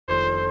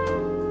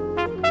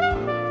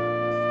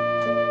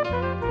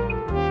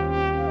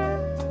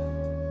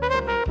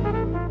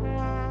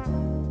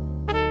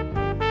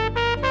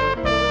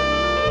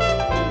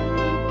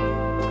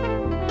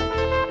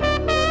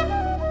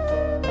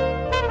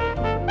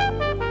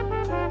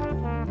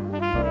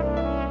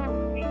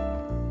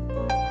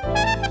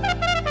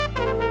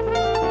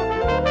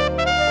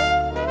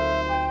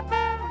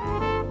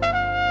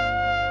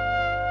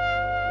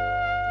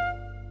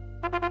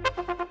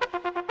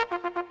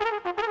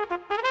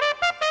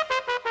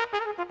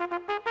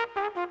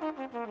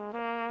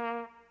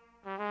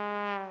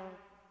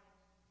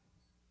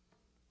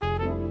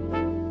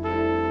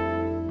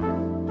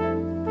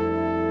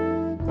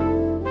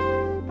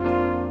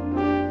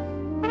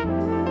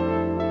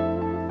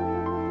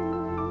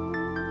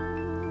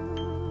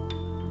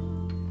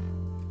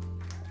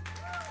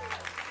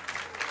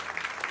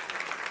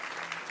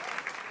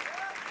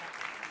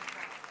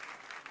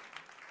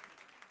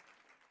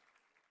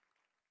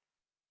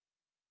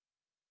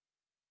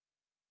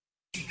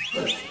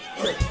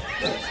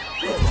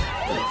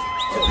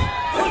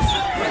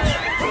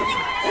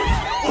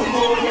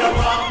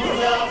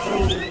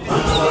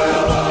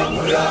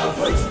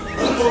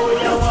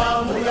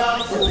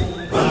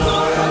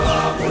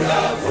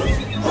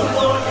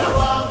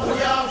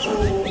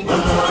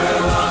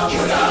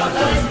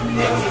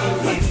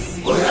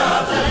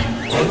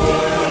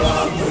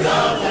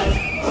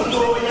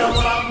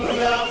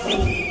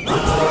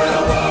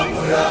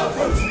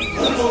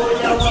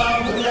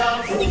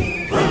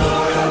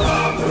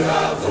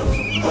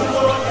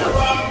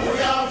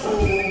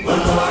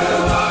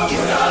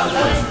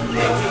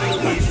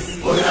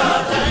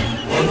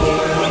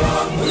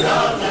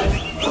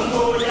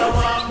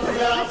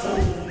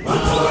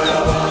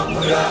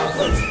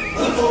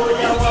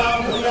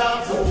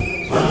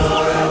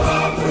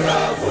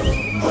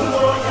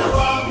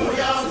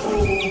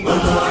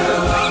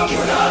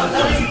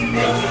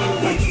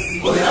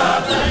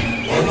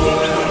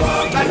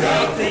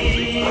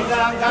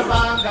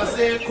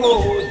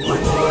basekhoyo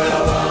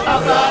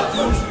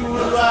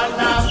abathutulwa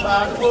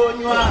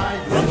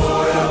nabaqonywayo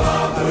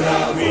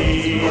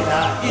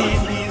wena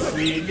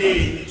ilizwe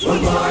lethu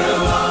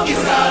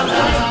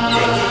isala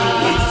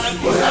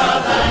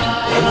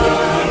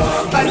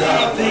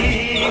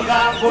kanidinga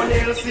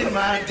ngoNelson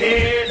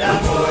Mandela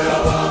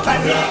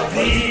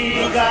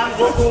kanidinga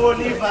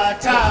ngo-Oliver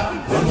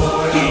Tambo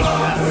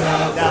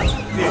ingasala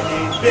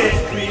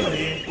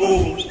bebekwini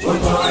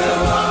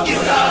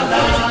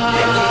isala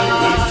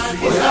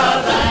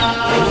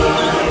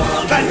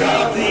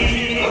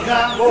kanidinga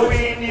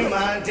ngoWinnie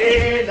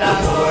Mandela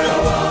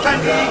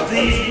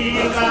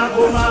kanidinga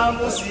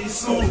ngoMamusi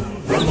Sulu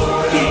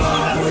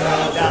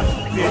ingasala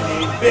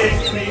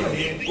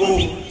bebekwini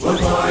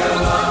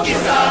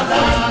isala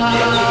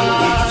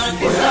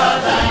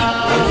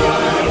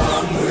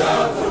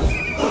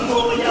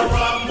umoya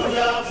wami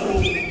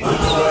uyavuma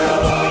umoya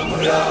wami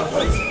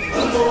uyavuma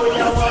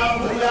umoya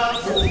wami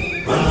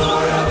uyavuma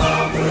umoya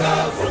wami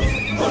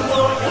uyavuma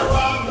umoya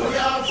wami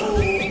uyavuma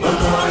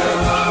umoya wami uyavuma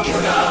umoya wami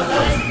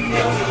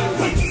uyavuma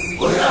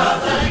umoya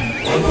wami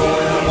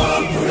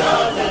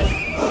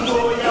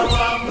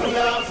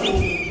uyavuma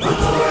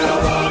umoya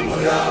wami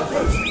uyavuma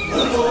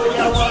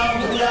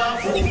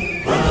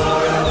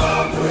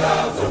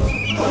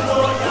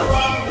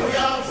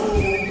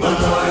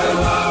umoya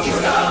wami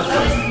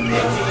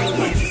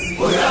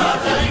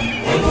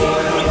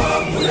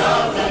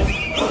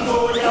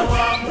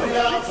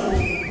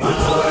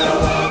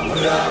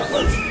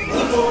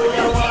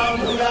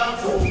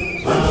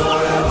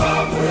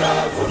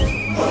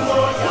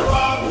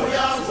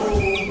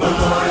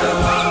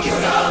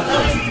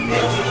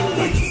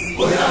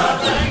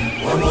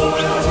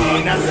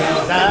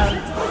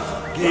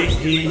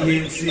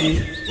ANC,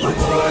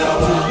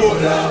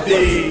 ubomi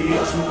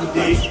bethu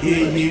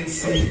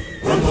le-ANC,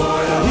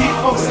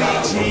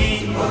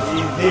 i-oxygen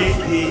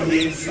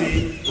le-ANC,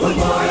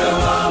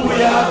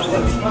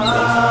 uyavuma,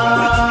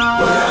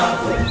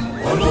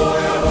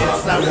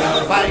 yes I will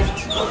fight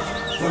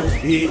for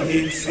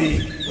ANC,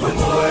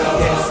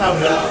 yes I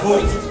will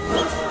vote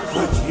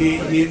for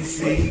ANC,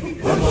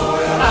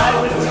 I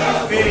will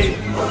defend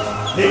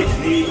the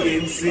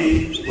ANC,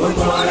 with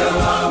my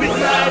life.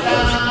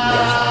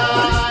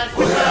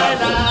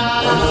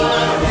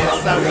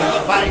 Yes, I will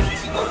fight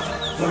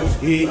for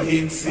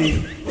ANC.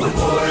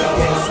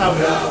 Yes, I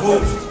will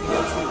vote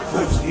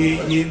for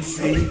ANC.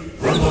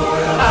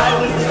 I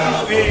will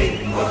defend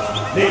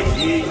the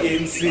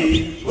ANC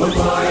with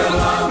my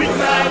life, with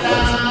my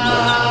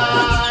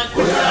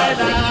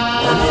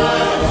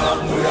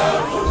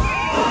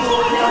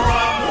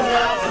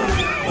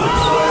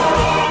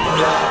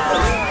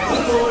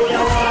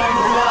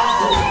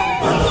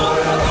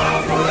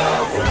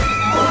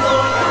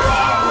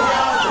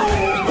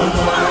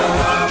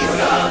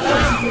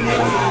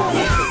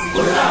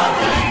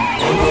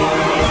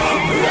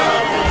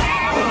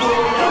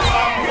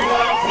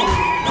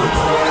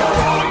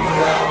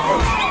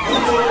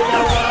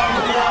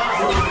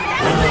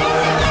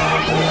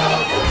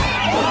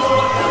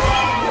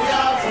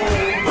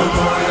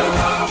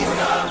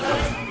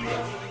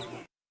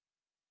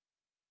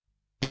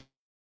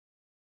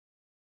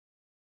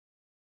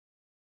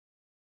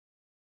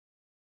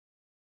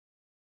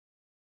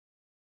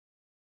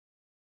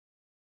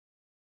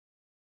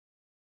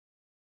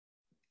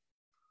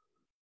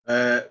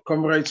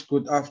Comrades,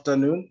 good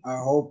afternoon. I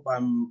hope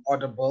I'm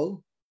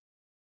audible.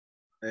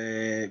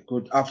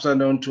 Good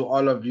afternoon to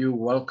all of you.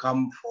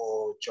 Welcome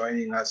for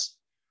joining us.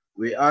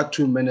 We are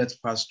 2 minutes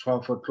past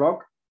 12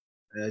 o'clock,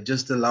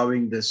 just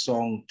allowing the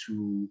song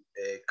to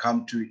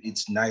come to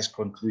its nice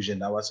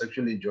conclusion. I was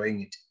actually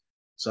enjoying it.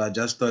 So I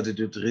just thought it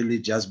would really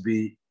just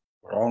be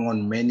wrong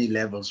on many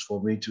levels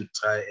for me to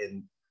try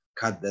and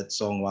cut that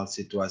song whilst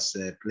it was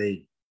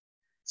playing,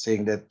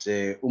 saying that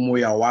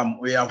umoya wam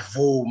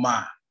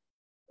uyavuma.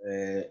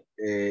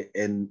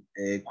 And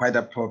quite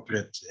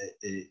appropriate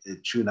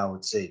tune, I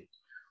would say.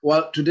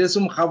 Well, today's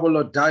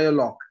Umrabulo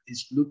Dialogue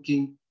is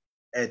looking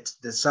at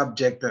the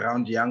subject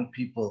around young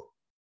people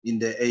in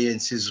the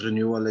ANC's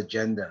renewal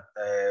agenda.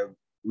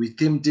 We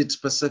themed it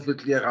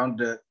specifically around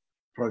the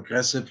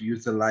Progressive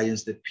Youth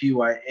Alliance, the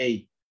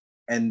PYA,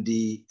 and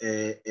the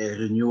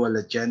renewal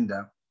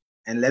agenda.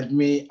 And let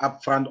me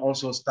upfront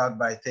also start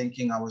by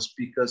thanking our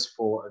speakers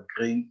for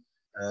agreeing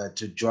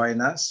to join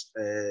us.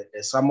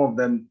 Some of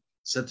them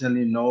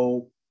certainly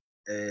know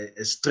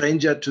a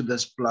stranger to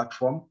this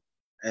platform,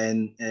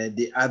 and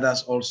the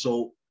others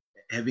also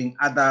having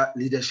other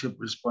leadership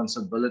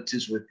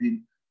responsibilities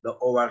within the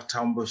OR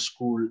Tambo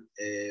School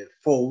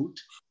fold,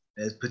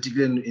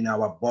 particularly in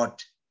our board.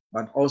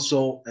 But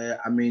also,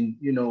 I mean,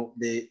 you know,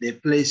 their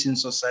place in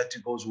society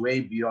goes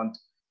way beyond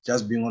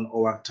just being on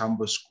OR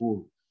Tambo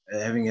School,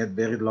 having a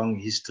very long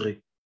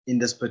history in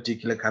this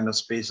particular kind of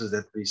spaces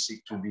that we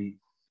seek to be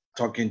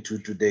talking to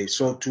today.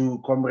 So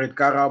to Comrade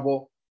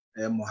Karabo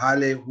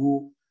Mohale,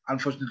 who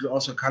unfortunately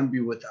also can't be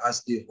with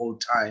us the whole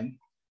time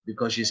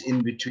because she's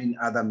in between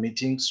other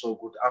meetings. So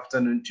good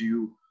afternoon to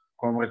you,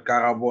 Comrade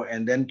Karabo,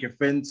 and then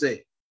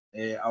Kefentse,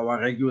 our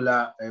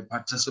regular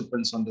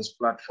participants on this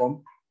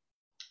platform.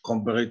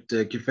 Comrade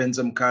Kefentse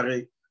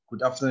Mkhari,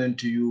 good afternoon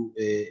to you,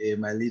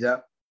 my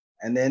leader.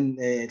 And then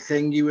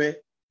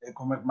Mahlengi,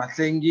 Comrade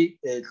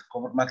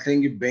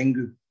Mahlengi,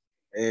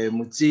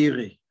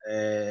 Bhengu-Motsiri,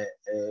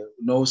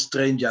 no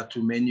stranger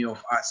to many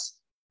of us.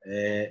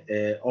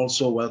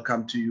 Also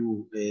welcome to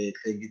you,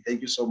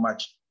 thank you so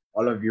much,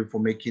 all of you, for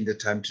making the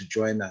time to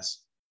join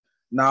us.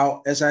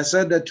 Now, as I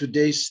said, that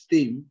today's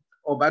theme,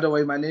 oh, by the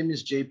way, my name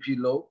is JP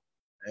Lowe.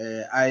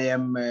 I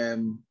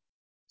am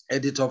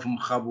editor of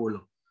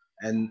Umrabulo,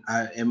 and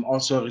I am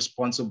also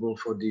responsible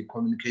for the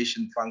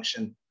communication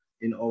function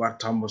in our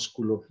Tambo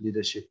School of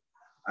Leadership.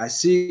 I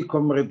see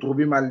Comrade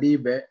Ruby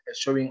Malibe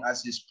showing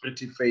us his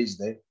pretty face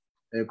there.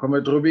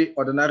 Comrade Ruby,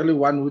 ordinarily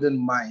one wouldn't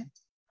mind,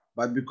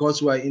 but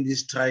because we are in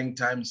these trying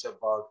times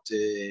about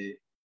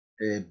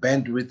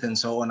bandwidth and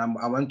so on, I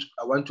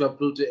want to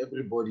appeal to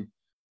everybody.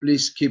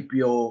 Please keep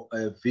your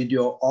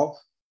video off.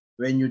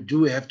 When you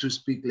do have to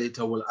speak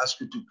later, we'll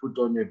ask you to put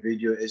on your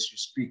video as you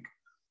speak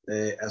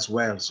as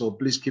well. So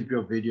please keep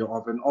your video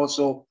off, and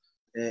also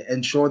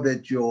ensure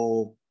that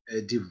your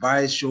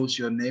device shows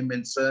your name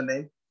and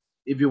surname.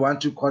 If you want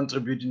to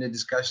contribute in the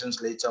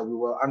discussions later, we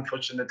will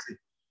unfortunately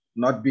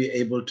not be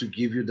able to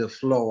give you the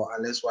floor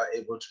unless we're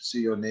able to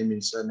see your name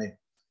and surname,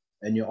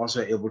 and you're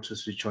also able to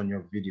switch on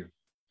your video.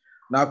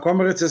 Now,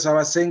 comrades, as I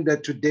was saying,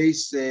 that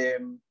today's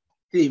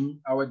theme,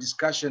 our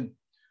discussion,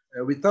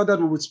 we thought that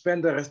we would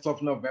spend the rest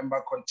of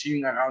November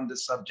continuing around the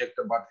subject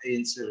about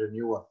ANC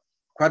renewal,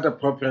 quite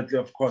appropriately,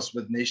 of course,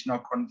 with National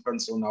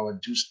Conference on our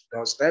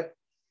doorstep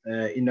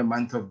in the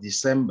month of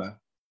December.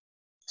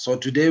 So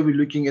today we're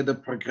looking at the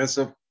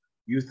Progressive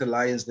Youth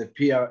Alliance, the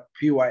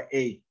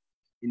PYA,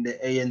 in the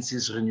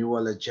ANC's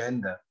renewal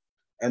agenda,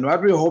 and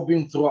what we're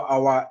hoping through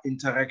our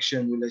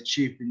interaction will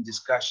achieve in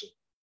discussion.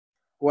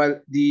 Well,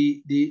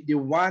 the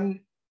one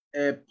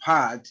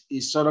part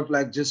is sort of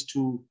like just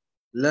to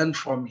learn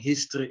from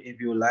history, if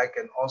you like,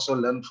 and also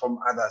learn from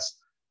others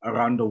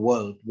around the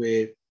world,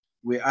 where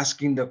we're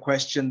asking the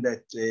question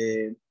that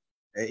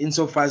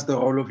insofar as the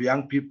role of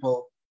young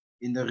people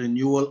in the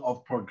renewal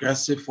of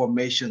progressive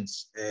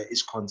formations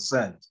is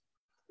concerned,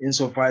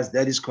 insofar as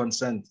that is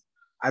concerned,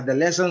 are the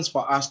lessons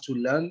for us to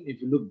learn if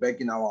you look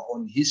back in our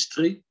own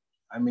history?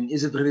 I mean,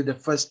 is it really the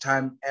first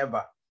time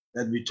ever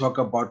that we talk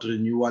about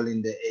renewal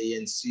in the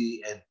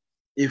ANC? And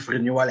if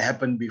renewal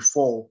happened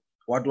before,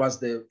 what was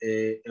the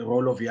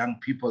role of young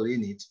people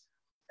in it?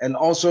 And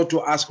also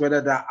to ask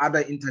whether there are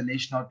other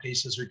international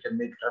cases we can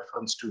make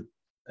reference to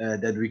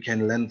that we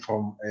can learn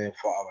from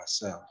for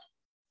ourselves.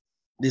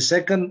 The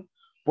second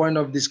point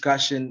of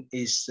discussion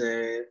is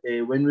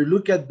when we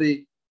look at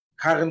the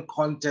current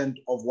content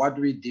of what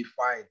we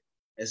define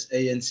as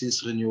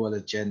ANC's renewal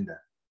agenda,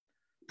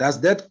 does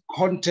that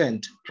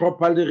content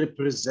properly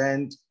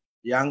represent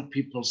young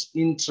people's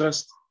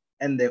interests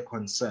and their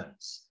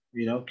concerns?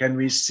 You know, can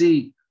we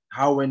see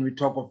how when we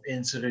talk of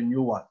ANC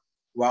renewal,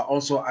 we're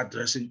also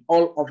addressing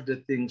all of the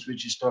things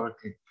which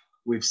historically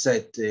we've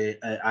said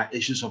are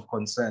issues of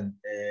concern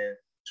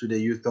to the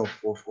youth of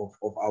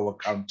our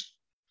country?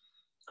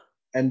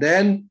 And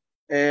then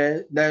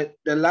the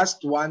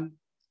last one,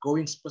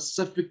 going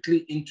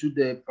specifically into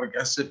the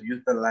Progressive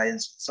Youth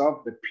Alliance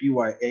itself, the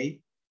PYA,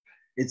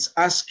 it's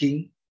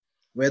asking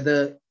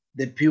whether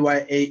the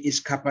PYA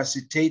is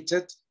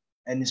capacitated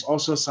and is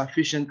also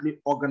sufficiently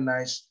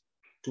organized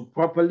to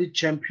properly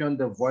champion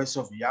the voice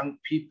of young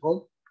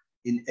people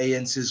in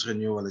ANC's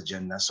renewal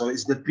agenda. So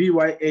is the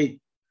PYA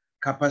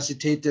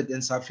capacitated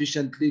and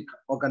sufficiently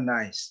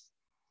organized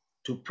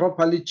to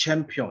properly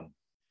champion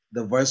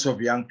the voice of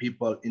young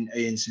people in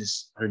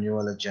ANC's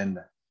renewal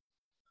agenda?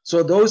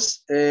 So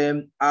those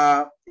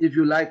are, if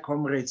you like,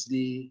 comrades,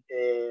 the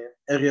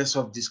areas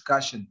of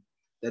discussion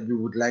that we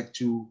would like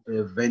to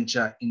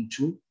venture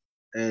into,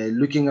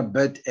 looking a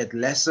bit at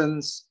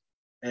lessons,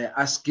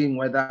 asking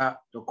whether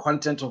the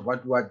content of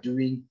what we are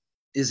doing,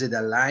 is it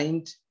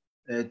aligned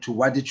to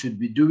what it should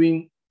be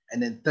doing?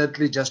 And then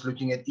thirdly, just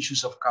looking at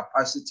issues of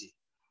capacity,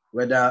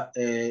 whether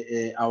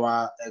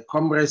our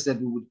comrades that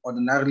we would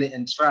ordinarily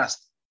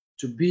entrust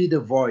to be the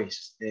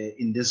voice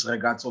in this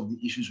regards of the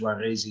issues we're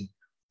raising,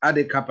 are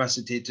they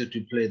capacitated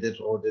to play that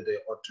role that they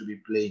ought to be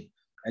playing?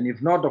 And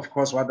if not, of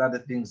course, what are the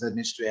things that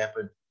needs to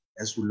happen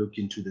as we look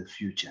into the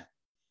future?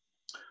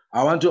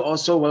 I want to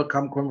also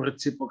welcome Comrade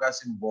Tsipoka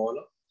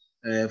Simbolo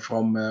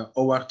from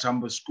OR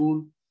Tambo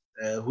School,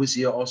 who's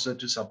here also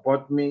to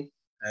support me.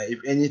 If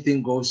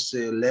anything goes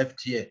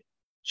left here,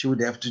 she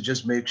would have to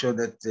just make sure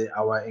that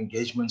our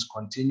engagements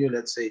continue.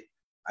 Let's say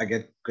I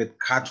get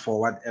cut for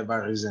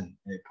whatever reason,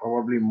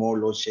 probably more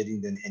load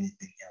shedding than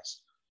anything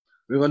else.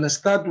 We're going to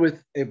start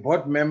with a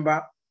board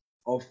member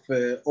of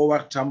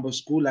OR Tambo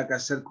School. Like I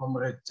said,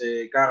 Comrade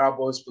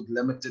Karabo is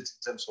limited in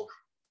terms of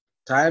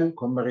time.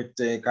 Comrade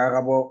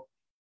Karabo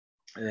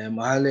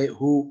Mohale,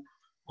 who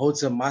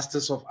holds a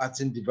Master's of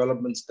Arts in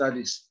Development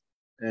Studies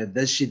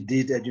that she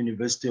did at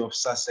University of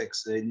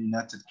Sussex in the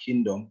United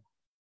Kingdom.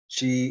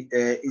 She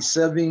is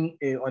serving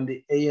on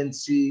the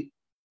ANC,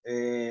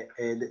 the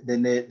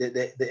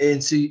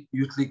ANC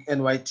Youth League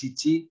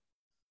NYTT,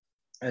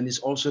 and is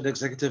also the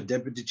Executive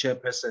Deputy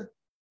Chairperson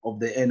of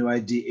the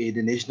NYDA,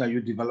 the National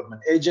Youth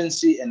Development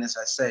Agency. And as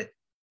I said,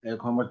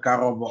 Comrade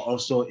Karabo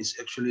also is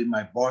actually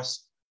my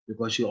boss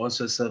because she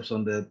also serves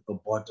on the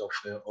board of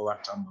OR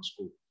Tambo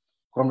School.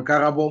 Comrade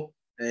Karabo,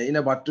 in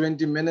about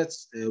 20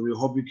 minutes, we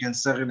hope you can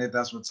serenade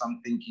us with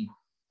some thinking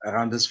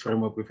around this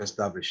framework we've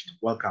established.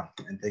 Welcome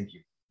and thank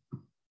you.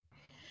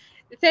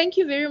 Thank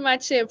you very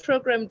much,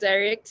 Program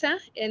Director.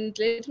 And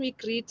let me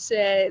greet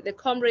the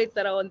comrades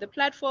that are on the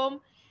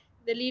platform,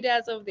 the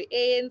leaders of the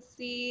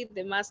ANC,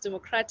 the Mass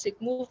Democratic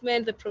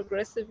Movement, the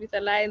Progressive Youth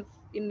Alliance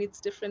in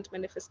its different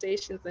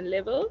manifestations and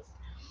levels.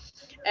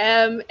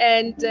 Let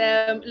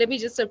me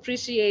just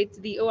appreciate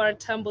the OR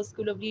Tambo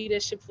School of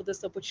Leadership for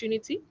this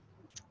opportunity.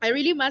 I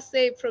really must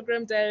say,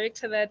 Program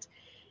Director, that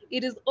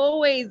it is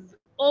always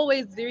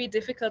very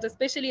difficult,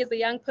 especially as a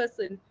young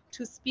person,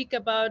 to speak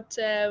about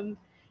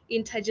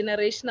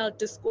intergenerational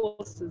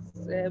discourses.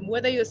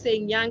 Whether you're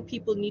saying young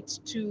people need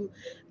to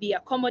be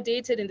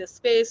accommodated in the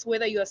space,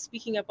 whether you are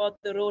speaking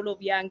about the role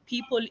of young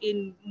people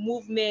in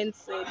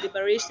movements,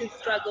 liberation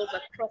struggles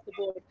across the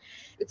board,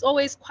 it's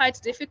always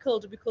quite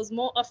difficult because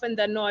more often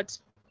than not,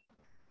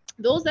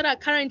 those that are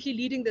currently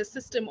leading the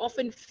system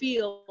often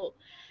feel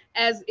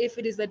as if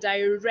it is a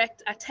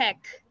direct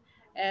attack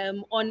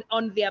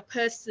on their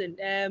person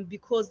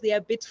because they are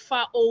a bit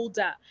far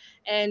older,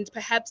 and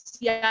perhaps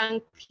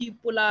young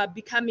people are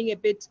becoming a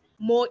bit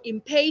more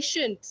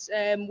impatient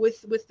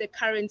with the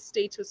current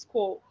status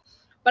quo.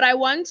 But I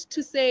want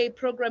to say,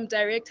 Program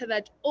Director,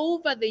 that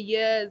over the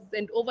years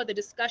and over the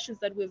discussions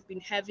that we've been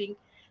having,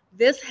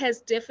 this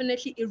has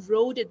definitely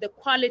eroded the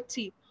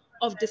quality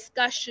of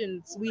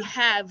discussions we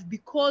have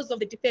because of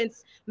the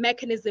defense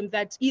mechanism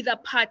that either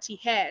party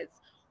has.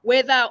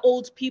 Whether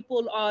old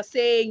people are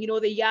saying,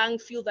 the young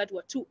feel that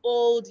we're too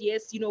old.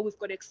 Yes, we've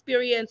got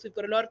experience, we've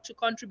got a lot to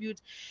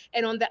contribute.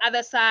 And on the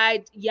other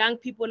side, young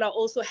people are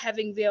also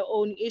having their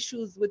own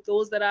issues with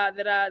those that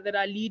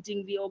are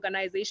leading the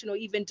organization or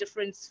even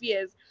different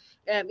spheres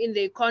in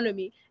the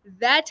economy.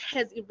 That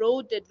has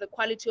eroded the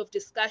quality of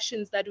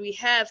discussions that we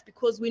have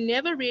because we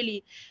never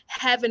really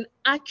have an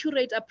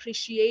accurate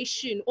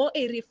appreciation or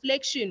a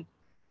reflection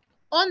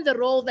on the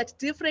role that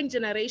different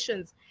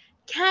generations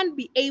can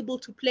be able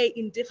to play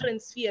in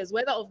different spheres,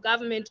 whether of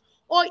government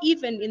or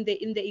even in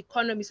the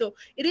economy. So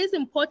it is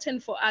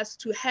important for us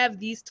to have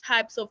these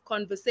types of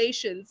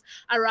conversations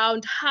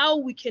around how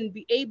we can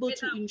be able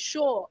to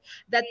ensure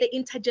that the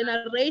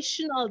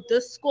intergenerational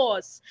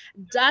discourse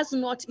does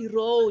not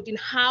erode in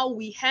how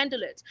we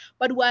handle it,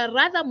 but we're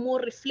rather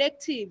more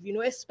reflective,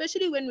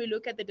 especially when we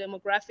look at the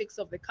demographics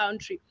of the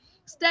country.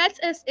 Stats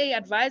SA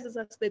advises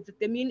us that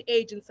the mean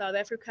age in South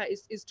Africa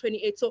is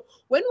 28. So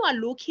when we're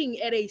looking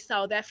at a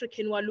South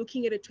African, we're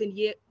looking at a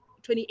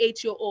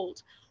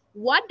 28-year-old.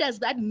 What does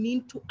that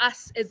mean to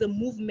us as a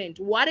movement?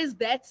 What is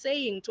that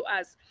saying to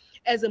us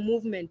as a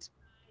movement?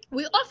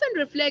 We often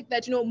reflect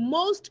that,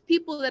 most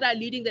people that are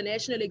leading the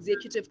National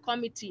Executive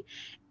Committee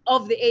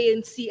of the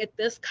ANC at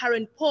this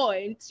current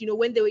point,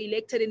 when they were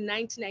elected in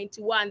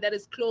 1991, that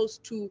is close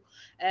to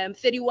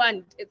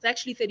 31, it's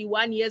actually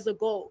 31 years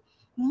ago.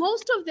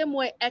 Most of them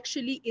were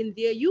actually in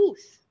their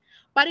youth.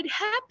 But it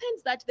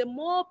happens that the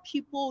more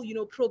people,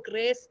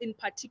 progress in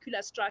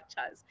particular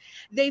structures,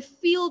 they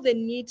feel the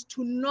need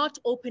to not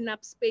open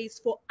up space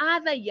for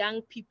other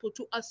young people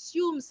to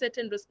assume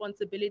certain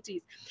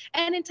responsibilities.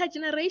 And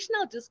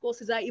intergenerational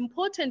discourses are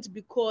important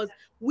because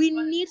we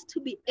need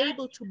to be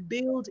able to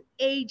build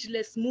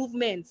ageless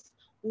movements.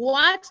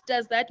 What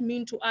does that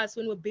mean to us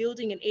when we're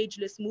building an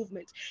ageless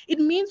movement? It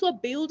means we're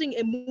building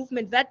a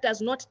movement that does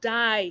not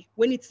die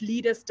when its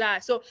leaders die.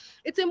 So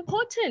it's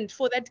important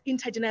for that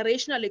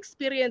intergenerational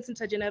experience,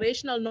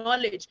 intergenerational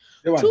knowledge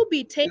to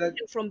be taken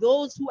from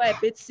those who are a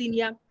bit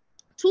senior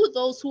to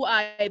those who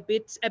are a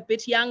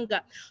bit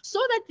younger, so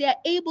that they are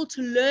able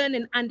to learn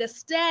and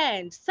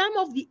understand some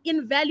of the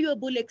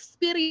invaluable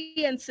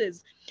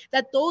experiences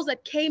that those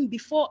that came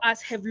before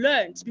us have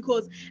learned.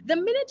 Because the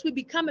minute we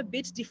become a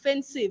bit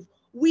defensive,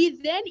 we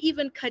then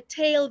even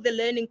curtail the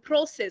learning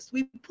process.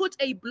 We put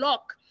a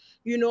block,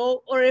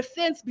 or a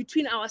fence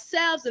between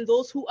ourselves and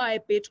those who are a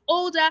bit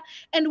older,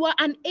 and we're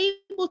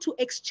unable to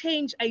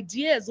exchange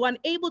ideas, we're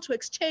unable to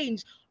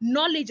exchange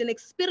knowledge and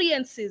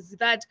experiences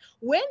that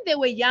when they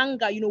were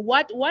younger,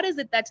 what is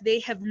it that they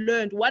have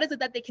learned? What is it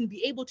that they can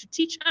be able to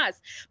teach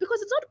us?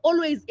 Because it's not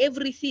always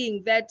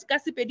everything that,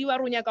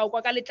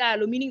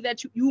 meaning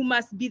that you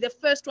must be the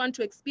first one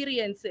to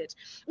experience it.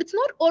 It's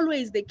not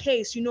always the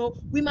case.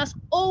 We must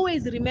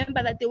always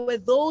remember that there were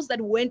those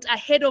that went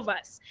ahead of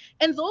us.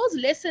 And those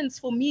lessons,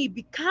 for me,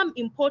 become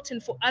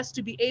important for us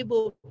to be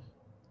able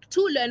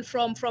to learn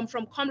from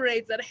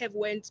comrades that have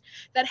went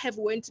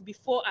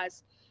before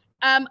us.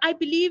 I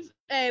believe,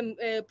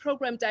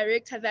 Program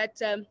Director, that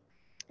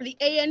the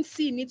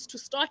ANC needs to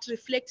start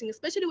reflecting,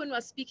 especially when we're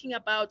speaking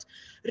about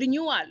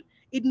renewal.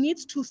 It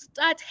needs to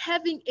start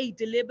having a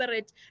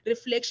deliberate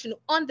reflection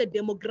on the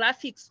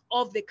demographics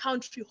of the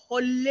country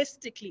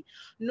holistically,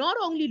 not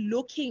only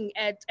looking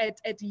at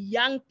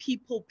young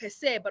people per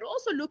se, but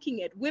also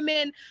looking at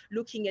women,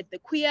 looking at the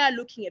queer,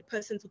 looking at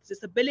persons with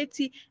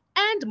disability,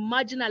 and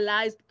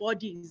marginalized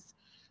bodies.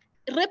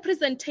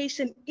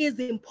 Representation is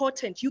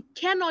important. You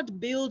cannot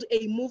build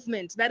a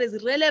movement that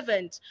is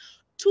relevant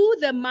to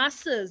the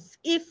masses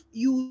if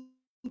you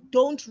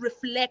don't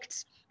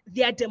reflect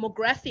their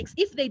demographics,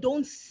 if they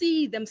don't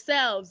see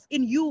themselves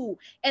in you.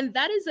 And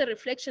that is a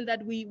reflection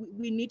that we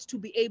need to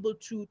be able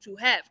to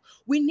have.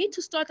 We need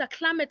to start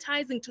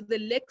acclimatizing to the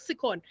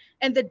lexicon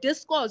and the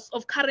discourse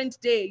of current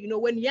day. You know,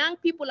 when young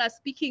people are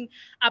speaking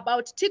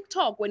about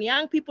TikTok, when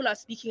young people are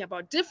speaking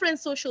about different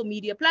social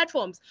media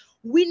platforms,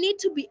 we need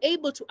to be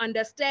able to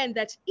understand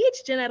that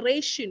each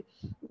generation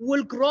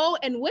will grow,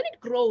 and when it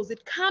grows,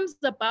 it comes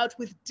about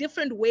with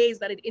different ways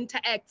that it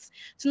interacts.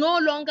 It's no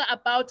longer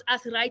about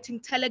us writing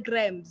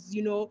telegrams.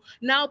 You know,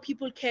 now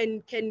people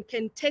can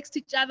text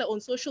each other on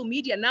social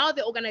media. Now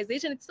the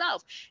organization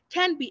itself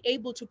can be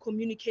able to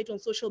communicate on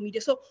social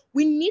media. So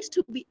we need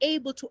to be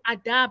able to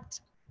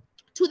adapt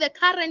to the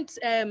current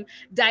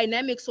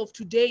dynamics of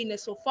today, in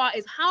so far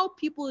as how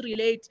people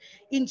relate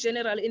in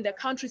general in the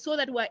country, so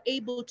that we're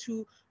able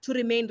to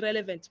remain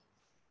relevant.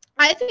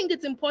 I think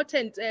it's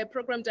important,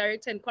 Program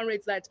Director and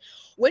comrades, that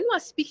when we're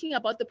speaking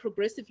about the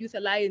Progressive Youth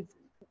Alliance,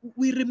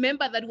 we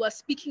remember that we're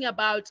speaking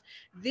about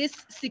this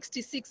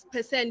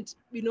 66%,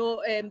 you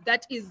know,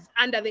 that is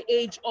under the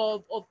age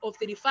of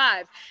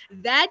 35.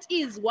 That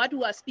is what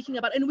we are speaking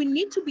about. And we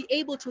need to be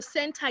able to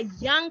center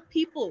young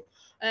people,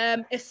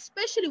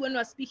 especially when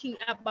we're speaking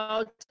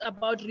about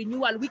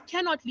renewal. We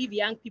cannot leave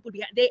young people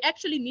behind. They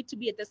actually need to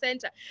be at the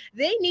center.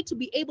 They need to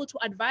be able to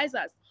advise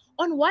us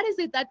on what is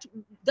it that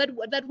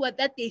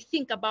they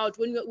think about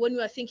when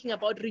we are thinking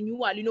about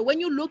renewal. You know,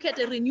 when you look at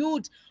a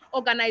renewed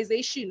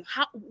organization,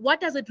 what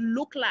does it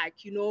look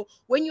like? You know,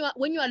 when you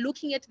are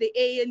looking at the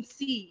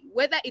ANC,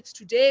 whether it's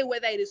today,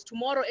 whether it is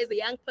tomorrow, as a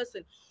young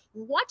person,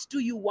 what do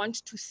you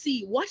want to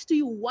see? What do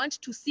you want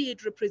to see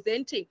it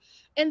representing?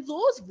 And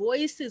those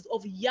voices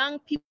of young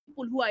people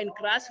who are in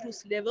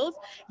grassroots levels,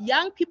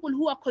 young people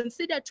who are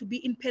considered to be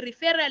in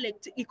peripheral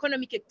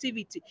economic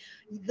activity,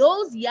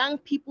 those young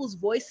people's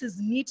voices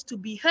need to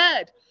be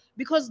heard,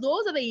 because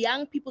those are the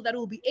young people that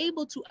will be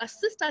able to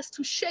assist us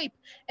to shape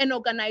an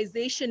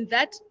organization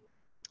that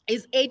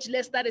is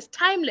ageless, that is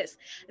timeless,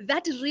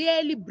 that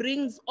really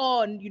brings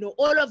on, you know,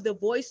 all of the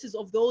voices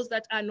of those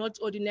that are not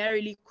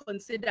ordinarily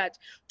considered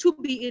to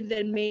be in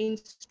the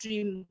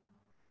mainstream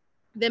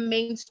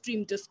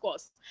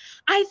discourse.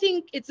 I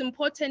think it's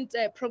important,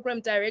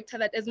 Program Director,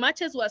 that as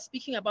much as we're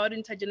speaking about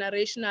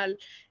intergenerational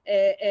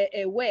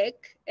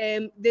work,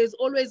 there's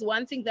always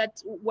one thing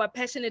that we're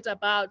passionate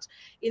about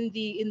in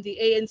the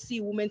ANC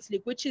Women's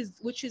League, which is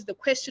the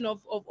question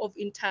of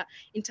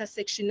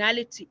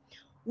intersectionality.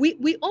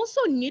 We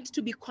also need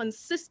to be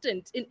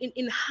consistent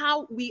in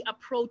how we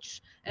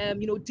approach,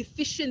 you know,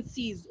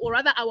 deficiencies, or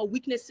rather our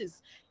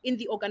weaknesses in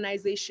the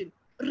organization.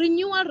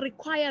 Renewal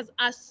requires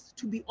us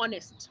to be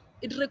honest.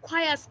 It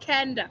requires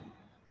candor.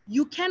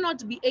 You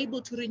cannot be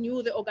able to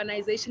renew the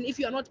organization if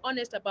you're not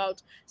honest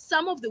about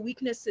some of the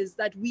weaknesses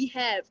that we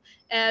have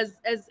as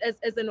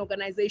an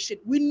organization.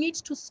 We need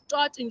to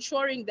start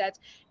ensuring that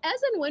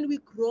as and when we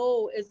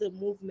grow as a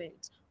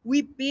movement,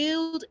 we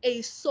build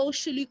a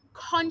socially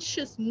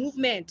conscious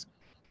movement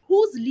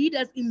whose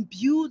leaders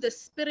imbue the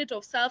spirit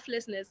of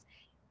selflessness,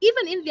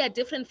 even in their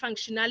different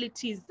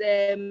functionalities,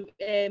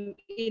 in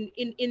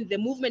the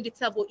movement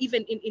itself, or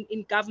even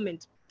in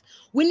government.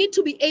 We need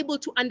to be able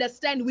to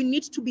understand. We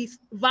need to be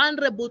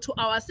vulnerable to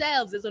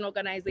ourselves as an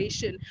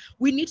organization.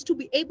 We need to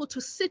be able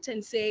to sit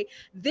and say,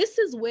 this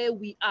is where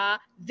we are,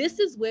 this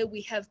is where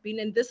we have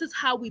been, and this is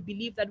how we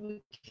believe that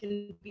we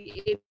can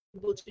be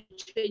able to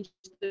change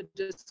the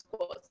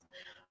discourse.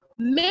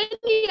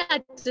 Many are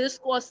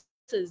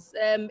discourses,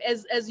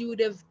 as you would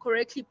have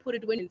correctly put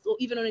it, when, or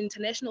even on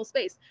international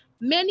space,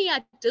 many are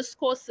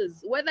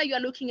discourses, whether you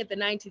are looking at the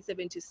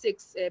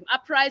 1976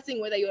 uprising,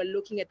 whether you are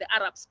looking at the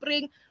Arab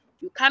Spring,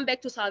 you come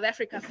back to South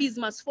Africa, fees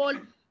must fall.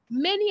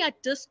 Many are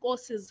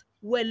discourses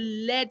were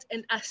led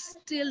and are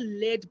still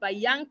led by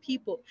young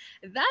people.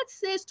 That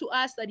says to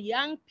us that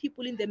young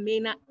people in the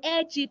main are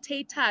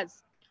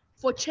agitators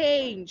for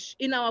change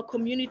in our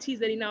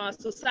communities and in our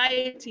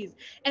societies.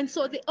 And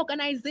so the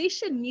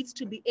organization needs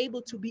to be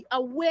able to be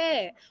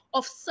aware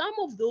of some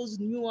of those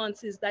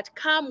nuances that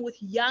come with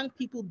young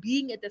people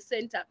being at the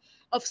center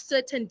of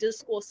certain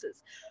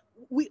discourses.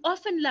 We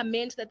often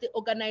lament that the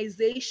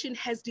organization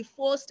has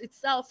divorced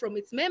itself from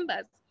its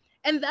members.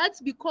 And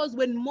that's because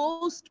when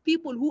most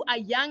people who are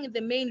young in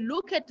the main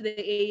look at the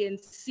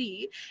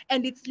ANC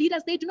and its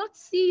leaders, they do not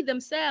see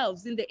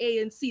themselves in the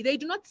ANC. They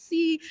do not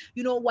see,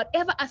 you know,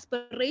 whatever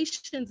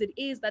aspirations it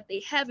is that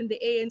they have in the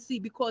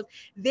ANC, because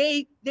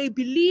they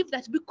believe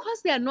that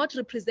because they are not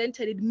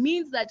represented, it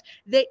means that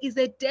there is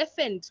a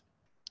deafened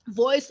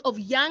voice of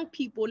young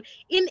people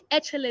in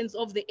echelons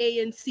of the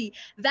ANC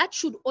that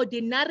should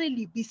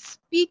ordinarily be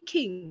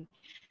speaking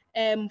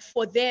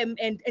for them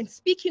and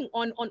speaking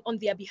on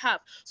their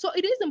behalf. So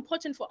it is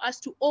important for us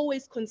to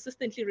always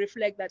consistently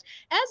reflect that,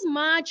 as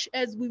much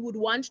as we would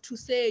want to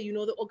say, you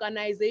know, the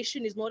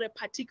organization is not a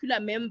particular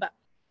member,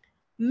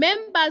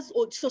 members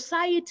or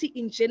society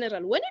in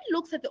general, when it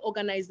looks at the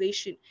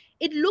organization,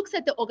 it looks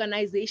at the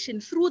organization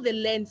through the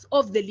lens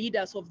of the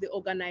leaders of the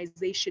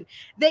organization.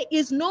 There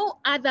is no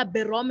other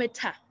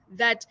barometer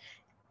that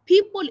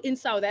people in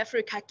South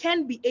Africa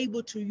can be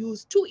able to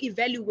use to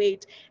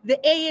evaluate the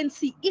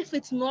ANC if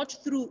it's not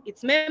through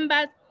its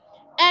members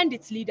and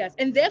its leaders.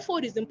 And therefore,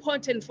 it is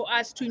important for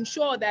us to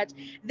ensure that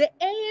the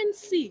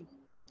ANC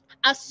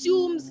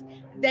assumes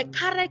the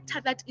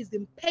character that is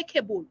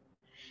impeccable.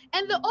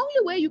 And the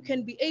only way you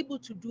can be able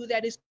to do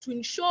that is to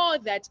ensure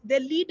that the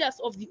leaders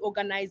of the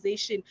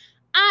organization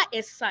are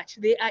as such,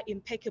 they are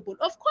impeccable.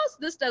 Of course,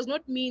 this does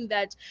not mean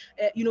that,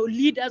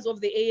 leaders of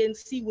the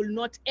ANC will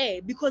not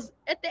err, because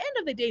at the end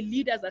of the day,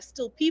 leaders are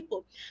still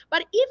people.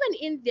 But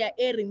even in their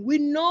erring, we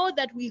know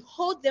that we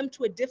hold them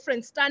to a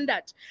different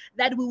standard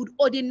that we would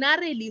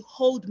ordinarily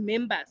hold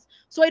members.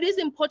 So it is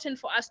important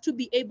for us to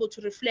be able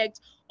to reflect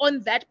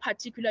on that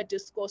particular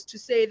discourse, to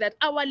say that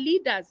our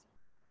leaders,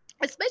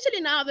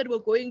 especially now that we're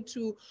going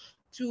to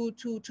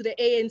the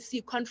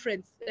ANC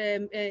conference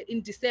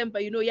in December,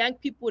 young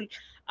people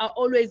are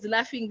always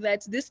laughing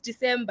that this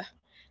December,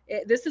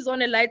 this is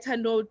on a lighter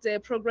note,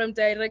 program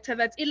director,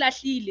 that's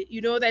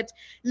ilahlile, that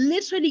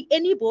literally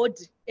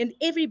anybody and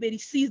everybody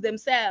sees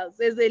themselves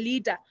as a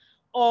leader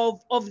of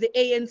the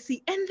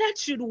ANC. And that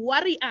should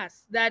worry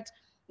us, that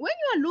when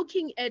you are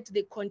looking at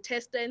the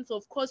contestants,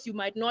 of course, you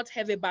might not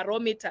have a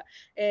barometer,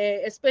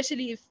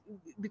 especially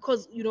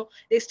because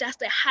there's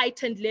just a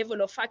heightened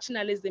level of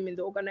factionalism in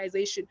the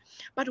organization.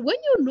 But when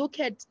you look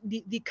at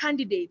the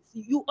candidates,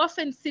 you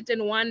often sit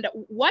and wonder,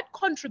 what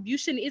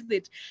contribution is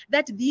it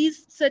that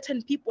these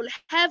certain people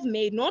have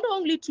made, not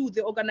only to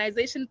the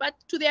organization, but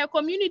to their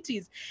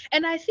communities?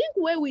 And I think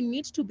where we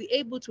need to be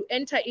able to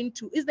enter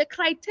into is the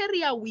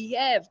criteria we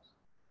have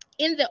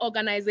in the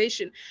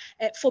organization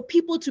for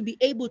people to be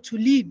able to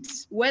lead,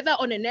 whether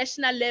on a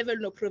national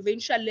level, or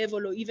provincial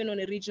level, or even on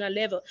a regional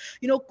level.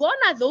 Gone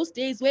are those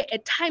days where a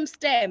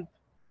timestamp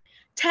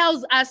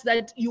tells us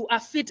that you are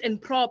fit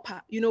and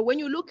proper. When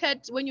you look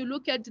at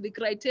the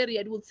criteria,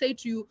 it will say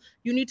to you,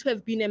 you need to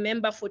have been a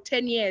member for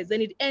 10 years,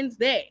 and it ends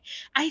there.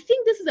 I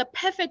think this is a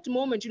perfect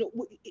moment.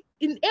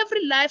 In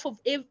every life of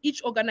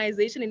each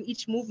organization and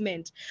each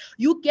movement,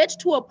 you get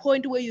to a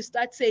point where you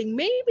start saying,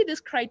 maybe this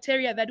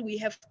criteria that we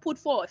have put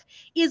forth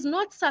is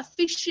not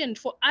sufficient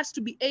for us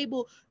to be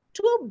able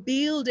to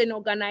build an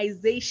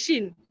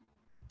organization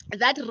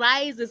that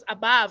rises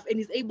above and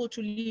is able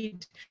to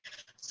lead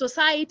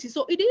society.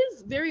 So it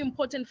is very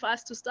important for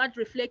us to start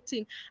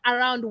reflecting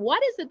around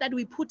what is it that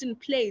we put in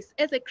place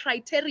as a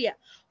criteria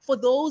for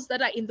those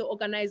that are in the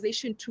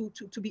organization to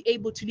be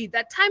able to lead.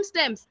 That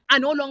timestamps are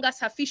no longer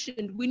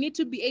sufficient. We need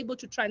to be able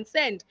to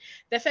transcend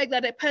the fact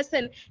that a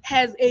person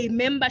has a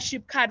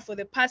membership card for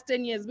the past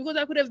 10 years, because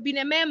I could have been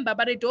a member,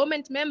 but a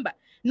dormant member,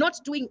 not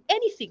doing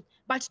anything.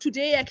 But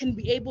today I can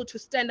be able to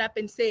stand up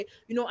and say,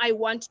 I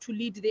want to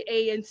lead the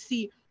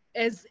ANC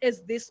as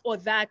this or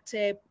that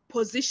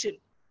position.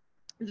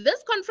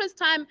 This conference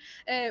time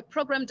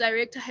program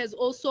director has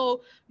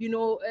also,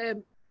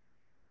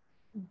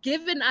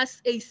 given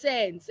us a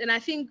sense, and I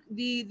think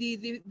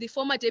the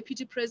former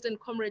deputy president,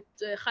 Comrade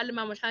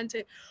Kgalema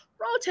Motlanthe,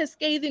 wrote a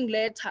scathing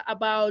letter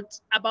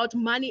about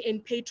money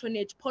and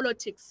patronage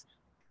politics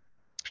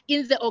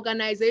in the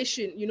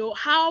organization.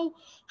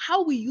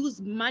 How we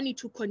use money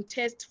to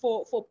contest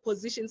for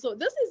positions. So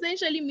this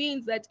essentially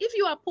means that if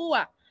you are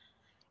poor,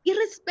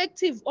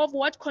 irrespective of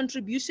what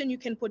contribution you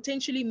can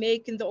potentially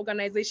make in the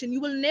organization, you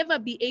will never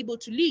be able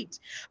to lead,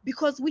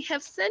 because we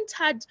have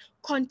centered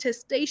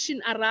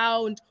contestation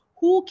around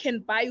who can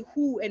buy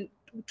who and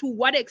to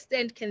what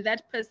extent can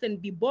that person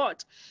be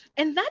bought.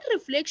 And that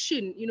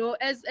reflection,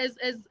 as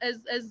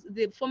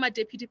the former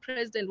deputy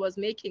president was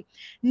making,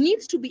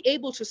 needs to be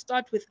able to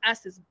start with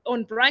us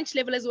on branch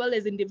level as well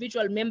as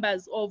individual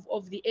members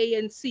of the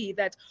ANC,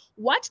 that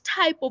what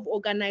type of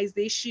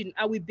organization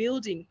are we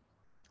building?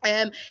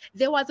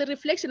 There was a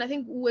reflection, I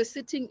think we were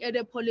sitting at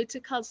a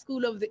political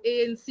school of the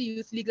ANC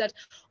Youth League, that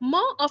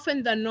more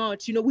often than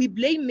not, we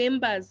blame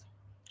members,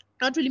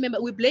 not really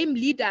members, we blame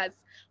leaders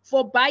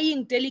for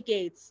buying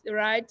delegates,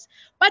 right?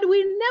 But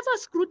we never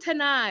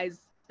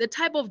scrutinize the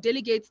type of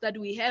delegates that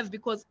we have,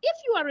 because if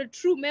you are a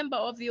true member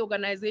of the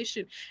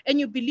organization and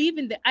you believe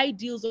in the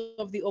ideals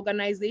of the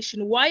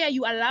organization, why are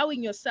you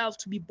allowing yourself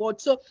to be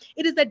bought? So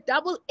it is a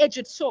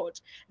double-edged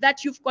sword,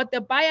 that you've got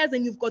the buyers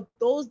and you've got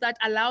those that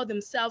allow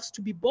themselves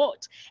to be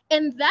bought.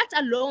 And that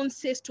alone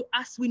says to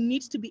us, we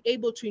need to be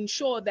able to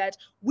ensure that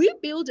we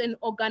build an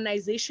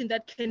organization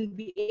that can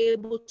be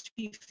able to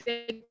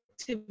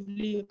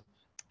effectively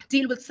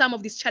deal with some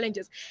of these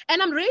challenges.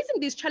 And I'm raising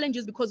these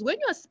challenges because when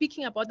you are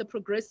speaking about the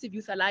Progressive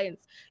Youth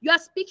Alliance, you are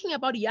speaking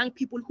about young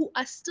people who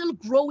are still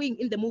growing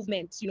in the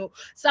movement.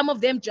 Some of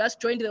them just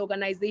joined the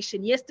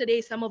organization yesterday,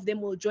 some of them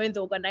will join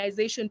the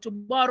organization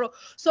tomorrow.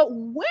 So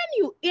when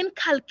you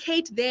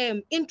inculcate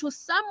them into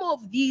some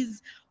of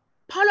these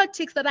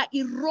politics that are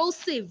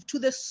erosive to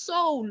the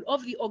soul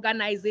of the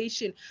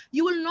organization,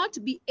 you will not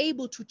be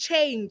able to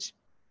change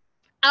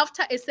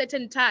after a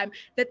certain time,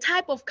 the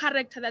type of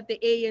character that the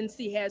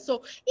ANC has.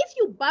 So if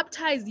you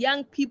baptize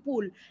young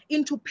people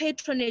into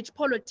patronage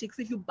politics,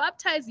 if you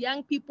baptize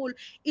young people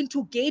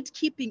into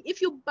gatekeeping,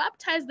 if you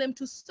baptize them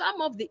to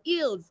some of the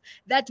ills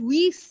that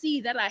we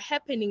see that are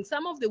happening,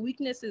 some of the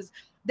weaknesses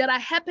that are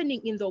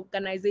happening in the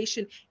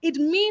organization, it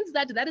means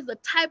that that is the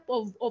type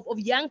of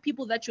young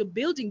people that you're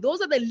building.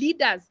 Those are the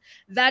leaders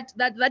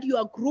that you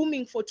are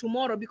grooming for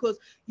tomorrow, because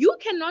you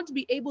cannot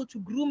be able to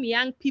groom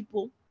young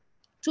people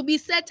to be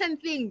certain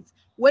things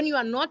when you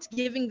are not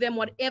giving them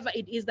whatever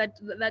it is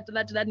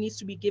that needs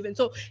to be given.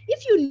 So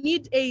if you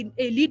need a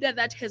leader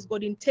that has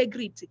got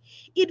integrity,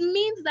 it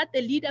means that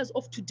the leaders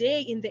of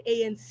today in the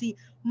ANC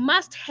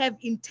must have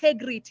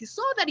integrity,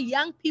 so that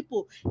young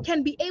people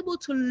can be able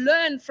to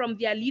learn from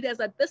their leaders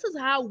that this is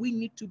how we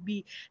need to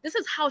be, this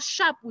is how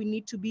sharp we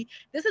need to be,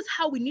 this is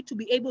how we need to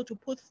be able to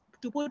put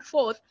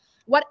forth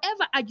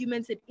whatever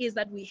arguments it is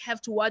that we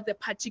have towards a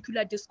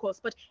particular discourse.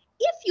 But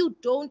if you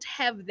don't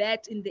have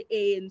that in the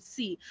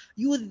ANC,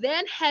 you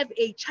then have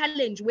a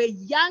challenge where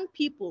young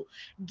people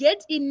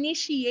get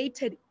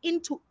initiated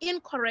into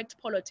incorrect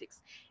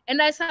politics.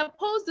 And I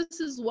suppose this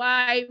is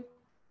why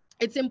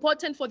it's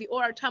important for the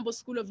OR Tambo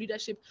School of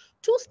Leadership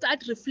to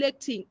start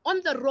reflecting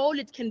on the role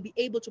it can be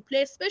able to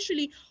play,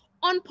 especially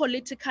on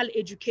political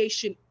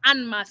education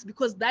en masse,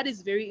 because that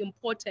is very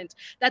important,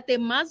 that there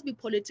must be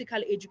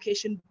political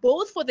education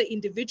both for the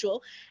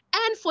individual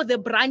and for the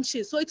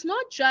branches. So it's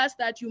not just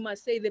that you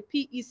must say the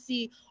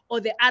PEC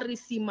or the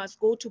REC must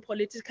go to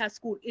political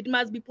school. It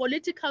must be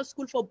political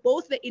school for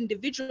both the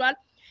individual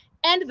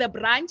and the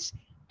branch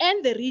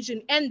and the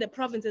region and the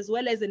province, as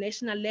well as the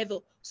national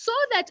level, so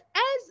that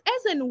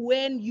as and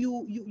when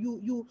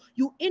you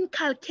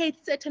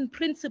inculcate certain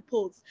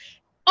principles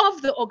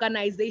of the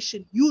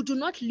organization, you do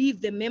not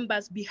leave the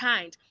members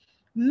behind.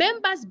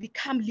 Members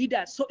become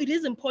leaders. So it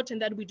is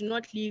important that we do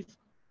not leave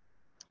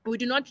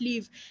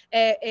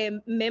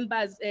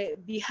members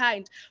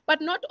behind.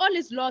 But not all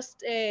is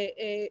lost,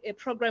 a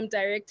program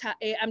director.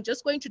 I'm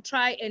just going to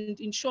try and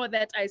ensure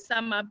that I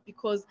sum up,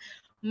 because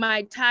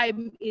my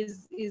time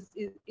is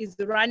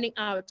running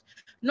out.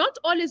 Not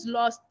all is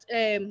lost,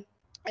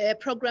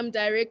 program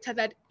director,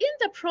 that in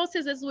the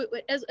process,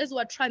 as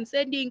we're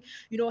transcending,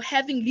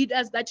 having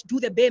leaders that do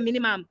the bare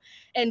minimum,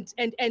 and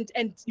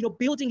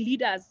building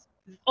leaders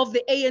of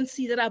the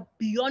ANC that are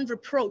beyond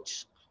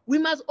reproach, we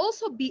must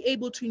also be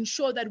able to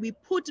ensure that we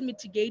put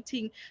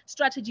mitigating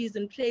strategies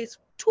in place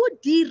to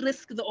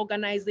de-risk the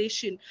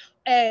organization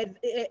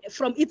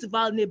from its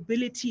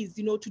vulnerabilities,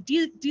 to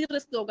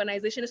de-risk the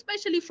organization,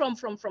 especially from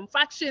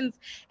factions,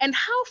 and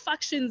how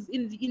factions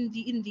in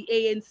the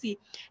ANC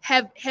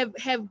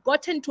have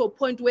gotten to a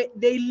point where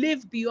they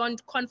live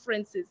beyond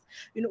conferences.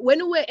 When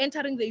we were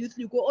entering the youth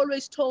league, we were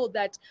always told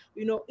that,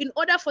 in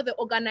order for the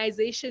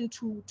organization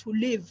to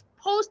live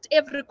post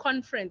every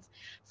conference,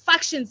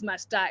 factions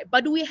must die.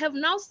 But we have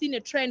now seen a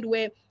trend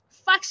where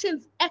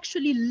factions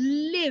actually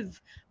live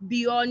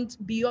beyond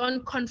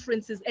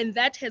conferences, and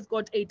that has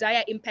got a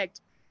dire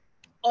impact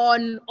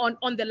on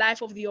the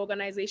life of the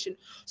organization.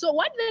 So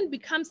what then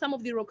becomes some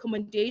of the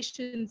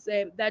recommendations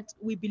that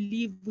we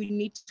believe we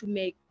need to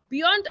make,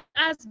 beyond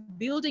us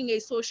building a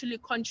socially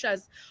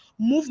conscious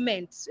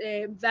movement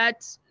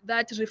that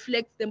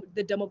reflects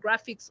the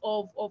demographics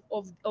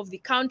of the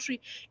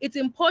country? It's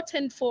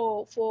important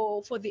for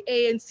the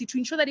ANC to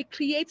ensure that it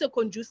creates a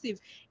conducive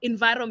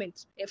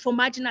environment for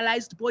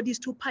marginalized bodies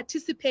to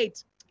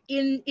participate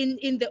in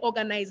the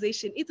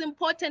organization. It's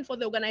important for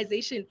the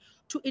organization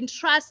to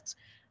entrust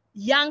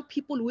young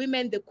people,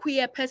 women, the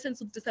queer, persons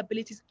with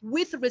disabilities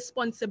with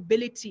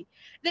responsibility.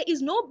 There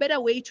is no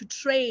better way to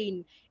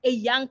train a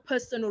young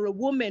person or a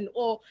woman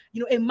or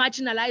a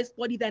marginalized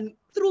body than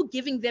through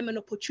giving them an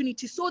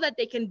opportunity so that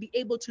they can be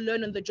able to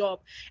learn on the job.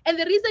 And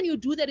the reason you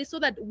do that is so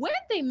that when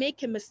they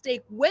make a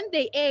mistake, when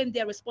they err in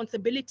their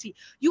responsibility,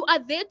 you are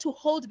there to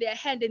hold their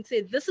hand and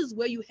say, this is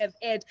where you have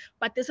erred,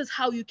 but this is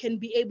how you can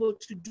be able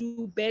to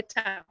do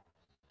better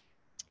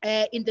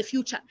in the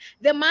future.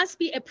 There must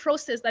be a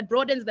process that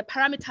broadens the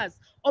parameters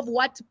of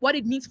what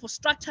it means for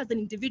structures and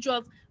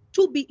individuals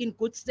to be in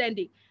good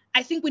standing.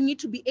 I think we need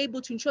to be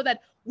able to ensure that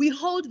we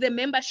hold the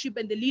membership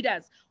and the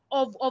leaders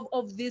of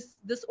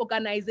this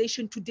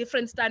organization to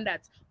different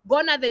standards.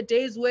 Gone are the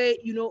days where,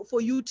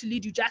 for you to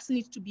lead, you just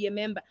need to be a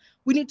member.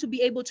 We need to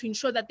be able to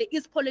ensure that there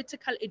is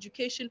political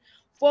education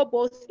for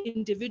both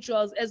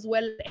individuals as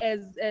well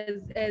as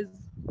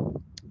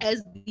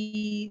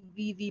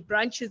the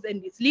branches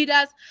and its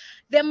leaders.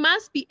 There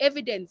must be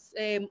evidence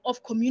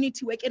of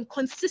community work and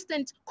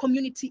consistent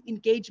community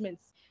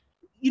engagements.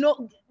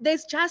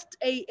 There's just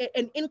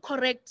an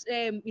incorrect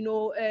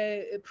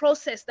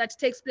process that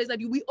takes place, that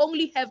we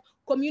only have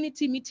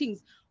community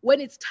meetings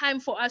when it's time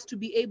for us to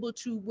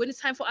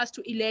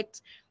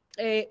elect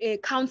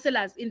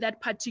councillors in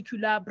that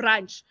particular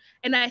branch.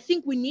 And I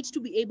think we need to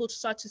be able to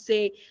start to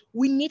say,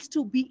 we need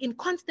to be in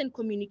constant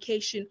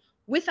communication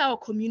with our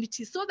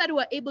communities so that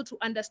we're able to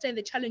understand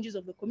the challenges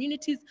of the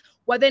communities.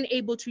 We're then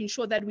able to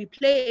ensure that we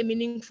play a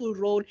meaningful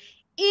role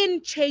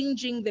in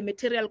changing the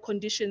material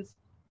conditions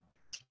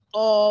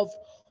of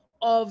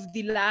of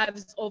the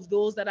lives of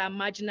those that are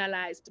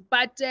marginalized.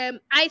 But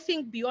I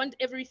think beyond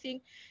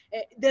everything,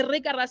 the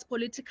rigorous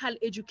political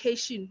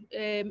education,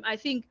 I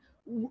think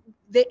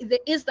there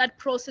is that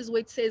process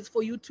where it says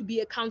for you to be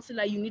a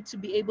councillor, you need to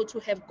be able to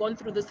have gone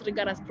through this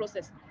rigorous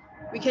process.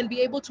 We can be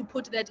able to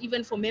put that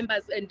even for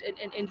members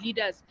and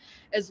leaders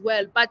as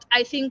well. But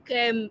I think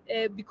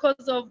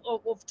because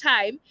of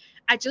time,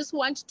 I just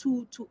want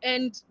to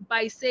end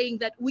by saying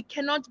that we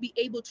cannot be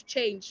able to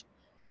change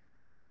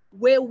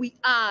where we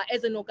are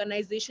as an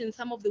organization,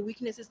 some of the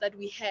weaknesses that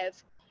we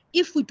have,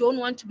 if we don't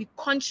want to be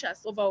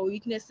conscious of our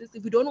weaknesses,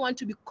 if we don't want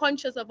to be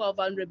conscious of our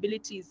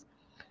vulnerabilities.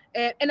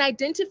 An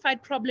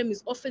identified problem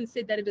is often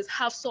said that it is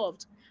half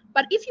solved.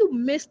 But if you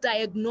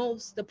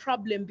misdiagnose the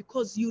problem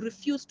because you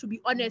refuse to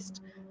be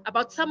honest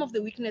about some of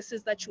the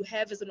weaknesses that you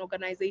have as an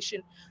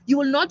organization, you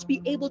will not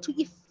be able to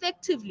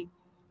effectively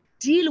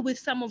deal with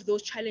some of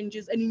those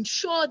challenges and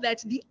ensure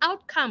that the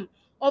outcome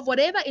of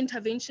whatever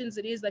interventions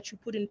it is that you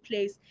put in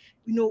place,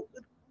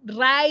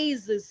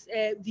 rises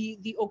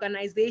the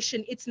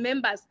organization, its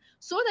members,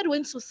 so that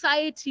when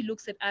society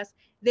looks at us,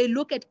 they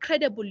look at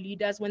credible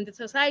leaders. When the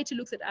society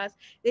looks at us,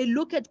 they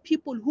look at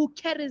people who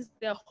carries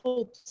their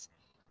hopes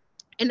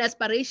and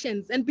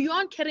aspirations, and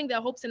beyond carrying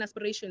their hopes and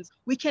aspirations,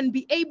 we can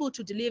be able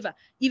to deliver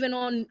even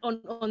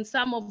on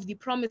some of the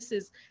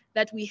promises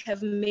that we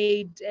have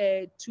made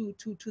to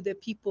the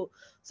people.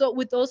 So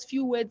with those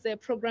few words,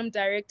 Program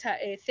Director,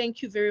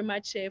 thank you very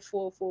much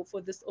for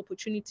this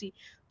opportunity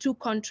to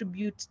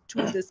contribute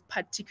to this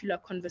particular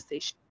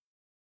conversation.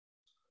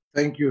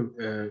 Thank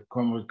you,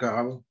 Comrade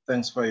Karabo.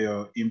 Thanks for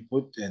your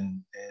input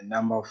and a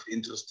number of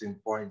interesting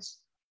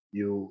points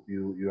you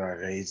are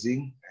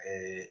raising.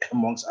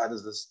 Amongst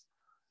others, this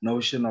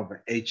notion of an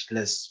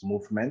ageless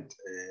movement.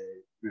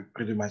 We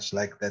pretty much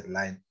like that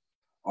line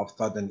of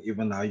thought, and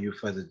even how you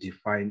further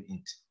define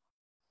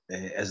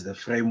it as the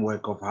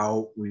framework of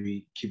how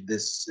we keep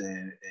this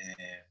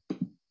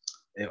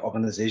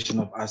organization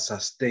of us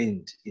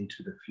sustained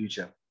into the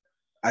future.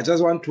 I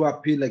just want to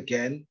appeal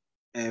again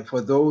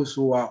for those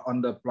who are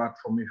on the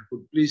platform, if you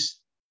could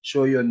please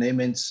show your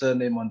name and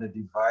surname on the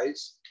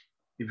device.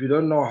 If you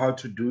don't know how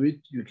to do it,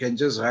 you can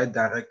just write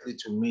directly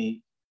to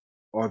me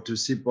or to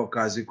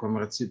Sipokazi,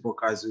 Comrade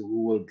Sipokazi,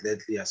 who will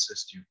gladly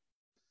assist you.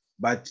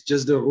 But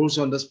just the rules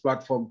on this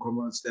platform,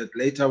 comrades, that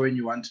later when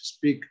you want to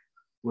speak,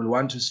 we'll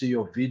want to see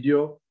your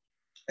video.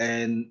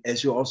 And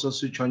as you also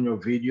switch on your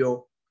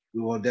video,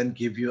 we will then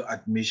give you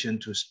admission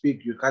to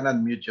speak. You can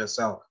unmute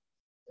yourself.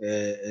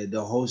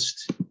 The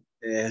host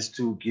has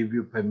to give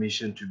you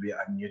permission to be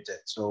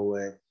unmuted. So,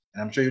 and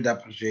I'm sure you'd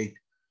appreciate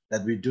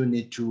that we do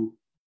need to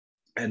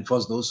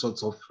enforce those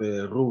sorts of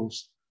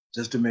rules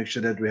just to make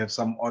sure that we have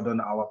some order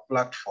on our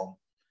platform.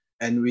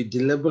 And we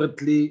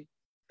deliberately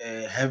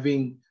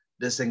having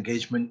this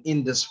engagement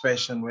in this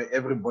fashion where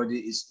everybody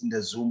is in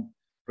the Zoom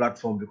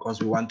platform, because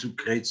we want to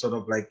create sort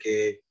of like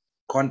a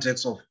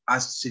context of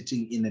us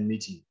sitting in a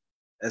meeting,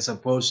 as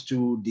opposed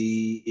to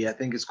the, I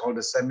think it's called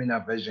the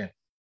seminar version,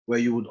 where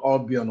you would all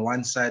be on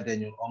one side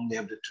and you only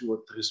have the 2 or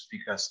 3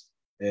 speakers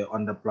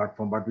on the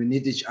platform. But we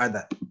need each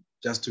other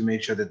just to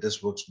make sure that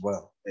this works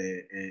well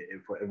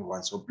for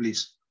everyone. So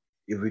please,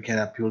 if we can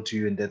appeal to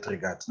you in that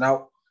regard.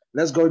 Now,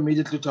 let's go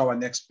immediately to our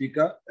next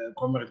speaker,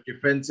 Comrade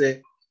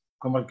Kefentse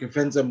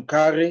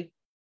Mkhari,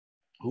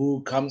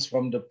 who comes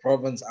from the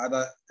province.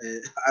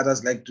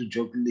 Others like to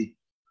jokingly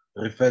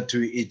refer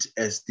to it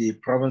as the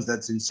province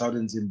that's in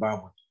southern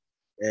Zimbabwe,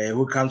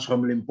 who comes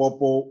from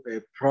Limpopo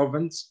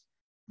province,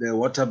 the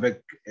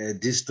Waterberg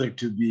district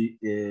to be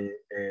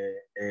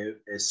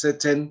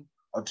certain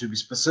or to be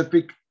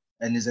specific,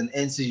 and is an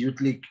ANC Youth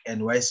League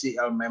and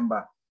YCL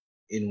member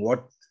in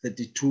Ward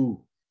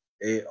 32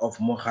 of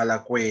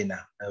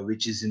Mohalakwena,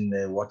 which is in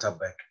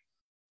Waterberg.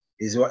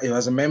 He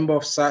was a member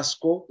of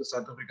SASCO, the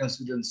South African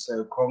Students'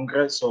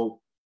 Congress,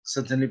 so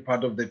certainly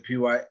part of the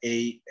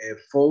PYA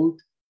fold.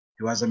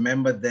 He was a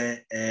member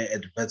there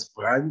at Wits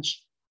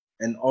branch,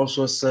 and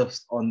also served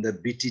on the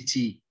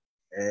BTT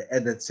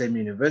at that same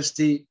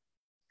university.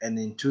 And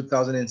in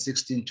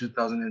 2016,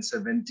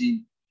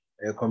 2017,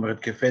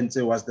 Comrade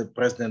Kefentse was the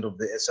president of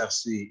the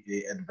SRC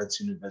at Wits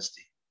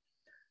University.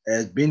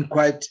 Has been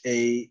quite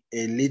a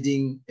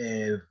leading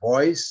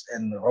voice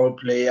and role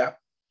player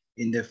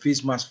in the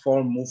Fees Must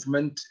Fall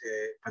movement,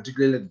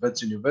 particularly at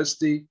Wits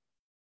University,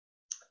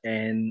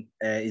 and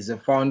is a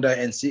founder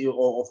and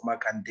CEO of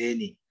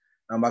Makandeni.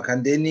 Now,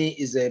 Makandeni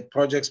is a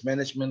projects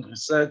management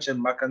research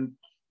and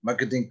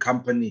marketing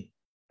company,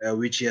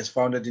 which he has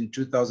founded in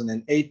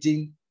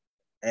 2018,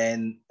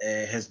 and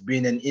has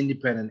been an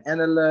independent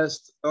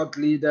analyst, thought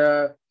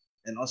leader,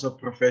 and also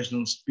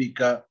professional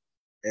speaker.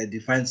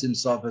 Defines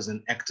himself as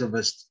an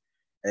activist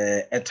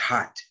at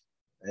heart.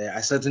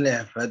 I certainly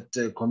have heard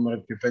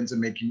Comrade Kefentse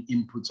making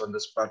inputs on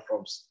these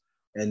platforms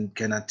and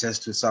can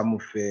attest to some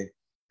of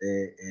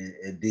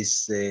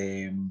these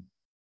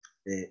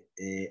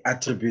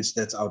attributes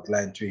that's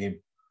outlined to him.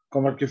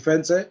 Comrade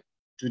Kefentse,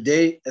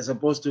 today, as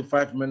opposed to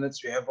 5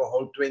 minutes, we have a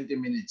whole 20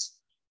 minutes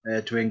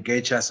to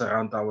engage us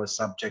around our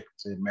subject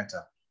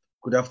matter.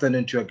 Good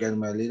afternoon to you again,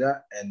 my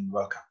leader, and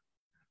welcome.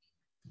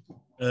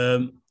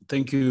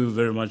 Thank you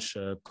very much,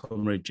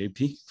 Comrade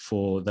JP,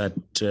 for that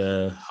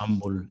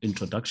humble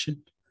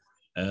introduction.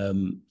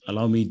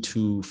 Allow me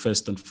to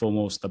first and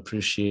foremost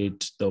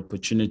appreciate the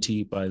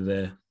opportunity by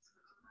the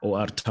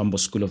OR Tambo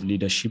School of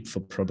Leadership for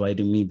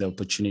providing me the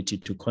opportunity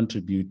to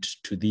contribute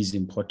to these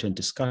important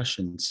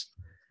discussions.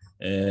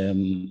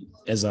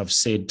 As I've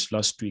said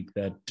last week,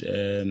 that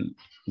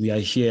we are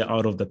here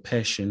out of the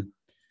passion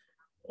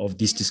of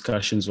these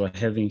discussions we're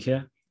having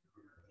here.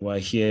 We're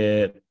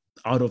here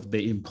out of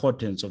the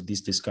importance of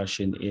this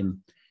discussion in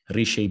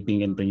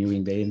reshaping and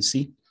renewing the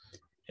ANC.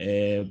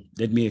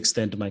 Let me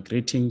extend my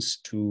greetings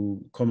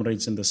to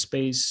comrades in the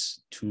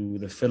space, to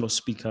the fellow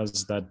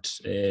speakers that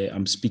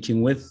I'm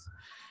speaking with,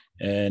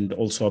 and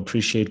also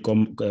appreciate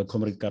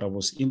Comrade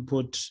Karabo's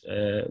input.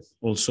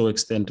 Also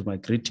extend my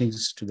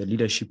greetings to the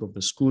leadership of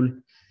the school,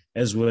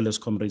 as well as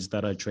comrades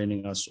that are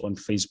joining us on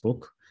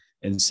Facebook,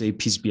 and say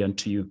peace be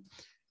unto you.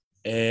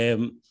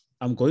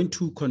 I'm going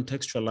to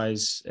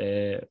contextualize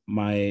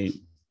my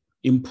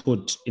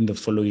input in the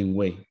following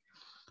way.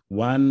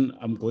 One,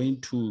 I'm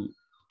going to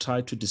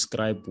try to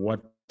describe what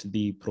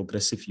the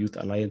Progressive Youth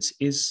Alliance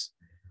is.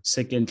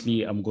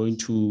 Secondly, I'm going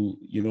to,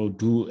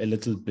 do a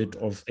little bit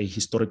of a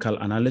historical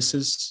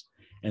analysis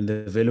and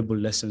the available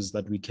lessons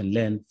that we can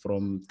learn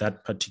from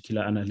that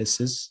particular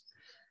analysis.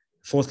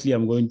 Fourthly,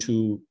 I'm going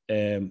to,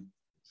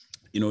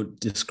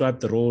 describe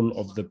the role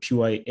of the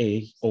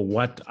PYA, or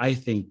what I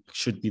think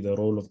should be the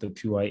role of the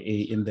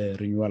PYA in the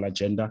renewal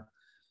agenda.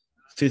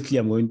 Fifthly,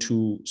 I'm going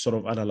to sort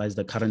of analyze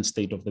the current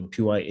state of the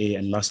PYA.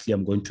 And lastly,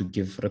 I'm going to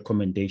give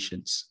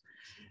recommendations.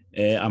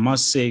 I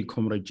must say,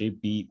 Comrade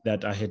JP,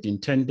 that I had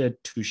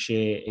intended to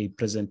share a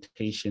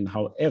presentation.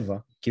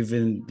 However,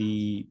 given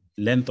the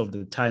length of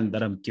the time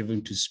that I'm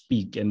given to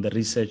speak and the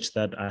research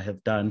that I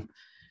have done,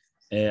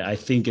 I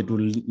think it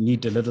will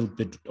need a little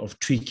bit of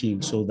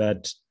tweaking so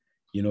that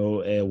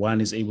one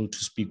is able to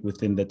speak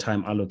within the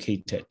time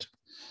allocated.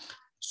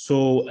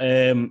 So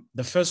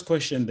the first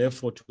question,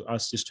 therefore, to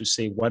ask is to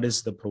say, what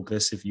is the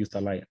Progressive Youth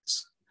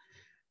Alliance?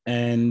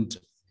 And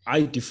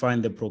I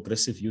define the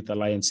Progressive Youth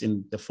Alliance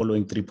in the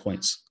following 3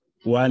 points.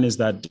 One is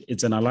that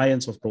it's an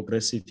alliance of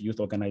progressive youth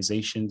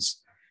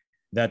organizations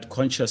that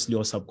consciously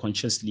or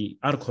subconsciously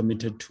are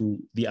committed to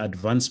the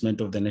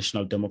advancement of the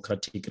national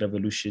democratic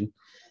revolution,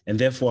 and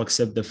therefore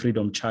accept the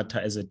Freedom Charter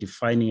as a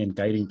defining and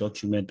guiding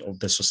document of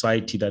the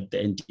society that the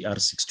NDR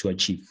seeks to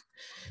achieve.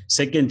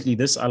 Secondly,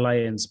 this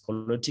alliance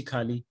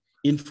politically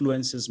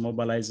influences,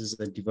 mobilizes,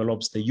 and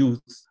develops the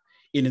youth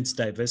in its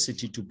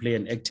diversity to play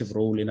an active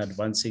role in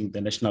advancing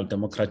the national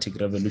democratic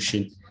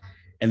revolution,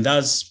 and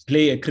thus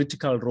play a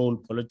critical role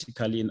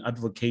politically in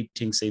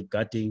advocating,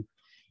 safeguarding,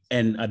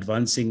 and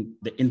advancing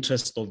the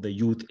interests of the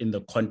youth in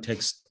the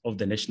context of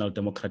the national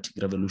democratic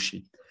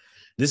revolution.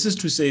 This is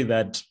to say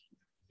that,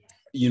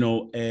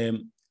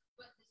 the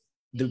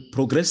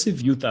Progressive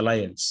Youth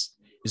Alliance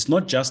is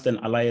not just an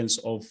alliance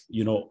of,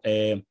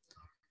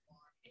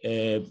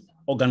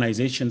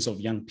 organizations of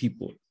young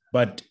people,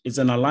 but it's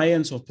an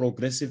alliance of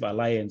progressive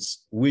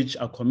alliance which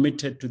are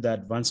committed to the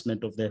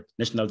advancement of the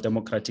national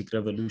democratic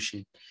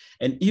revolution.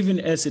 And even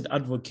as it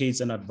advocates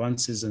and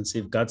advances and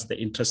safeguards the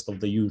interest of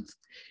the youth,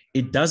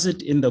 it does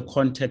it in the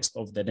context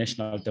of the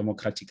national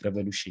democratic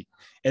revolution.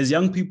 As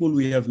young people,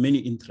 we have many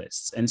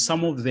interests, and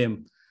some of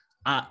them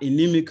are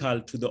inimical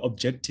to the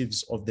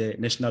objectives of the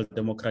national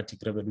democratic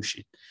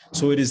revolution.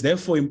 So it is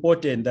therefore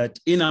important that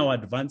in our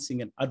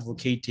advancing and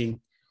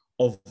advocating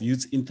of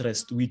youth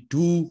interest, we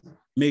do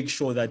make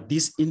sure that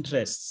these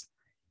interests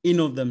in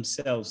of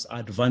themselves are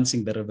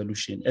advancing the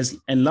revolution.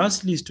 And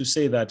lastly is to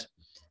say that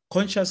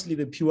consciously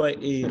the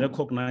PYA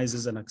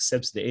recognizes and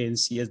accepts the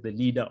ANC as the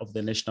leader of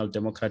the national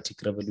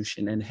democratic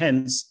revolution, and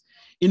hence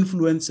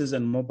influences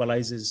and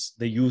mobilizes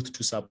the youth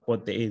to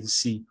support the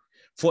ANC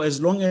for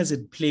as long as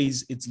it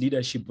plays its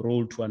leadership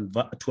role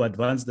to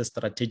advance the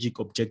strategic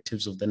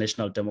objectives of the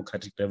national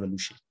democratic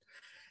revolution.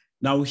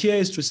 Now, here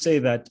is to say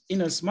that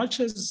in as much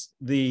as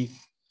the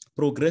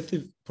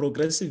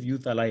Progressive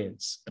Youth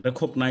Alliance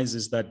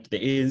recognizes that the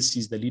ANC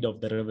is the leader of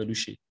the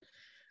revolution,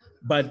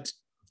 but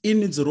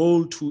in its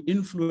role to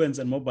influence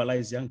and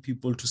mobilize young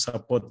people to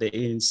support the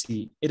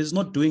ANC, it is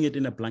not doing it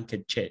in a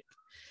blanket check.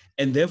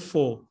 And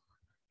therefore,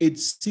 it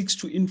seeks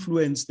to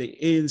influence the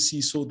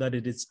ANC so that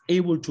it is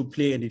able to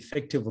play an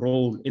effective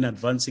role in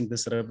advancing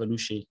this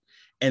revolution.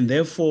 And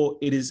therefore,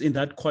 it is in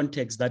that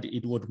context that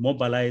it would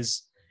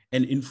mobilize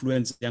and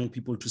influence young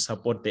people to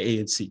support the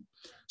ANC.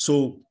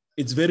 So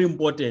it's very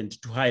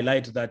important to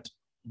highlight that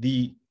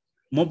the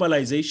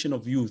mobilization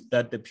of youth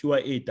that the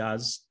PYA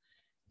does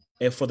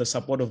for the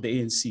support of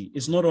the ANC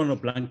is not on a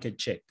blanket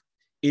check.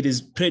 It is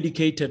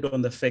predicated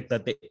on the fact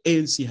that the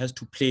ANC has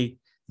to play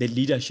the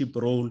leadership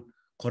role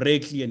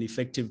correctly and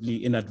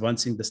effectively in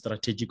advancing the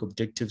strategic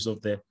objectives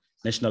of the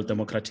national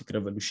democratic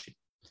revolution.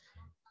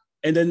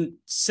 And then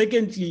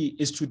secondly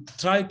is to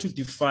try to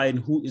define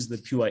who is the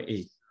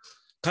PYA.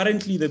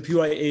 Currently, the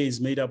PYA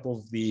is made up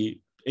of the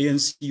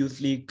ANC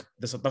Youth League,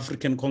 the South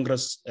African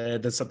Congress,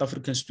 the South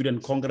African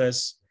Student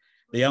Congress,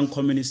 the Young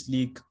Communist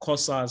League,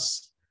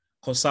 COSAS,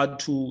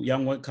 COSATU,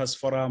 Young Workers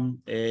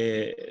Forum,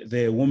 the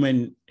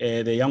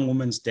Young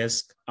Women's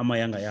Desk,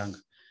 Amayanga Yanga.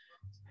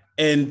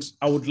 And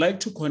I would like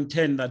to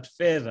contend that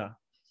further,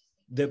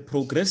 the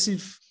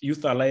Progressive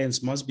Youth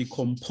Alliance must be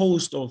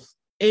composed of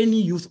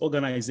any youth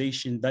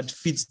organization that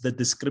fits the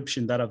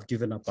description that I've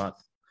given above.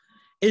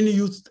 Any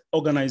youth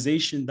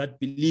organization that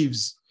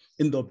believes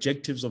in the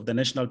objectives of the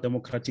National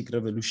Democratic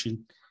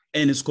Revolution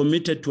and is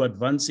committed to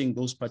advancing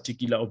those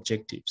particular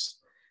objectives.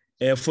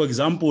 For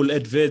example,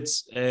 at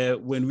VETS,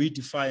 when we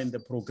defined the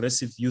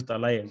Progressive Youth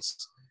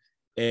Alliance,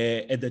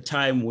 at the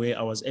time where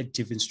I was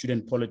active in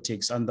student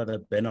politics under the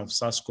banner of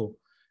SASCO,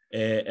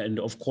 and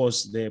of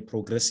course, the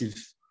Progressive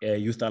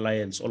Youth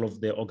Alliance, all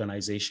of the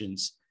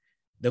organizations.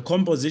 The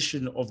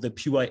composition of the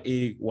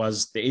PYA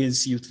was the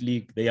ANC Youth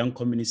League, the Young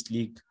Communist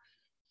League,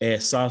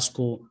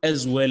 SASCO,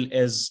 as well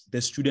as the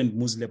Student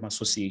Muslim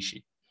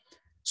Association.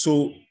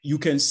 So you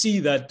can see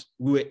that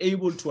we were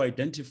able to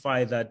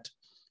identify that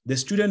the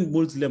Student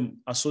Muslim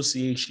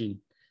Association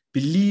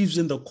believes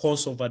in the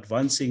cause of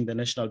advancing the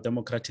National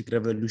Democratic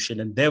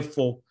Revolution, and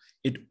therefore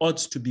it ought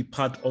to be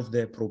part of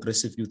the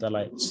Progressive Youth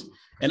Alliance.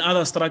 And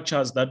other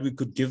structures that we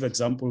could give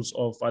examples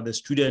of are the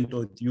student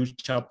or youth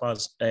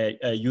chapters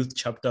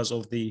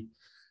of the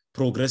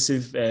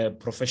Progressive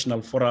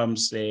Professional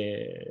Forums,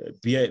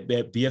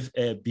 BMF,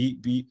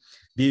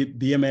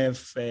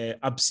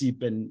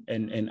 APSIP,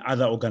 and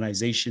other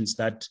organizations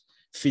that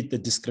fit the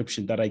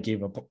description that I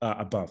gave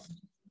above.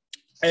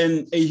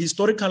 And a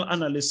historical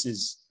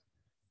analysis,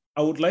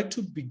 I would like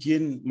to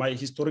begin my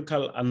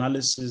historical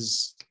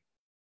analysis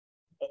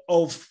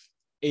of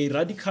a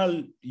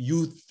radical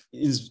youth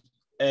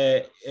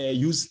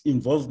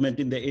involvement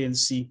in the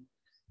ANC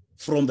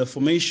from the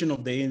formation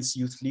of the ANC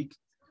Youth League.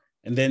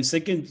 And then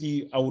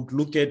secondly, I would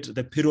look at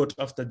the period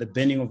after the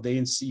banning of the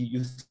ANC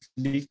Youth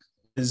League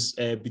is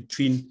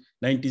between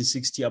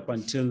 1960 up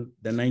until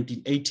the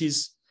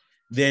 1980s.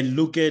 Then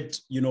look at,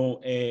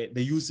 the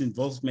youth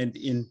involvement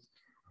in,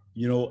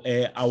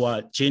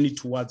 our journey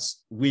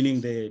towards winning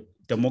the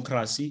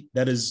democracy,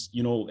 that is,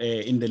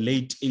 in the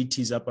late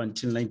 80s up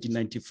until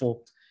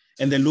 1994.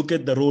 And then look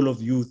at the role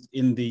of youth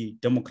in the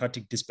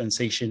democratic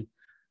dispensation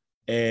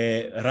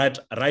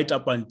right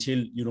up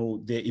until,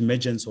 the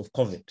emergence of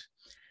COVID.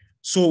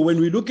 So when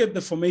we look at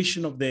the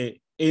formation of the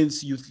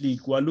ANC Youth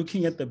League, we're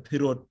looking at the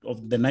period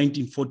of the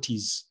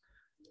 1940s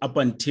up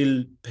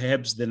until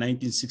perhaps the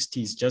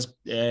 1960s, just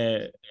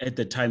at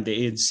the time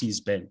the ANC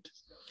is banned.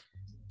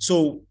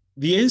 So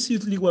the ANC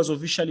Youth League was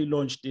officially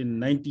launched in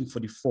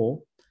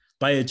 1944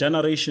 by a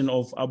generation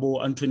of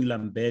Abo Anthony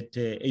Lambert,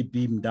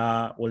 A.B.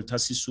 Mda, Walter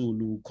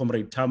Sisulu,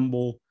 Comrade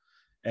Tambo,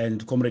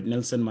 and Comrade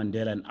Nelson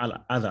Mandela, and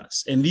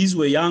others. And these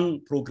were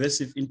young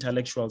progressive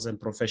intellectuals and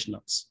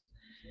professionals.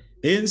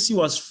 The ANC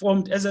was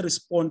formed as a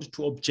response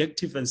to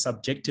objective and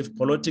subjective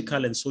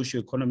political and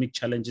socio-economic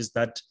challenges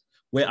that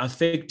were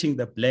affecting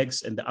the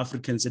Blacks and the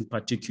Africans in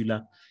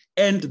particular,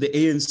 and the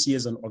ANC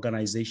as an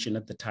organization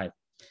at the time.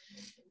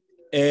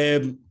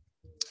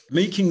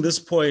 Making this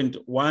point,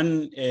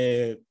 one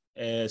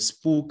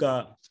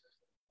Spooker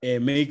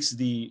makes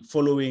the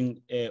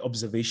following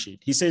observation.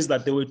 He says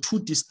that there were two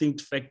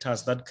distinct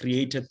factors that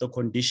created the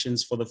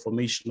conditions for the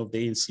formation of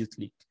the ANC Youth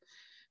League.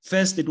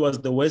 First, it was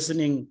the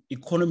worsening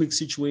economic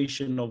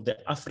situation of the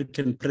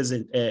African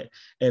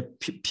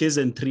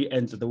peasantry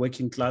and the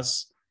working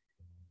class,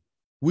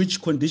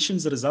 which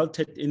conditions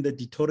resulted in the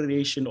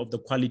deterioration of the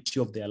quality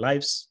of their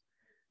lives.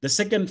 The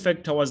second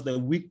factor was the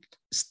weak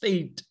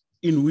state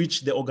in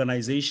which the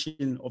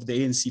organization of the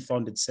ANC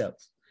found itself.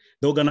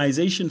 The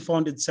organization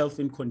found itself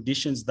in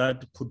conditions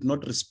that could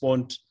not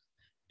respond,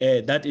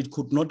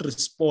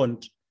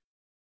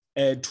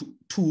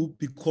 to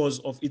because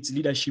of its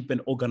leadership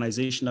and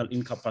organizational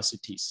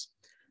incapacities.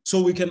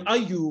 So we can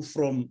argue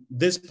from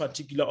this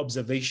particular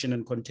observation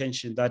and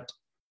contention that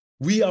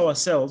we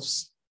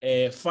ourselves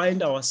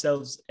find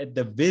ourselves at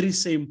the very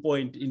same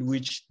point in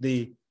which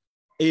the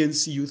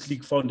ANC Youth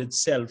League found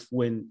itself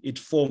when it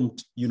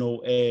formed,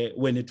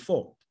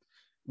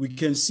 We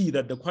can see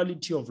that the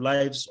quality of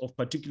lives of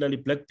particularly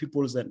Black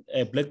people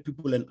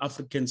and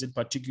Africans in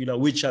particular,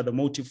 which are the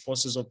motive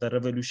forces of the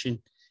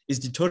revolution, is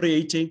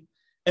deteriorating.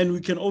 And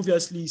we can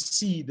obviously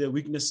see the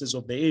weaknesses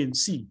of the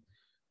ANC,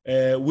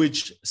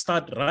 which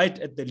start right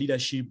at the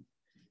leadership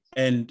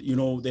and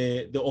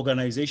the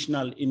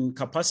organizational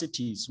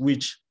incapacities,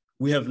 which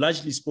we have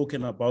largely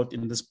spoken about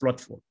in this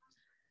platform.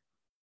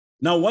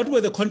 Now, what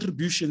were the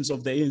contributions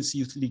of the ANC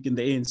Youth League in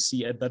the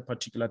ANC at that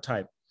particular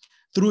time?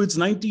 Through its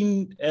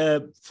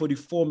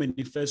 1944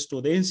 manifesto,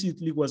 the ANC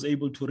Youth League was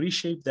able to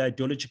reshape the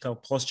ideological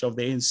posture of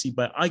the ANC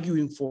by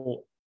arguing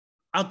for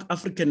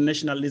African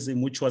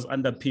nationalism, which was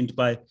underpinned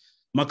by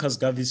Marcus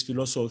Garvey's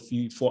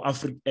philosophy for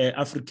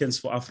Africans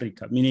for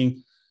Africa,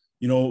 meaning,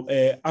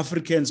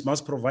 Africans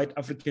must provide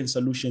African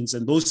solutions,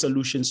 and those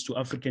solutions to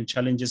African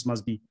challenges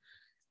must be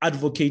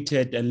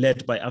advocated and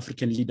led by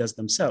African leaders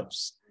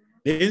themselves.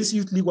 The ANC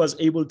Youth League was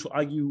able to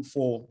argue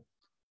for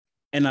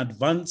an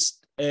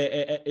advanced,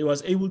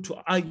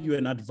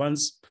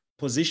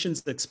 positions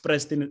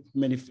expressed in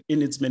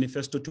its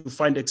manifesto to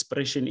find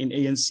expression in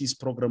ANC's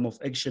program of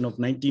action of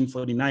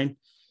 1949,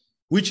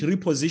 which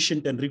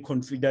repositioned and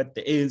reconfigured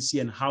the ANC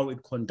and how it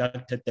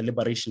conducted the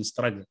liberation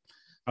struggle.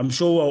 I'm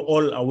sure we're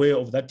all aware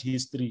of that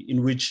history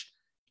in which,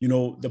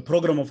 the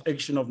program of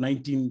action of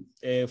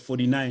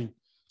 1949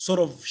 sort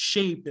of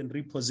shaped and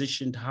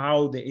repositioned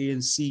how the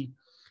ANC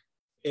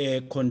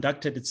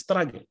conducted its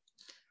struggle.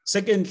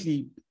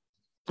 Secondly,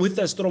 with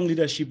a strong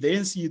leadership, the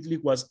ANC Youth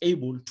League was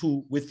able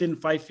to, within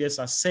 5 years,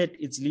 assert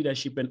its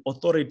leadership and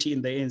authority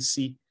in the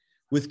ANC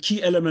with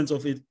key elements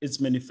of its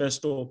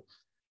manifesto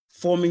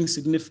forming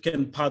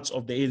significant parts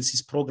of the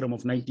ANC's program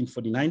of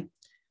 1949.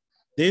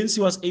 The ANC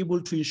was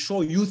able to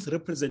ensure youth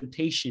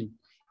representation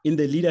in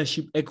the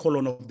leadership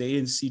echelon of the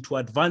ANC to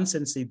advance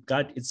and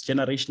safeguard its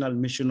generational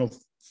mission of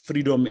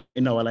freedom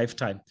in our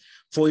lifetime.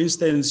 For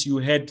instance, you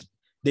had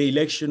the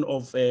election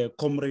of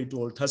Comrade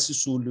Walter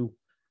Sisulu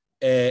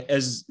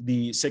as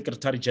the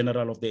Secretary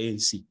General of the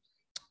ANC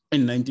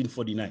in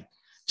 1949,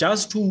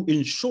 just to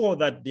ensure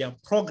that their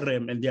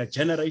program and their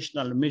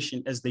generational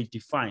mission, as they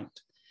defined,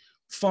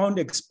 found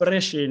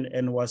expression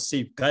and was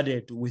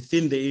safeguarded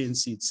within the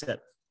ANC itself.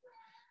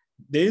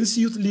 The ANC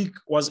Youth League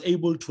was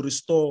able to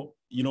restore,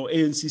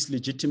 ANC's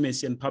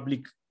legitimacy and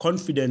public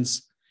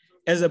confidence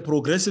as a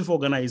progressive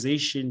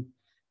organization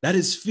that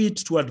is fit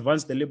to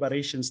advance the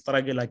liberation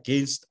struggle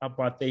against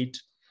apartheid,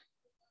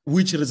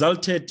 which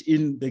resulted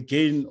in the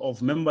gain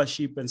of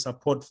membership and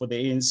support for the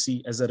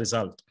ANC as a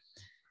result.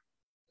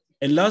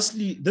 And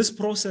lastly, this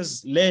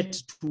process led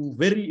to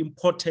very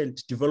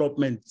important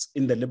developments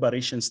in the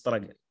liberation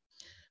struggle.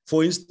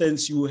 For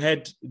instance, you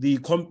had the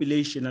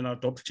compilation and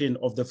adoption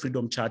of the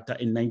Freedom Charter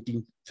in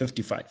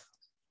 1955.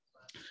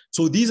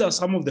 So these are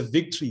some of the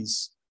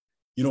victories,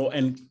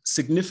 and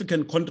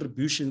significant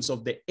contributions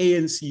of the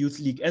ANC Youth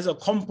League as a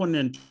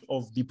component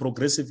of the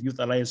Progressive Youth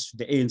Alliance to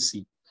the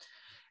ANC.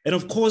 And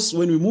of course,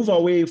 when we move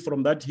away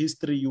from that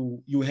history,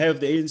 you have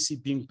the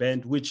ANC being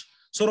banned, which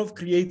sort of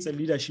creates a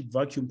leadership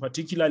vacuum,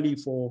 particularly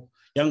for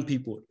young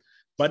people.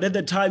 But at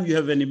the time, you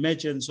have an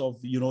emergence of,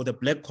 the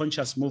Black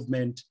Conscious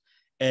movement,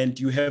 and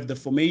you have the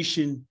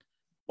formation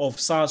of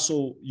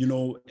SASO,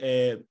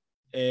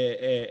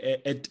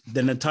 at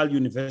the Natal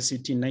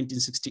University in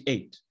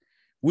 1968,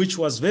 which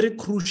was very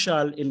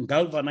crucial in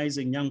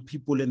galvanizing young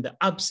people in the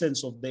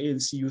absence of the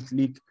ANC Youth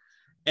League,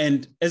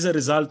 and as a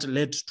result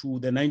led to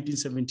the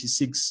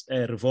 1976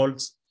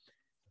 revolts,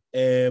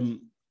 and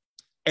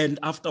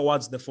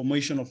afterwards the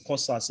formation of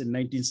COSAS in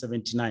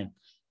 1979.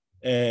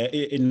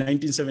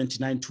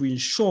 To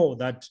ensure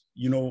that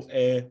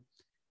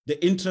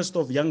the interest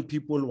of young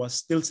people was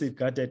still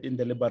safeguarded in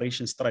the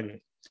liberation struggle.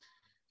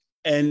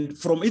 And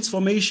from its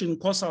formation,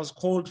 COSAS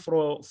called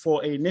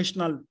for a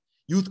national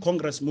youth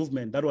congress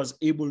movement that was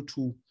able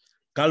to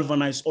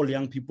galvanize all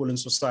young people in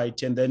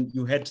society. And then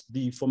you had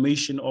the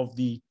formation of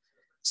the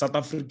South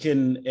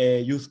African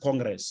Youth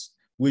Congress,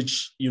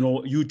 which,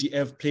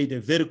 UDF played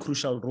a very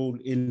crucial role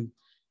in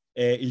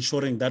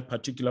ensuring that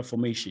particular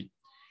formation.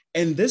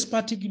 And this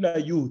particular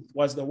youth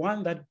was the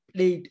one that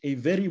played a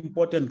very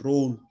important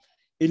role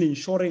in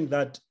ensuring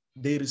that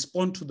they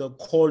respond to the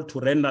call to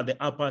render the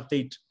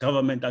apartheid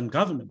government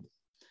ungovernable.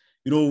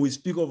 We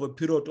speak of a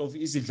period of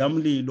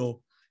isidlamlilo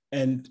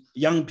and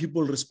young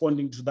people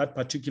responding to that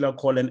particular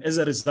call. And as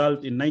a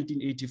result, in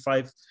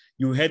 1985,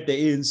 you had the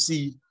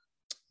ANC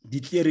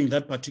declaring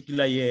that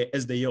particular year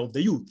as the year of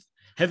the youth,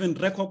 having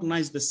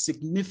recognized the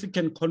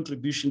significant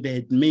contribution they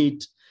had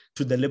made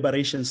to the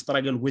liberation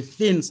struggle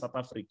within South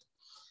Africa.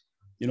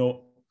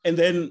 And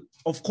then,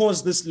 of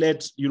course, this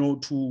led,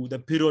 to the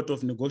period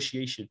of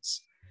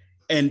negotiations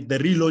and the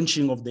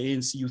relaunching of the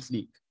ANC Youth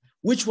League,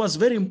 which was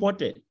very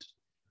important,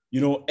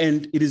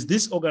 and it is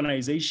this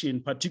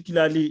organization,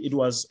 particularly it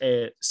was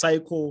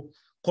PSYCO,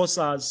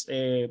 COSAS,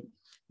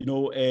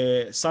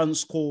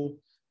 SANSCO,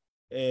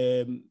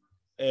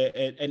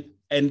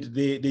 and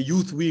the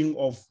youth wing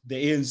of the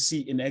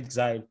ANC in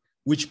exile,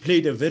 which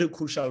played a very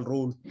crucial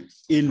role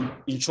in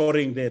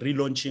ensuring the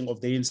relaunching of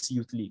the ANC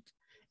Youth League.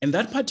 And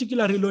that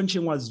particular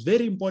relaunching was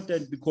very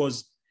important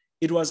because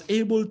it was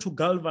able to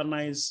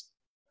galvanize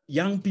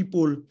young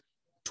people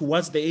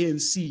towards the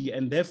ANC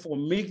and therefore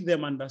make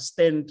them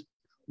understand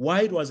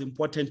why it was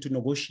important to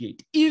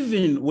negotiate,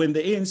 even when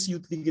the ANC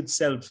Youth League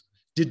itself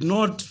did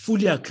not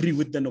fully agree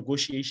with the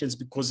negotiations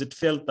because it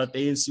felt that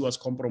the ANC was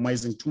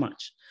compromising too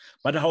much.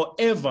 But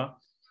however,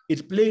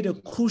 it played a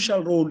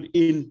crucial role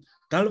in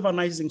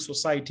galvanizing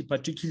society,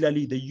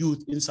 particularly the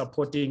youth, in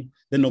supporting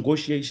the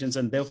negotiations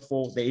and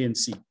therefore the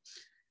ANC.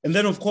 And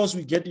then, of course,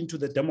 we get into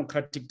the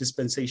democratic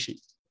dispensation.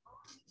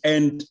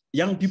 And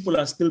young people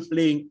are still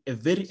playing a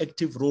very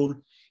active role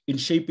in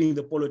shaping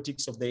the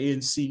politics of the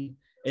ANC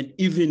and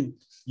even,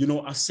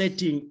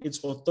 asserting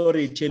its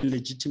authority and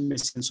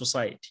legitimacy in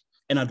society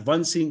and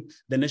advancing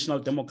the national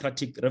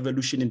democratic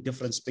revolution in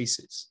different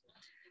spaces.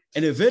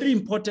 And a very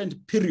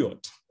important period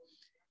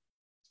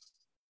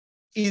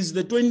is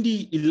the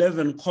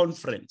 2011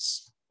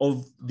 conference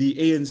of the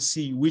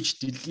ANC, which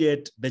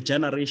declared the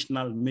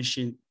generational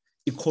mission,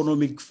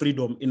 economic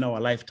freedom in our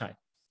lifetime.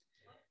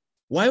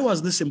 Why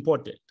was this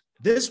important?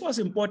 This was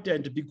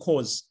important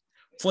because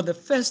for the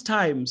first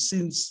time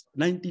since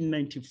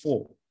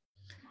 1994,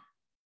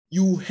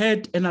 you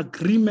had an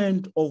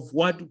agreement of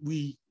what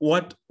we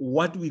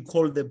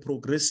call the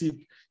Progressive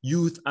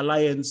Youth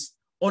Alliance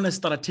on a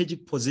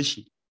strategic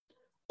position,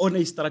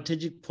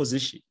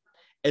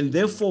 and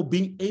therefore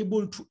being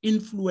able to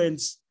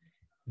influence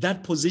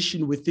that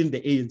position within the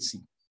ANC.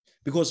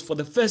 Because for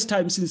the first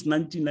time since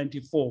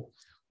 1994,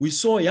 we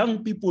saw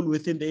young people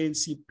within the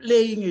ANC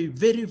playing a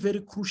very, very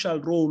crucial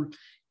role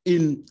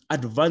in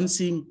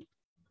advancing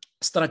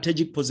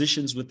strategic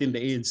positions within the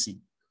ANC,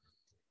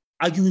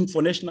 arguing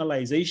for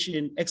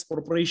nationalization,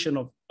 expropriation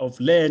of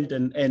land,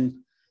 and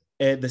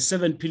the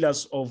 7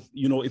 pillars of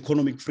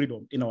economic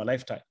freedom in our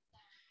lifetime.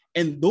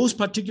 And those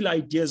particular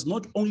ideas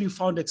not only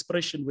found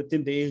expression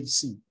within the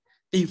ANC,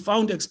 they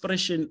found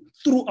expression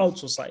throughout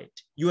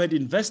society. You had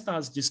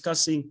investors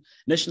discussing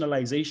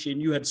nationalization,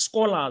 you had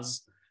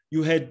scholars,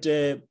 you had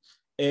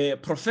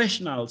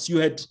professionals, you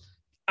had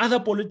other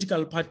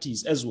political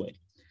parties as well.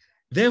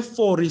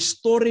 Therefore,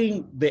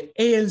 restoring the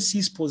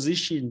ANC's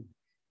position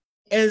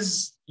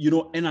as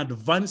an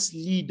advanced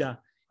leader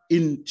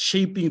in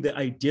shaping the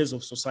ideas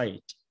of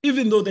society,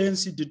 even though the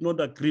ANC did not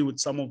agree with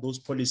some of those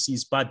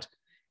policies, but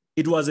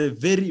it was a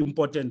very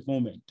important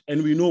moment.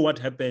 And we know what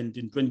happened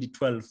in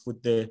 2012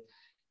 with the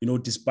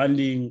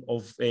disbanding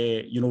of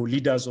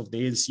leaders of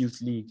the ANC Youth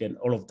League and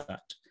all of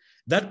that.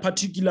 That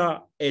particular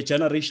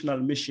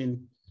generational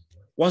mission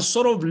was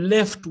sort of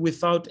left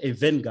without a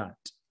vanguard.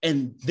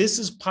 And this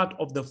is part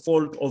of the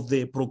fault of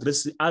the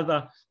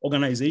other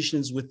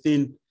organizations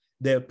within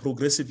the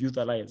Progressive Youth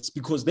Alliance,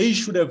 because they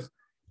should have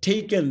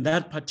taken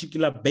that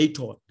particular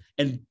baton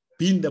and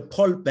been the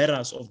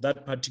pallbearers of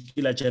that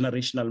particular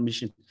generational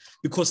mission.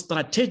 Because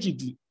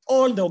strategically,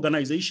 all the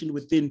organization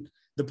within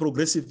the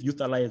Progressive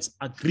Youth Alliance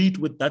agreed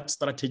with that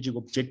strategic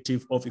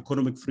objective of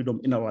economic freedom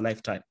in our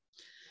lifetime.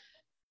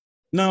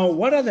 Now,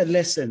 what are the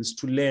lessons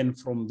to learn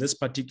from this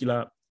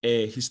particular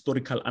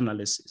historical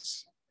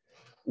analysis?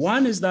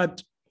 One is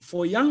that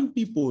for young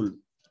people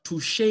to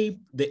shape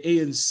the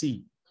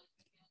ANC,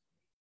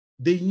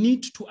 they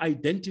need to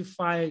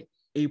identify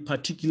a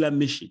particular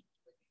mission.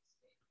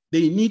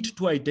 They need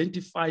to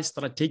identify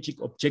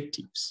strategic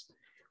objectives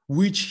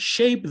which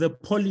shape the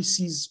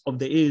policies of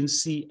the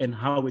ANC and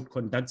how it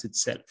conducts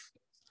itself.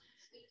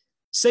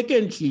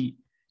 Secondly,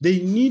 they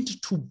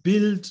need to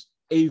build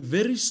a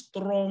very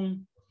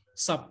strong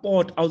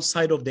support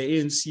outside of the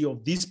ANC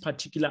of these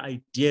particular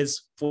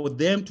ideas for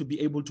them to be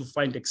able to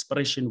find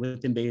expression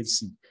within the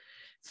ANC.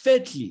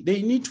 Thirdly,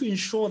 they need to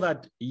ensure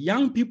that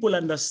young people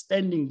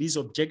understanding these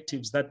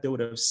objectives that they would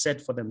have set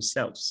for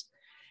themselves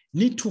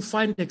need to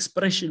find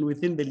expression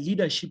within the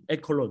leadership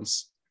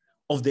echelons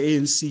of the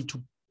ANC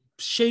to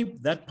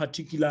shape that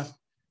particular,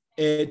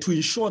 to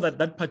ensure that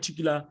that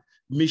particular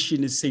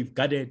mission is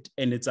safeguarded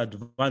and it's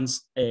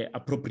advanced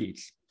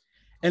appropriately.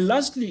 And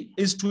lastly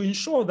is to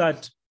ensure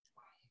that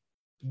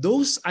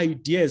those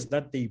ideas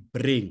that they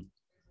bring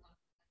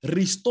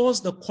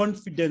restores the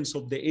confidence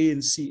of the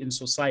ANC in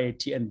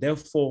society and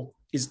therefore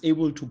is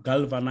able to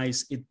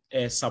galvanize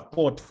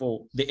support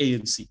for the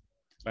ANC,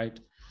 right?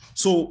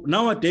 So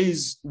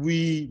nowadays,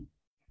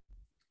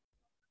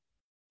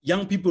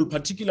 young people,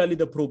 particularly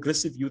the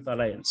Progressive Youth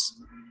Alliance,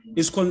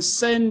 is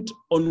concerned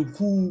on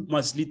who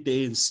must lead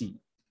the ANC.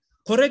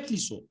 Correctly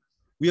so.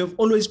 We have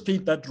always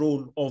played that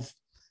role of,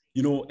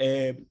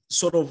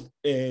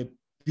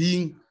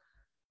 being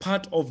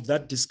part of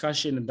that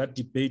discussion and that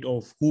debate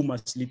of who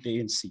must lead the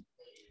ANC.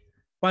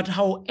 But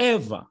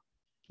however,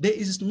 there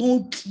is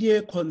no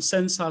clear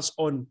consensus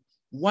on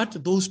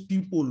what those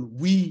people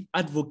we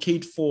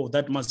advocate for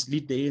that must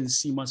lead the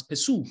ANC must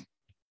pursue.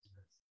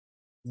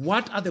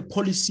 What are the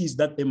policies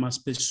that they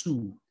must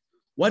pursue?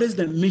 What is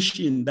the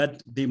mission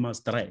that they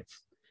must drive?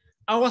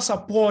 Our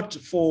support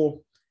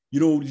for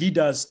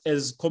leaders,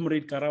 as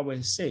Comrade Karabo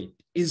has said,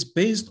 is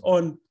based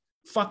on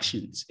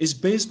factions, is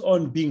based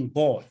on being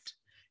bought.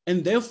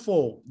 And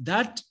therefore,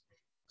 that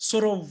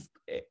sort of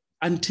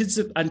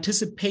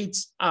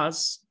anticipates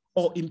us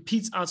or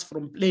impedes us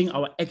from playing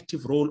our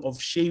active role of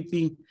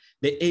shaping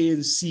the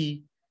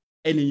ANC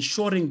and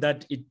ensuring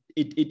that it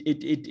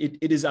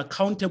is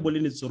accountable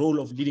in its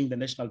role of leading the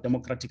national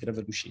democratic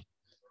revolution.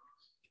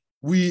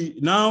 We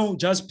now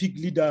just pick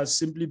leaders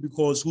simply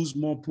because who's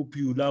more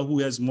popular, who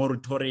has more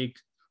rhetoric,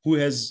 who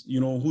has,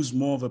 who's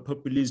more of a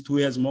populist, who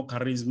has more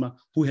charisma,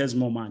 who has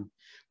more money.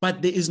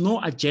 But there is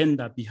no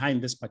agenda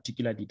behind these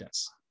particular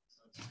leaders.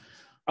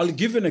 I'll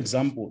give an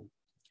example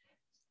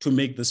to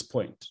make this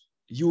point.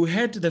 You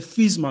had the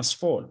Fees Must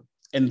Fall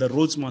and the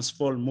Roads Must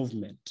Fall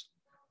movement,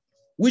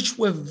 which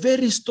were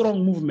very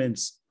strong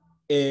movements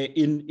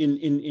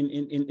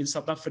in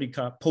South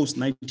Africa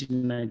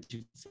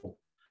post-1994.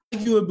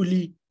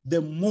 Arguably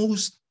the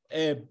most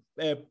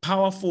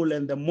powerful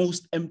and the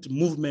most amped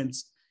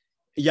movements,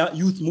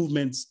 youth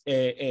movements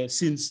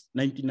since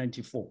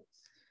 1994.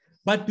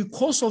 But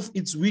because of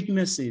its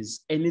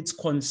weaknesses and its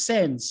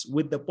concerns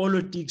with the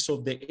politics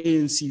of the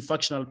ANC,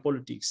 factional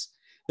politics,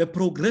 the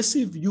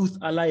Progressive Youth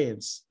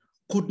Alliance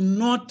could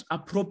not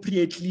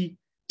appropriately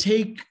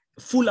take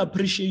full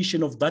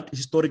appreciation of that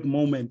historic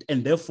moment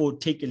and therefore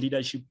take a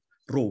leadership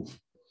role,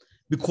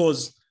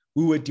 because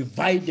we were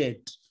divided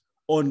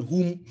on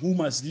who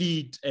must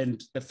lead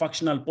and the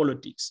factional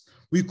politics.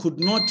 We could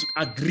not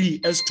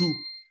agree as to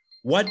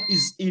what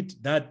is it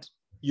that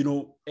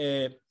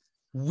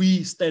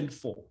we stand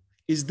for.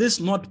 Is this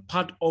not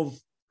part of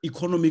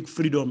economic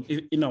freedom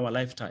in our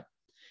lifetime?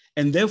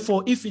 And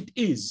therefore, if it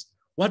is,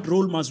 what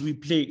role must we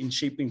play in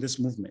shaping this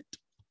movement?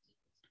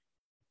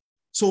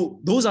 So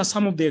those are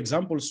some of the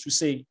examples to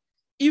say,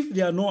 if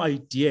there are no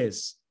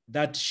ideas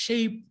that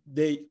shape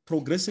the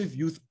Progressive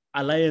Youth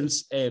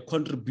Alliance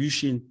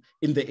contribution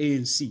in the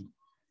ANC,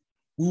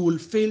 we will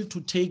fail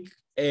to take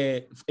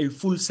a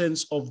full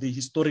sense of the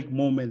historic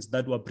moments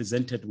that were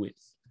presented with.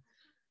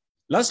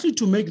 Lastly,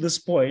 to make this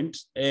point,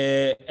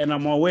 and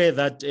I'm aware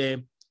that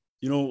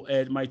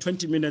my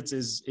 20 minutes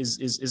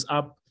is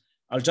up,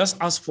 I'll just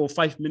ask for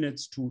 5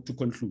 minutes to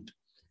conclude.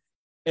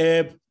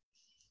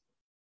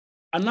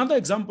 Another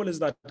example is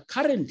that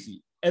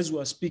currently, as we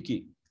are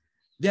speaking,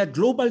 there are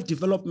global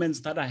developments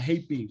that are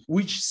happening,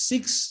 which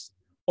seeks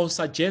or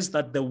suggests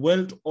that the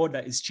world order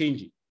is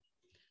changing.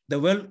 The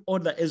world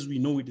order as we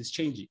know it is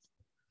changing.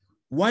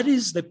 What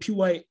is the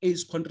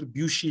PYA's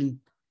contribution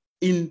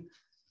in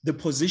the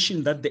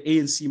position that the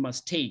ANC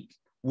must take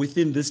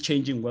within this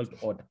changing world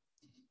order?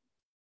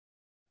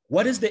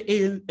 What is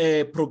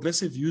the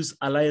Progressive Youth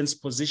Alliance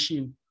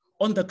position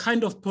on the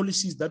kind of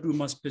policies that we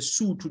must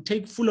pursue to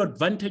take full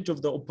advantage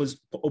of the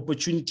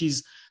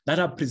opportunities that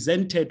are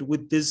presented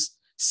with this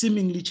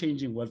seemingly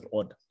changing world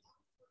order?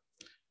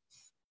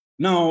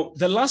 Now,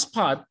 the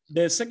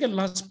second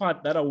last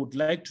part that I would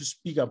like to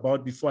speak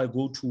about before I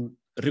go to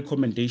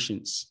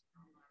recommendations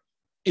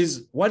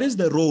is what is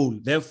the role,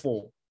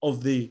 therefore,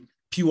 of the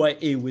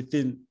PYA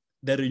within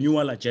the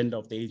renewal agenda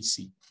of the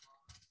ANC?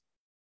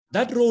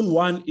 That role,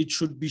 one, it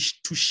should be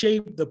to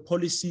shape the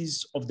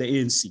policies of the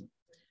ANC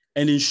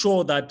and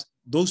ensure that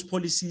those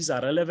policies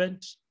are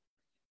relevant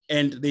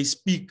and they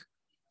speak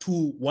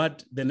to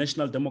what the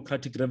National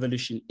Democratic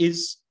Revolution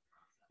is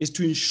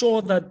to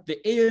ensure that the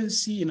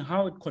ANC in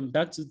how it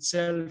conducts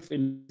itself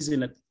and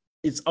in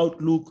its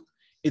outlook,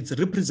 it's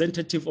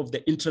representative of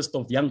the interest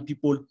of young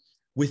people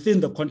within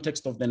the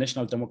context of the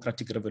National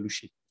Democratic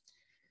Revolution.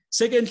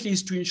 Secondly,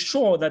 is to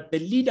ensure that the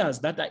leaders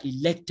that are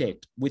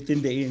elected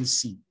within the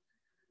ANC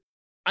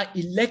are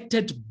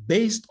elected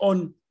based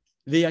on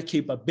their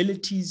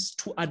capabilities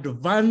to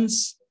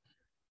advance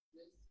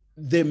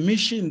the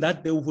mission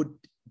that they would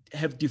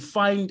have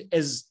defined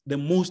as the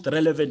most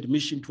relevant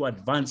mission to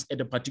advance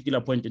at a particular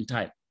point in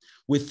time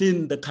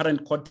within the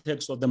current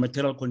context of the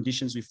material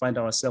conditions we find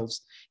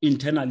ourselves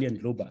internally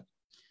and globally.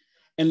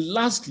 And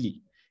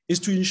lastly, is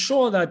to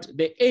ensure that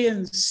the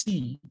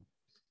ANC,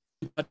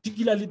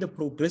 particularly the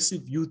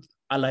Progressive Youth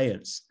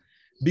Alliance,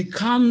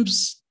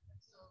 becomes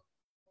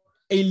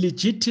a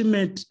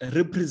legitimate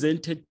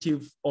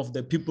representative of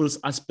the people's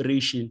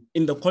aspiration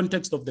in the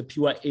context of the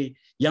PYA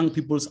young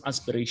people's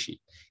aspiration,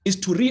 is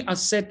to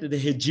reassert the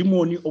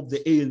hegemony of the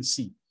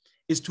ANC,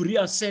 is to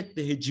reassert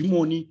the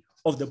hegemony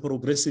of the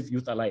Progressive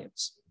Youth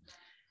Alliance.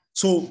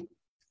 So,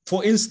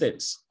 for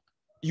instance,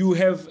 you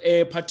have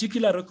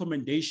particular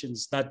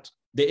recommendations that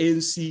the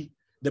ANC,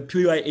 the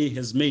PYA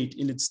has made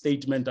in its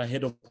statement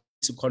ahead of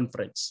the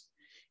conference,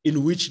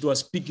 in which it was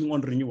speaking on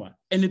renewal.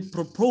 And it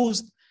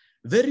proposed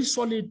very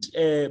solid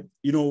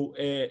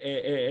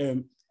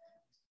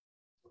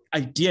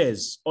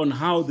ideas on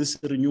how this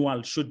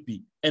renewal should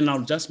be. And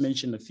I'll just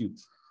mention a few.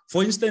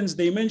 For instance,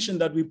 they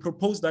mentioned that we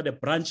propose that a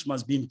branch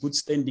must be in good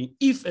standing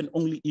if and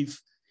only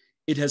if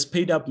it has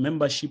paid up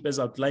membership as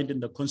outlined in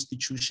the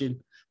Constitution,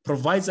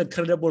 provides a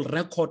credible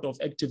record of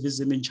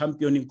activism in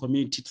championing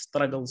community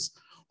struggles,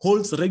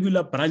 holds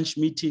regular branch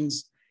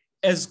meetings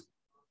as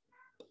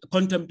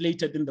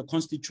contemplated in the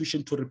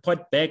Constitution to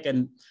report back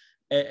and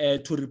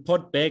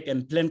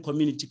plan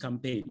community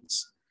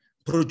campaigns,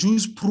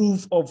 produce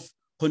proof of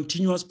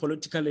continuous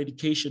political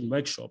education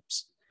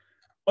workshops.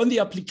 On the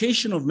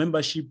application of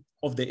membership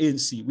of the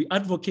ANC, we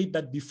advocate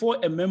that before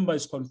a member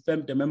is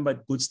confirmed a member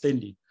in good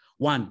standing,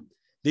 one,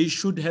 they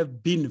should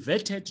have been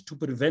vetted to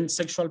prevent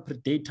sexual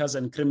predators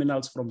and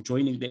criminals from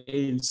joining the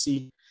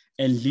ANC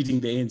and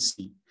leading the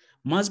ANC,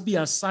 must be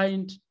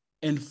assigned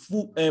and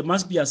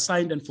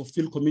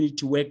fulfill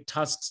community work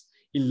tasks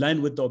in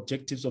line with the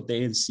objectives of the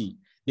ANC.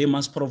 They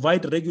must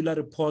provide regular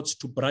reports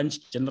to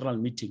branch general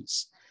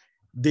meetings.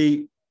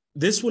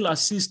 This will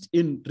assist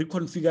in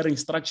reconfiguring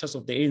structures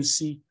of the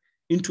ANC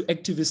into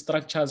activist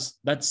structures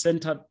that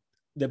center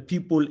the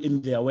people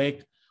in their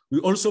work. We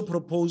also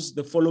propose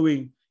the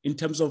following in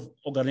terms of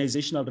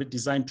organizational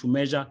redesign to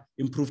measure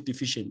improved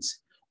efficiency.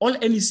 All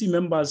NEC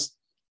members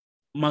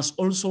must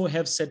also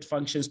have set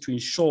functions to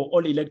ensure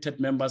all elected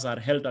members are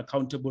held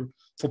accountable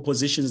for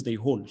positions they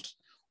hold.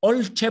 All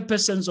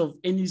chairpersons of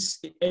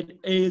ANC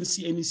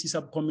NEC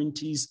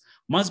subcommittees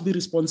must be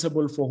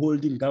responsible for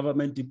holding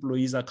government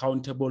employees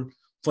accountable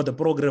for the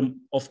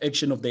program of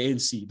action of the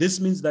ANC. This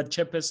means that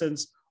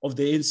chairpersons of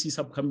the ANC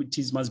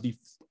subcommittees must be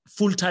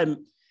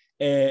full-time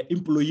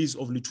employees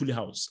of Luthuli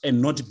House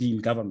and not be in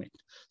government.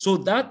 So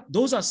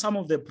those are some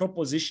of the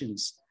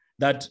propositions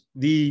that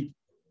the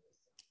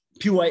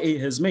PYA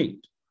has made,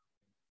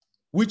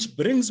 which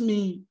brings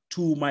me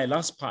to my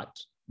last part,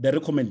 the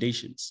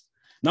recommendations.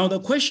 Now, the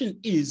question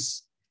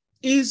is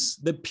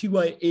the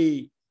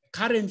PYA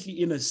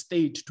currently in a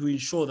state to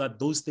ensure that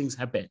those things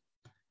happen?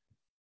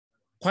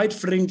 Quite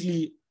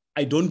frankly,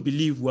 I don't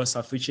believe we're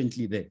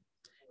sufficiently there.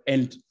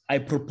 And I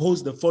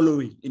propose the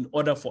following in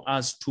order for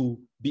us to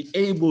be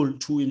able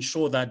to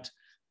ensure that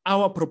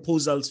our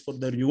proposals for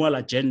the renewal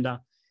agenda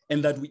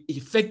and that we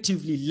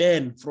effectively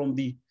learn from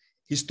the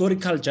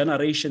historical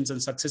generations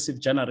and successive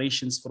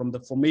generations from the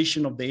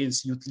formation of the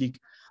ANC Youth League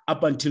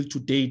up until to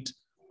date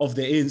of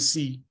the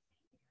ANC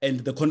and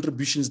the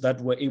contributions that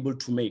we're able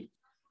to make,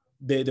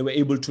 they were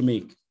able to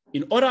make.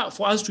 In order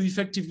for us to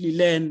effectively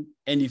learn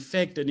and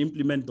effect and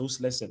implement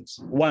those lessons,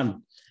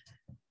 one,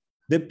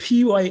 the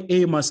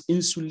PYA must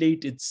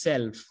insulate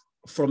itself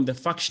from the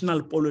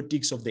factional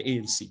politics of the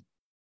ANC.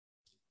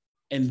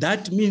 And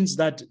that means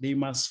that they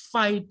must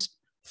fight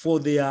for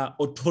their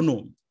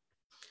autonomy.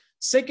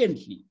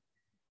 Secondly,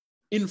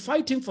 in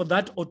fighting for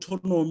that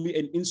autonomy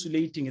and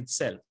insulating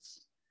itself,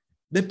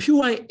 the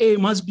PYA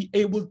must be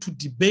able to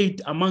debate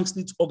amongst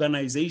its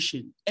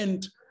organization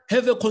and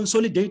have a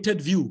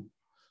consolidated view.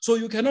 So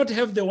you cannot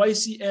have the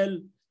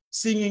YCL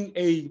singing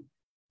a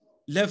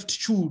left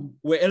tune,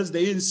 whereas the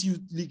ANC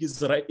Youth League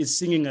is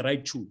singing a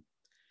right tune.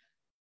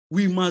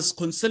 We must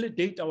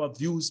consolidate our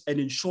views and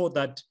ensure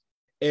that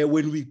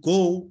when we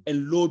go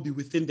and lobby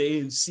within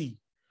the ANC,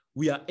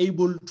 we are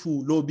able to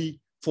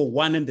lobby for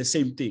one and the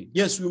same thing.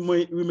 Yes, we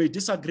may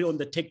disagree on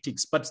the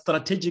tactics, but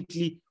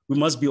strategically, we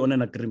must be on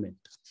an agreement.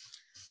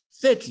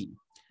 Thirdly,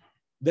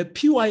 the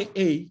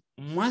PYA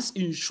must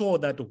ensure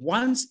that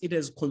once it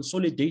has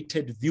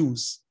consolidated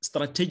views,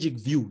 strategic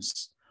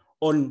views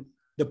on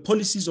the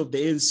policies of the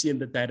ANC and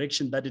the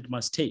direction that it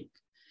must take,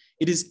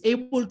 it is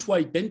able to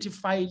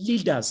identify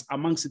leaders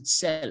amongst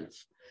itself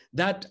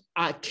that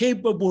are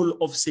capable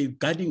of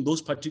safeguarding those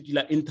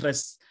particular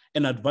interests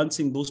and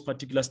advancing those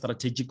particular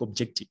strategic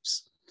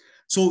objectives.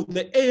 So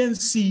the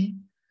ANC,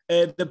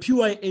 the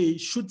PYA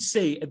should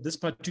say at this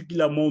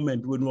particular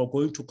moment when we're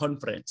going to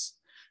conference,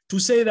 to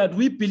say that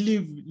we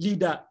believe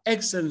leader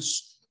X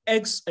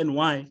and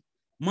Y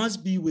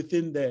must be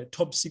within the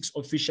top 6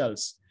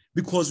 officials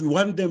because we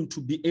want them to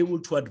be able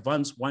to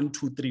advance 1,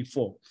 2, 3,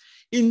 4,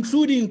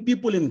 including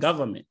people in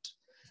government.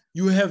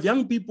 You have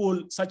young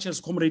people such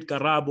as Cde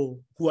Karabo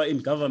who are in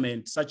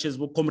government, such as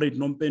Comrade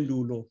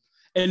Nompendulo,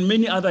 and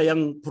many other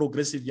young,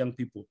 progressive young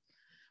people.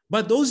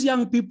 But those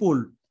young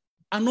people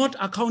are not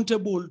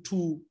accountable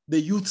to the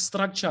youth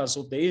structures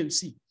of the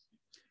ANC.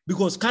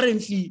 Because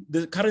currently,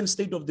 the current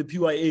state of the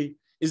PYA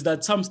is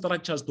that some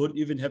structures don't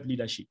even have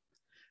leadership.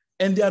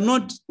 And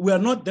we are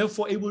not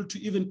therefore able to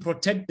even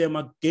protect them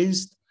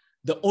against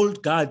the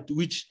old guard,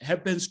 which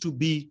happens to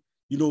be,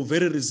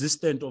 very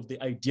resistant of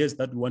the ideas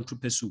that we want to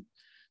pursue.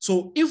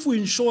 So if we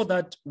ensure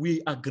that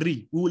we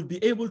agree, we will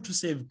be able to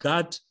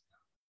safeguard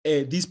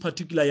these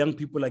particular young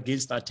people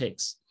against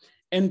attacks.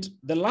 And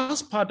the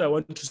last part I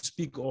want to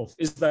speak of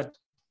is that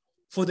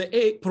for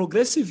the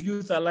Progressive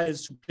Youth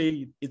Alliance to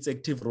play its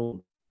active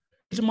role,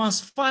 it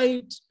must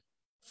fight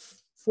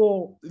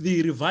for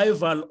the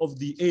revival of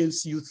the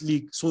ANC Youth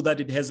League so that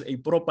it has a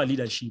proper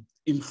leadership,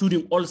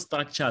 including all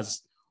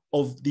structures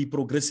of the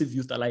Progressive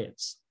Youth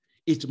Alliance.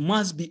 It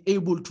must be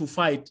able to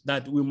fight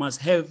that we must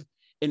have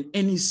an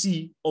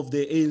NEC of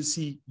the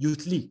ANC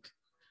Youth League.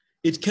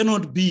 It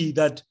cannot be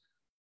that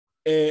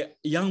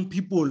young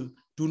people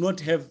do not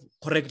have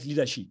correct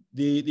leadership.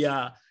 They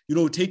are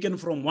taken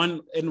from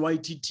one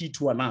NYTT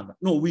to another.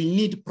 No, we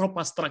need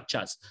proper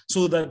structures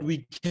so that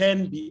we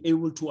can be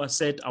able to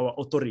assert our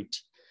authority.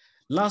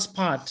 Last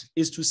part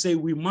is to say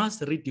we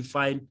must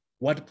redefine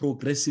what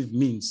progressive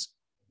means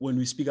when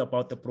we speak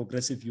about the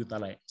Progressive Youth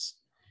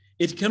Alliance.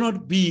 It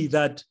cannot be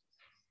that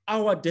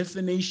our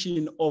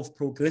definition of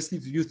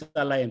Progressive Youth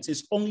Alliance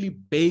is only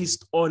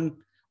based on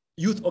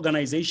youth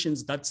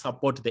organizations that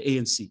support the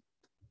ANC.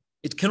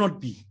 It cannot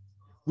be.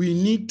 We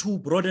need to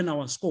broaden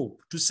our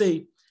scope to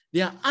say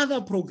there are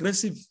other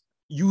progressive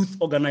youth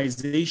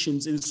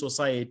organizations in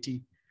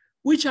society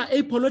which are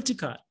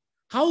apolitical.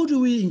 How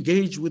do we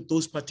engage with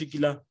those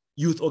particular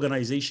youth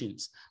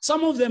organizations?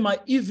 Some of them are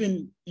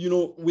even,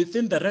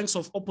 within the ranks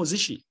of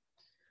opposition.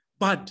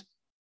 But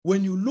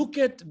when you look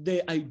at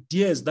the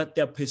ideas that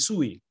they're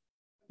pursuing,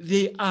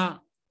 they are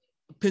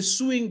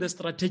pursuing the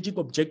strategic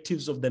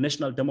objectives of the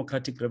National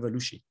Democratic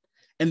Revolution.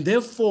 And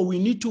therefore, we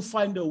need to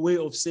find a way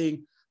of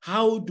saying,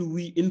 how do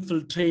we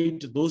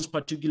infiltrate those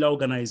particular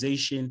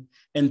organizations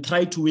and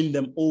try to win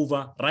them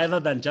over rather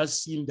than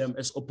just seeing them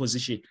as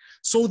opposition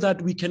so that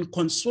we can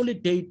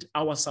consolidate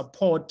our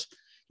support,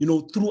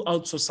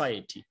 throughout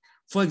society?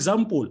 For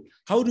example,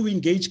 how do we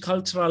engage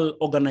cultural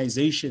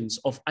organizations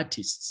of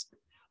artists?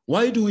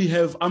 Why do we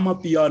have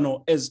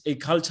Amapiano as a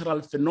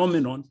cultural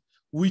phenomenon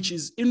which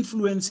is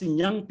influencing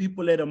young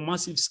people at a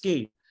massive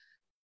scale?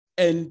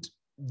 And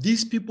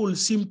these people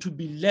seem to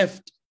be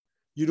left,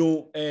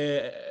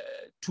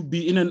 to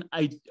be in an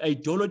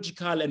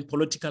ideological and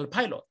political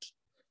pilot.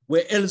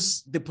 where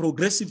else the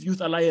Progressive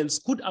Youth Alliance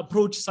could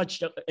approach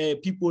such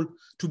people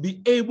to be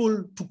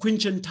able to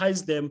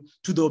conscientize them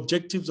to the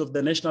objectives of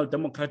the National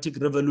Democratic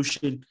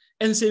Revolution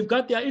and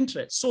safeguard their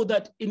interests, so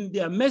that in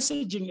their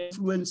messaging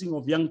influencing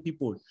of young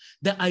people,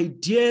 the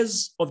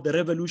ideas of the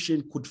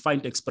revolution could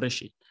find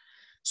expression.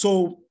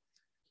 So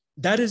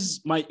that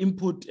is my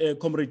input,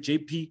 Comrade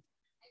JP.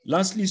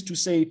 Lastly is to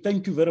say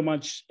thank you very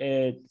much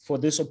for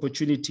this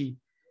opportunity.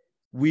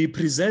 We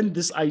present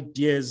these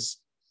ideas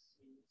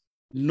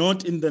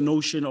not in the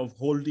notion of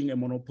holding a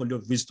monopoly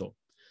of wisdom.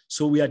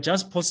 So we are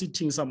just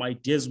positing some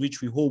ideas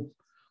which we hope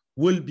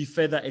will be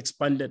further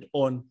expanded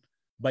on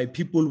by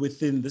people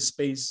within the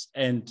space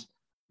and,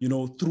 you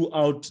know,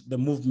 throughout the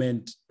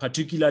movement,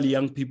 particularly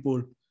young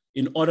people,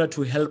 in order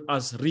to help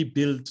us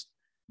rebuild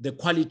the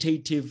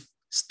qualitative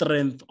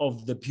strength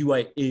of the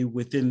PYA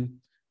within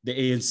the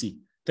ANC.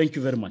 Thank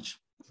you very much.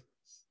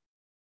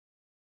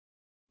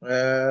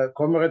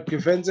 Comrade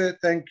Kefentse,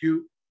 thank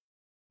you,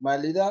 my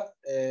leader.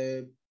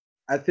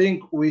 I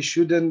think we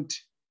shouldn't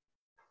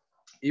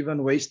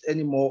even waste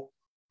any more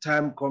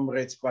time,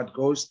 comrades, but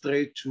go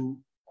straight to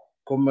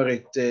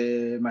Comrade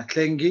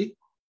Mahlengi.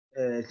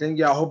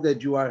 Mahlengi, I hope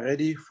that you are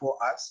ready for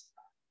us.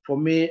 For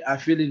me, I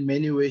feel in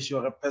many ways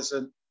you're a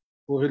person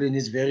who really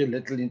needs very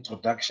little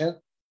introduction,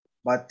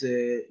 but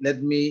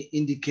let me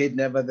indicate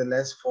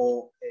nevertheless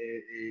for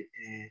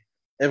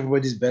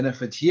everybody's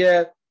benefit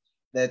here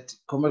that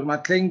Comrade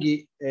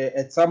Mahlengi,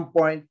 at some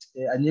point,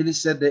 I nearly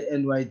said the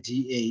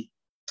NYDA.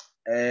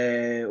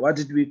 What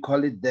did we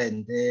call it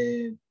then?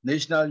 The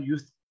National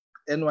Youth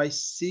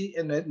NYC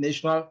and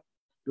National,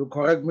 you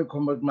correct me,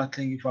 Comrade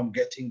Mahlengi, if I'm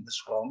getting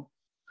this wrong.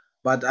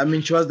 But I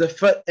mean, she was the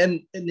first,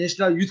 and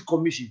National Youth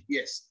Commission,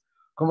 yes.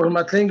 Comrade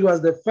Mahlengi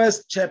was the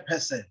first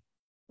chairperson,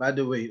 by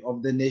the way,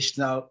 of the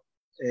National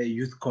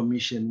Youth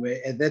Commission, where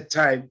at that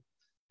time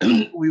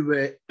we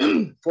were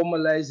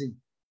formalizing,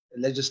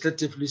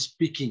 legislatively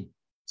speaking,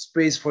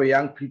 space for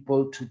young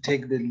people to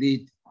take the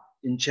lead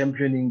in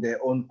championing their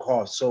own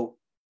cause. So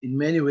in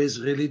many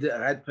ways, really the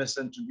right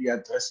person to be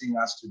addressing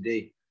us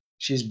today.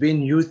 She's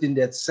been youth in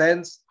that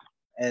sense,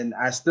 and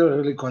I still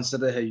really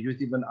consider her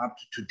youth even up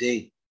to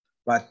today,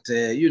 but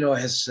you know,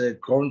 has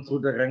grown through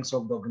the ranks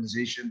of the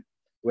organization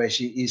where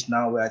she is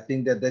now, where I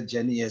think that that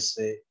journey has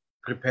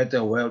prepared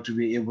her well to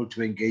be able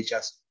to engage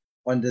us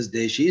on this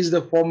day. She is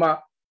the former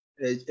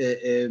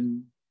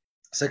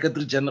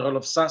Secretary General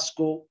of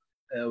SASCO,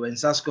 when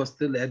SASCO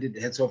still had its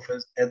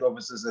head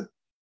offices at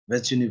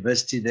Wits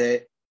University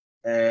there,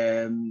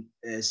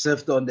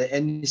 served on the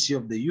NEC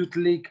of the Youth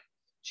League.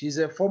 She's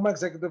a former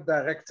executive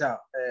director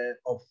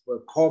of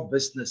core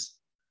business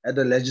at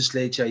the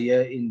legislature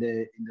here in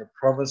the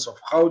province of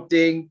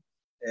Gauteng,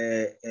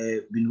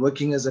 been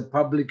working as a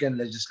public and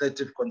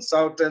legislative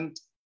consultant,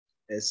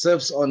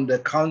 serves on the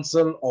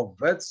council of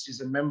Wits.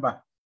 She's a member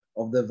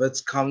of the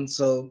Wits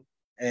Council,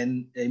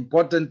 and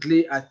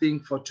importantly, I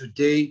think for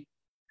today,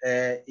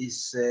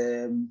 is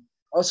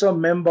also a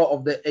member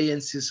of the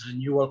ANC's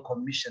Renewal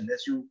Commission.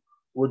 As you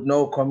would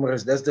know,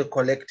 comrades, that's the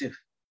collective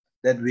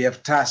that we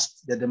have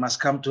tasked that they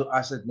must come to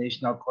us at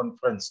National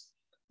Conference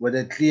with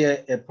a clear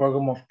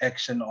program of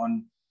action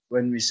on,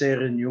 when we say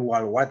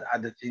renewal, what are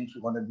the things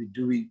we're going to be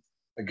doing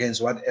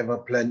against whatever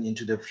plan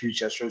into the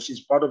future. So she's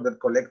part of that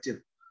collective,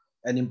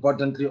 and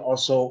importantly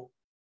also,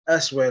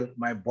 as well,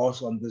 my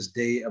boss on this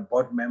day, a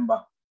board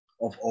member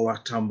of our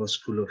Tambo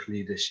School of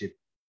Leadership.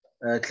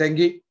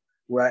 Mahlengi,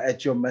 we are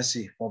at your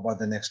mercy for about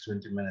the next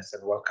 20 minutes,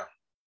 and welcome.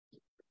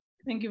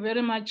 Thank you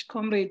very much,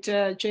 Comrade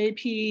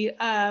JP.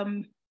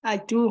 I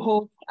do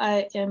hope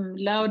I am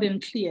loud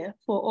and clear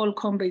for all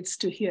comrades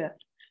to hear.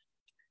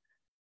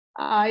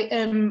 I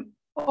am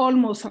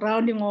almost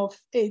rounding off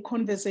a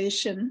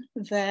conversation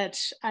that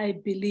I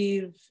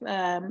believe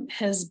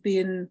has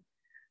been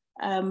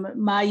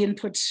my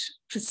input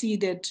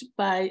preceded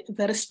by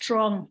very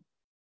strong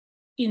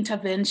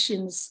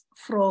interventions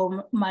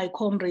from my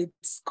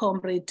comrades,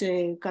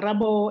 Comrade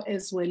Karabo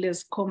as well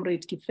as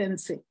Comrade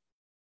Kefentse.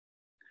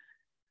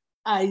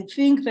 I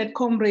think that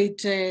Comrade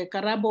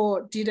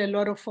Karabo did a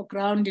lot of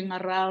foregrounding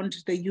around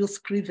the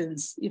youth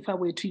grievance, if I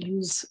were to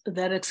use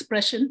that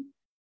expression,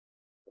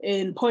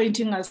 in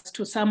pointing us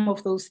to some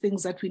of those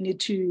things that we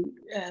need to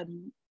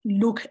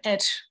look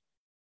at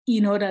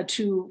in order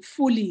to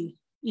fully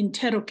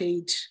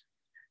interrogate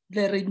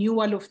the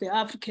renewal of the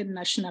African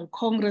National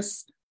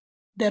Congress,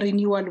 the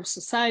renewal of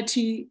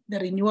society, the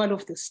renewal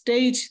of the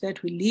state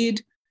that we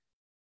lead,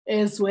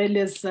 as well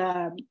as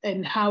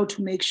and how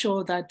to make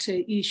sure that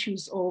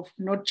issues of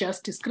not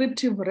just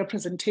descriptive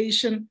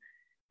representation,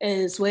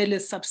 as well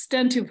as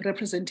substantive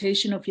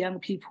representation of young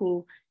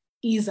people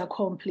is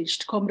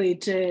accomplished.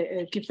 Comrade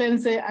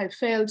Kefentse, I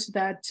felt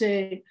that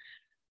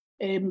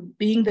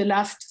being the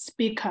last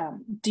speaker,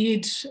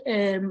 did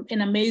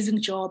an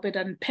amazing job at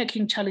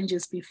unpacking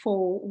challenges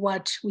before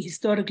what we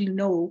historically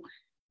know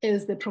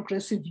as the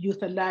Progressive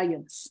Youth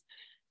Alliance.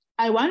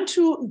 I want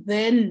to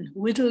then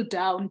whittle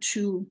down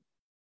to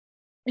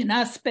an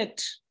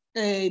aspect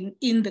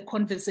in the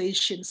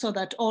conversation so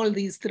that all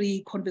these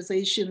three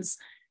conversations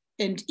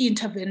and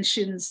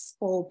interventions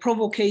or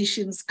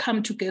provocations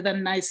come together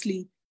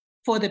nicely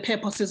for the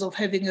purposes of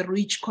having a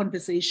rich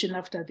conversation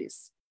after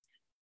this.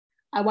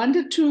 I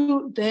wanted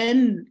to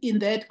then, in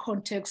that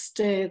context,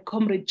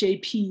 Comrade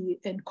JP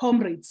and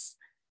comrades,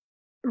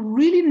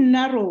 really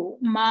narrow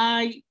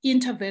my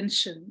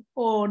intervention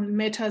on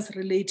matters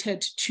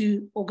related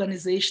to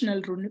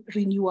organizational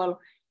renewal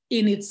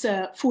in its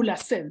fuller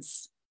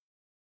sense,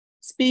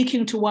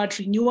 speaking to what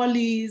renewal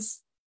is,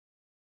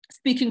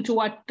 speaking to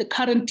what the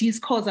current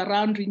discourse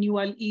around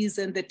renewal is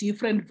and the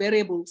different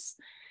variables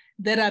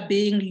that are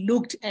being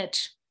looked at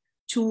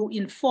to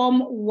inform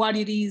what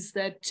it is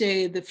that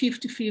the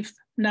 55th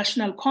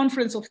National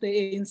Conference of the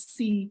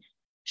ANC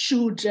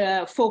should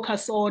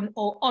focus on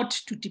or ought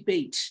to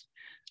debate.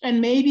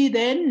 And maybe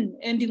then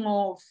ending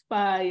off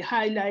by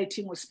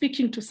highlighting or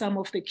speaking to some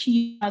of the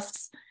key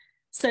asks,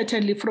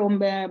 certainly from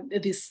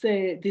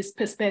this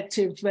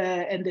perspective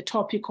and the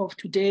topic of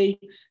today,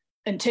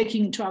 and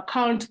taking into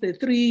account the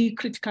three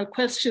critical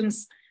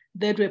questions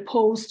that were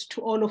posed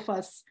to all of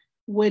us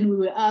when we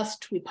were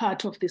asked to be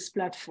part of this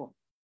platform.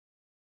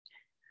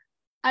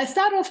 I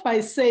start off by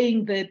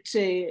saying that,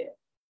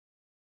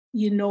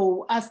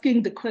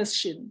 asking the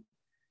question,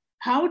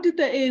 how did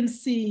the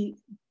ANC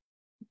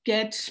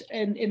get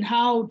and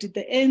how did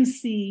the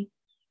ANC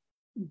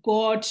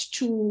got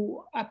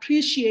to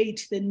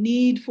appreciate the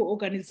need for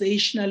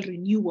organizational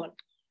renewal?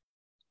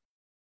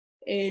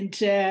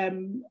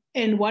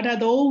 And what are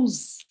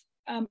those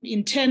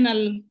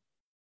internal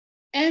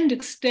and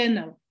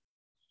external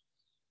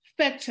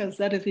factors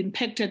that have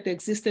impacted the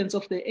existence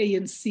of the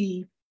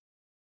ANC,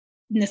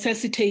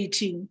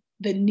 necessitating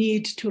the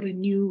need to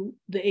renew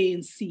the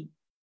ANC?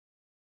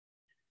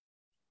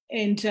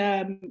 And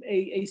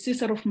a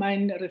sister of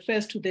mine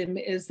refers to them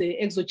as the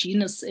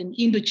exogenous and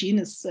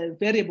endogenous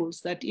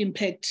variables that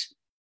impact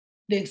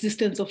the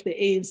existence of the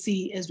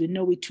ANC as we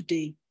know it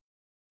today.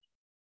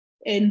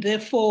 And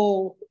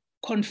therefore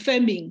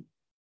confirming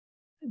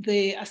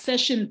the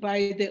assertion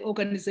by the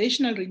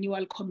Organizational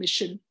Renewal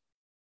Commission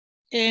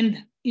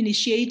and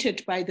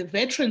initiated by the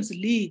Veterans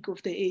League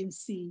of the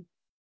ANC,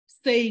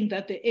 saying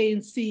that the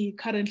ANC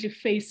currently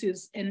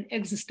faces an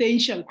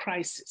existential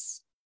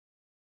crisis.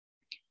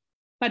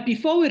 But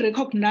before we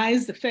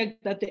recognize the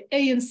fact that the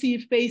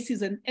ANC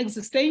faces an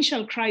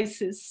existential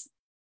crisis,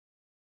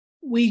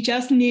 we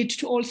just need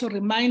to also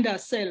remind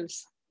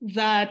ourselves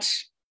that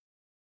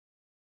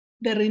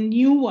the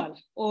renewal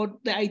or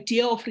the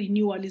idea of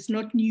renewal is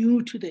not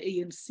new to the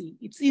ANC.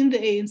 It's in the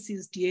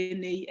ANC's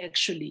DNA,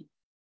 actually.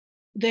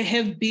 There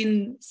have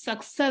been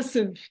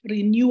successive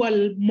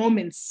renewal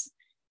moments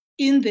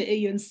in the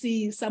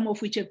ANC, some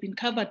of which have been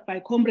covered by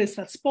comrades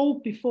that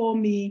spoke before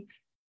me,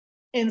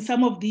 and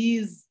some of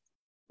these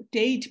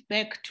date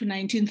back to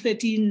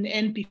 1913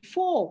 and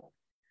before.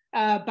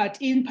 But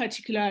in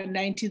particular,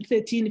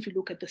 1913, if you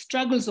look at the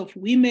struggles of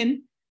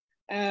women,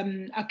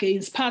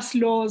 against pass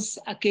laws,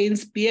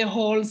 against beer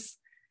halls,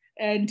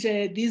 and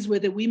these were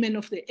the women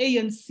of the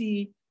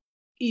ANC.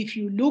 If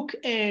you look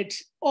at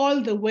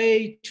all the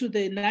way to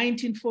the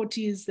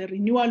 1940s, the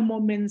renewal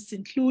moments,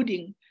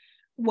 including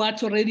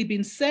what's already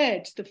been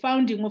said, the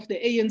founding of the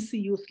ANC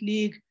Youth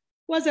League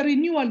was a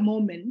renewal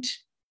moment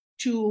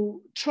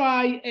to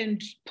try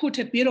and put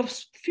a bit of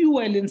fuel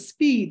and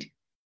speed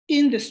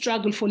in the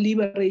struggle for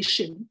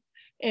liberation,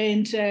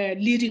 and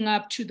leading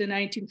up to the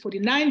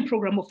 1949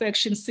 program of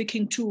action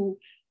seeking to,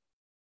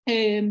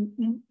 and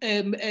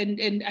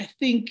I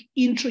think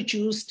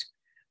introduced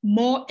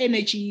more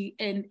energy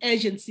and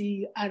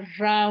urgency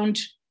around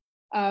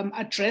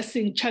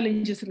addressing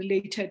challenges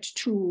related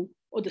to,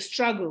 or the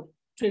struggle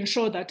to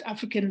ensure that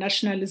African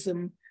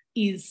nationalism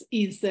is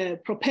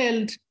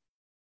propelled,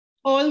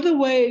 all the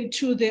way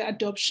to the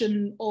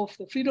adoption of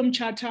the Freedom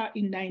Charter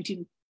in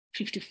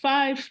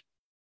 1955.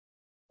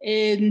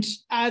 And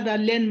other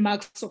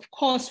landmarks, of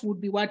course,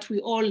 would be what we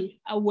all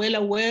are well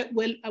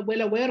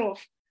aware of,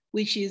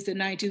 which is the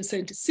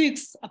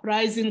 1976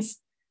 uprisings,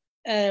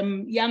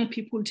 young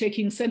people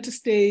taking center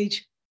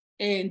stage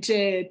and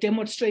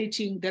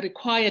demonstrating the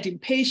required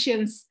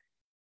impatience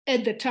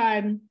at the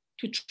time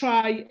to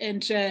try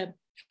and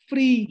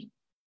free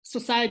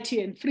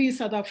society and free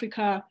South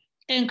Africa,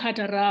 anchored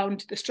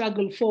around the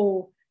struggle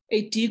for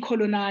a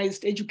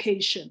decolonized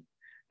education.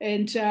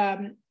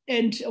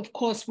 And of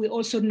course, we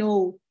also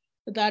know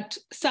that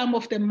some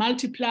of the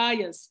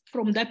multipliers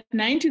from that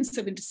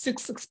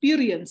 1976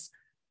 experience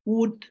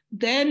would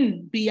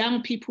then be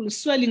young people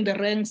swelling the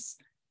ranks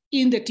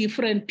in the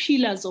different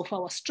pillars of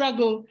our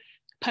struggle,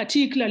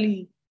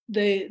 particularly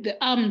the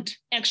armed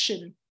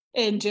action,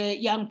 and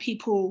young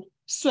people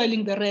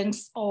swelling the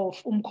ranks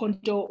of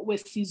Umkhonto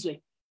weSizwe.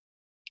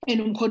 And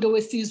Umkhonto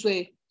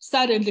weSizwe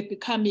suddenly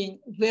becoming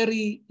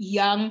very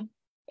young,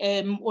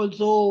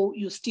 although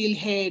you still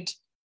had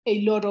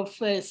a lot of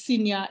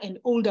senior and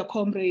older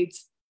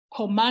comrades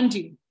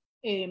commanding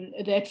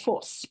that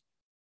force.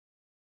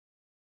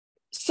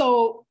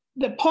 So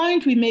the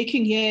point we're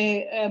making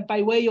here,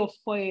 by way of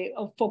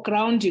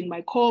foregrounding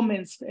my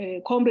comments,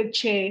 Comrade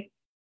Chair,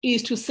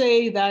 is to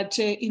say that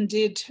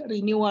indeed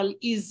renewal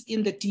is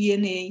in the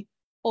DNA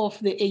of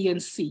the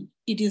ANC.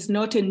 It is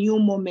not a new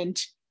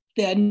moment.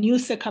 There are new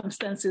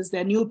circumstances,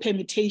 there are new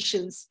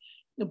permutations,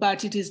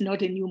 but it is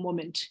not a new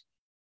moment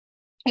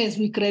as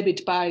we grab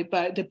it by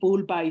the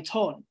bull by its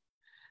horn.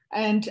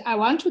 And I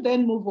want to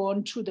then move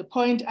on to the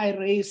point I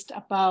raised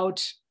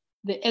about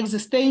the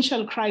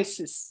existential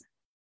crisis,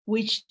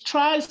 which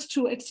tries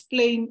to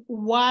explain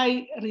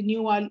why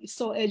renewal is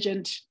so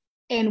urgent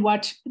and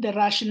what the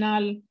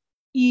rationale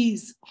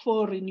is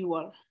for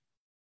renewal.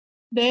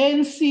 The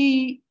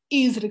ANC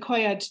is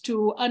required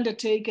to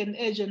undertake an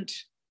urgent,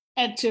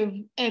 active,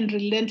 and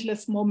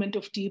relentless moment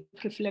of deep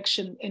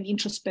reflection and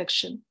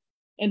introspection.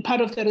 And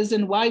part of the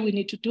reason why we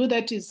need to do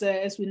that is,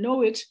 as we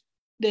know it,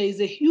 there is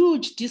a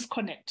huge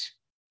disconnect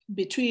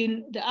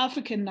between the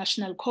African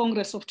National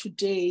Congress of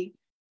today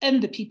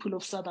and the people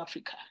of South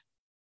Africa.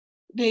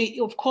 They,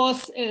 of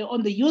course,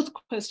 on the youth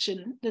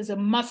question, there's a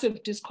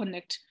massive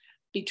disconnect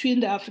between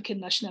the African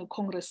National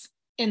Congress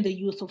and the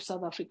youth of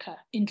South Africa,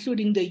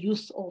 including the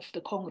youth of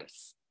the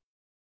Congress.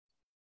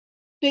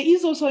 There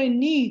is also a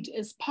need,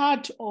 as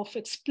part of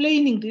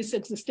explaining this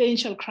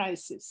existential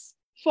crisis,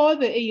 for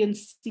the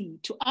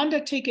ANC to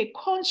undertake a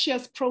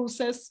conscious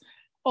process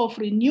of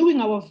renewing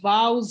our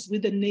vows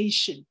with the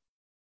nation,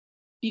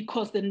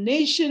 because the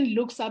nation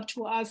looks up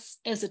to us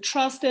as a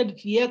trusted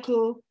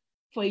vehicle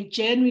for a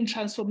genuine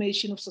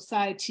transformation of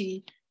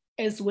society,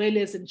 as well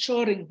as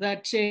ensuring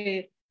that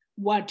the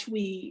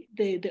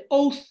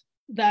oath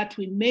that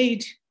we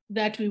made,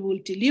 that we will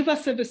deliver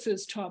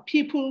services to our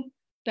people,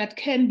 that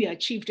can be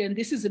achieved. And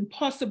this is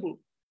impossible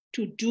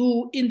to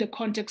do in the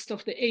context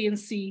of the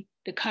ANC,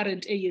 the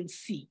current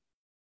ANC.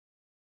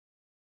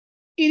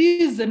 It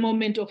is a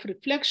moment of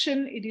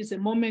reflection. It is a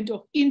moment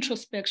of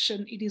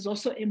introspection. It is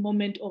also a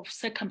moment of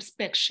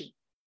circumspection.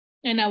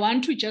 And I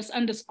want to just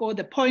underscore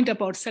the point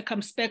about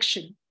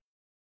circumspection,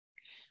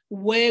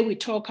 where we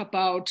talk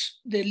about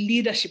the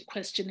leadership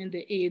question in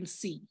the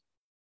ANC,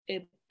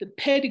 the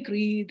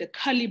pedigree, the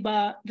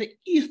caliber, the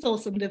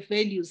ethos, and the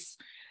values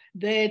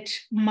that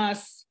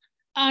must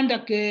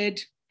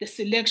undergird the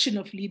selection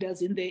of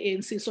leaders in the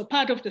ANC. So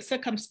part of the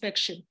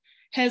circumspection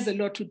has a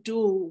lot to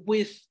do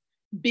with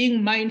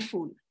being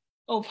mindful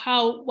of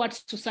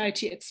what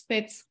society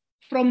expects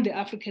from the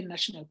African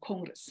National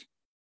Congress.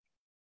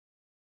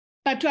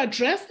 But to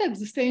address the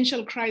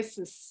existential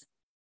crisis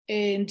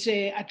and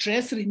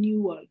address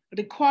renewal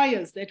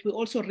requires that we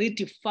also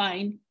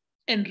redefine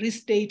and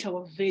restate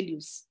our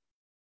values,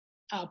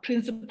 our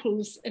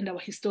principles, and our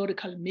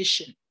historical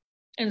mission.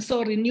 And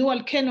so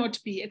renewal cannot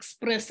be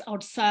expressed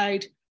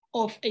outside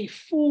of a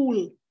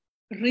full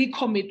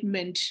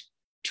recommitment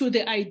to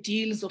the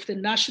ideals of the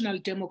national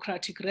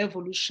democratic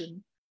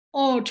revolution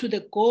or to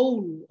the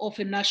goal of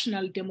a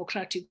national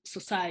democratic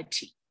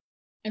society.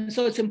 And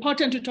so it's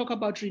important to talk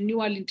about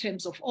renewal in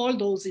terms of all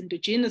those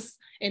endogenous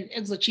and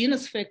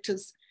exogenous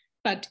factors,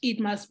 but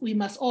we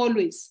must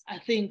always, I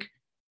think,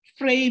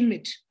 frame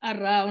it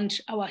around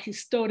our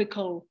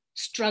historical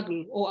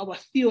struggle or our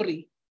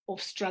theory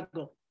of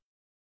struggle.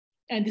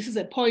 And this is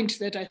a point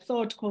that I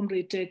thought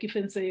Comrade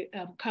Kefentse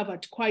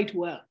covered quite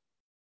well.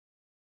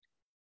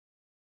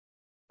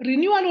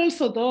 Renewal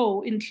also,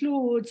 though,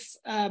 includes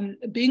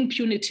being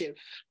punitive.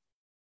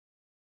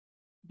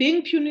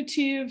 Being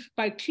punitive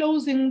by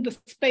closing the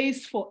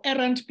space for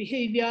errant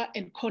behavior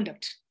and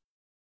conduct.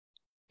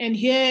 And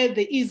here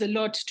there is a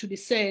lot to be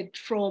said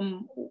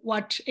from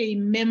what a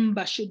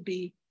member should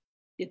be,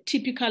 a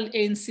typical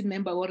ANC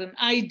member or an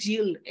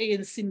ideal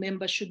ANC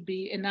member should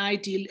be, an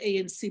ideal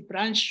ANC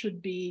branch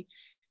should be,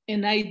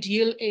 an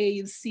ideal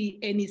ANC,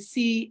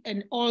 NEC,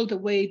 and all the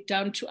way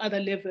down to other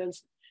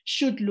levels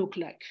should look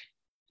like.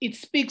 It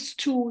speaks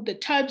to the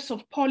types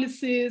of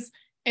policies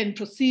and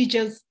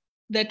procedures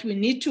that we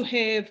need to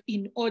have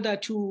in order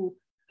to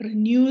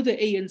renew the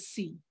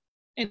ANC.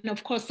 And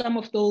of course, some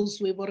of those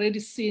we've already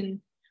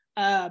seen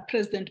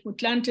President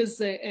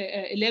Motlante's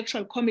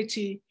electoral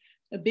committee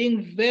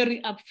being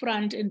very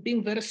upfront and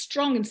being very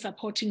strong in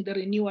supporting the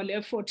renewal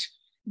effort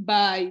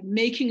by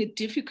making it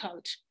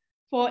difficult,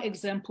 for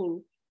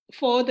example,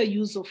 for the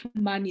use of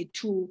money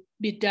to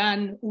be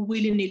done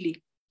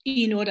willy-nilly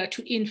in order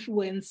to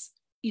influence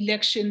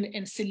election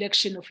and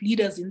selection of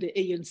leaders in the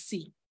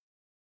ANC.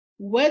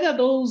 Whether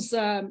those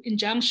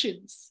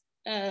injunctions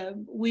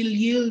will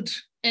yield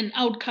an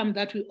outcome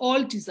that we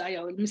all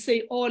desire, let me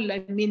say all,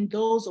 I mean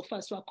those of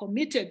us who are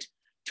committed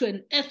to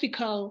an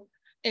ethical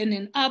and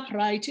an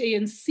upright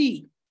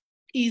ANC,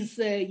 is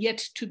yet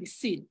to be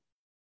seen.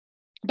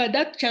 But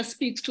that just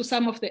speaks to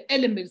some of the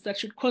elements that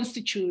should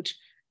constitute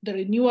the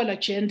renewal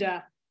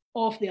agenda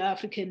of the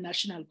African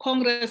National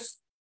Congress.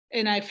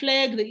 And I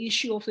flag the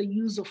issue of the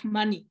use of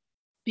money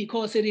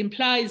because it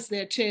implies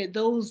that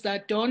those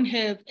that don't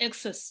have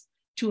access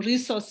to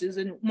resources,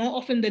 and more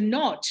often than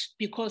not,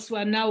 because we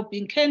are now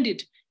being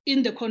candid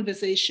in the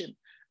conversation,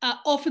 are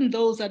often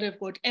those that have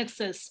got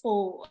access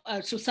or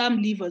to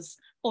some levers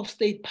of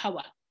state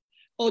power,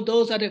 or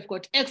those that have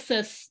got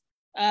access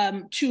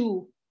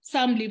to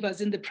some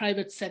levers in the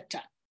private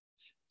sector.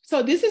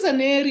 So this is an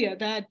area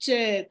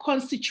that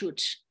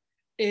constitutes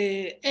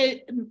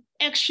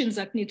actions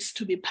that needs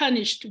to be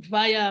punished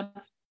via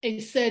a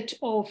set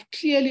of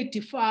clearly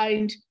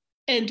defined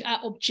and are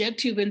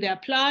objective, and they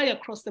apply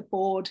across the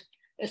board,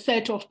 a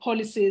set of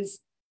policies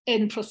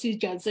and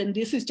procedures. And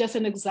this is just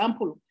an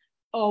example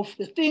of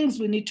the things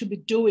we need to be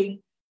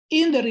doing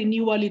in the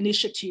Renewal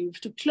Initiative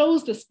to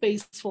close the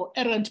space for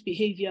errant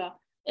behavior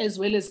as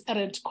well as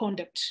errant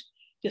conduct.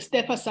 The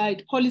step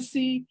aside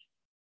policy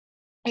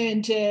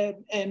and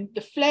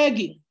the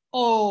flagging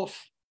of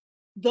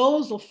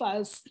those of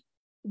us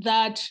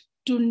that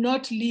do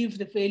not live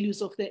the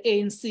values of the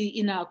ANC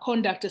in our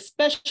conduct,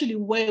 especially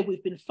where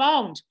we've been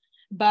found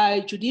by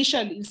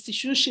judicial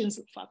institutions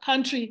of our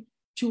country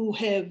to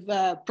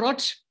have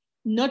brought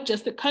not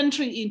just the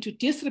country into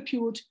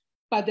disrepute,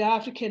 but the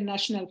African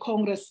National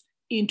Congress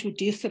into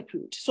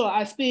disrepute. So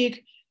I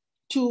speak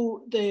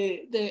to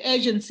the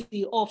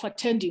urgency of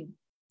attending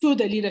to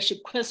the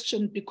leadership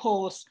question,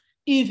 because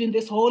even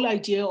this whole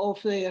idea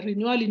of the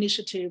Renewal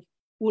Initiative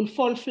will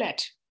fall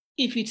flat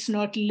if it's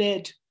not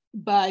led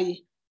by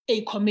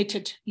a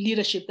committed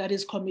leadership that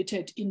is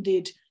committed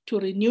indeed to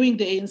renewing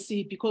the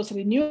ANC, because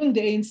renewing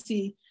the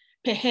ANC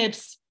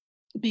perhaps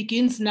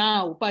begins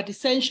now, but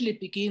essentially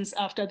begins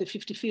after the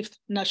 55th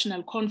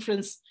National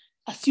Conference,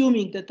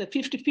 assuming that the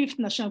 55th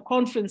National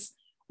Conference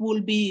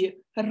will be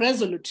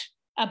resolute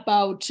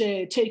about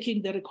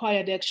taking the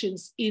required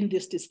actions in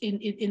this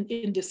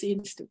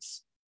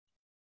instance.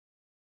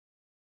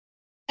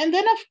 And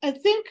then I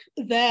think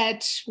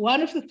that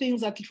one of the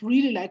things that I'd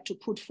really like to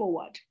put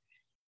forward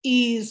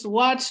is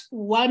what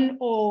one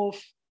of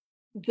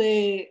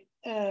the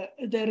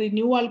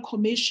Renewal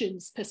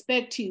Commission's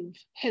perspective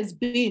has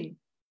been,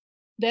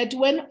 that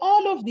when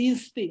all of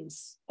these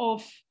things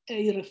of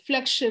a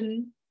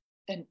reflection,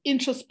 an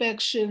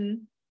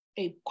introspection,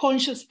 a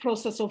conscious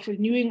process of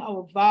renewing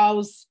our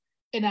vows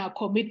and our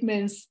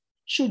commitments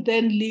should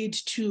then lead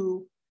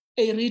to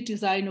a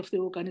redesign of the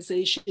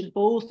organization,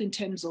 both in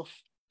terms of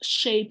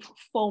shape,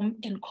 form,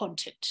 and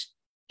content.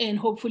 And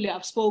hopefully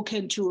I've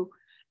spoken to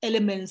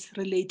elements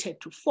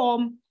related to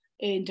form,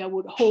 and I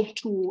would hope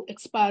to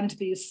expand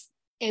this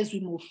as we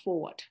move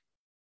forward.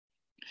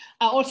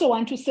 I also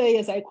want to say,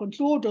 as I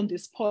conclude on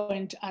this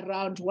point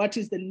around what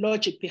is the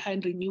logic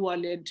behind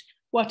renewal and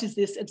what is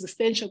this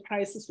existential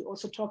crisis we're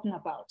also talking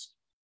about,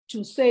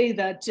 to say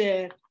that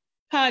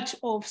part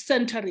of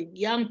centering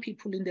young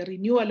people in the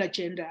renewal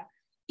agenda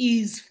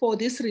is for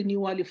this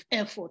renewal of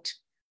effort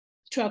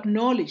to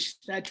acknowledge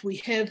that we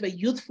have a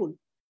youthful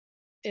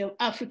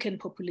African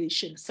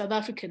population, South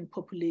African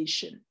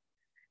population,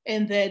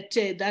 and that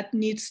that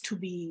needs to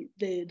be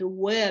the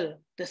well,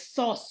 the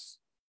source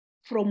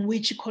from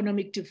which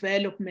economic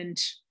development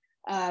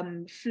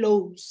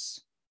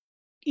flows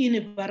in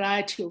a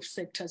variety of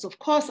sectors. Of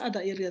course,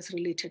 other areas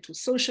related to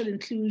social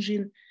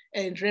inclusion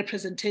and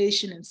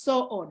representation and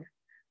so on.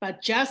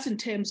 But just in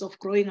terms of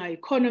growing our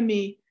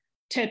economy,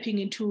 tapping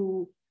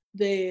into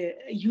the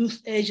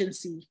youth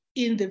agency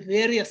in the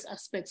various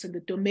aspects and the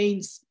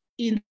domains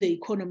in the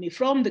economy,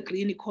 from the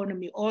green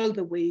economy all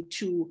the way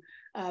to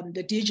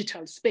the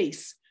digital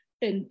space,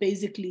 and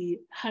basically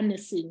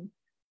harnessing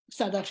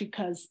South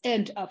Africa's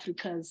and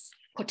Africa's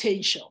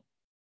potential.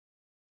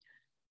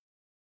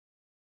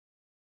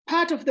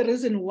 Part of the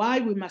reason why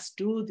we must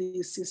do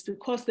this is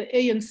because the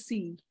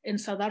ANC in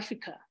South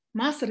Africa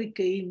must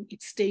regain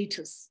its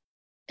status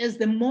as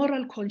the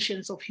moral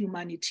conscience of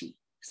humanity.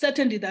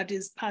 Certainly that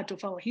is part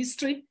of our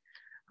history.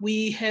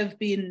 We have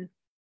been,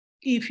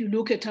 if you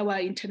look at our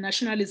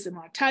internationalism,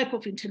 our type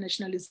of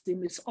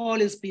internationalism, it's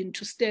always been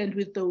to stand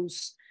with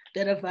those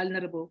that are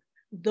vulnerable,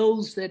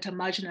 those that are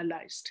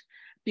marginalized,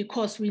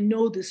 because we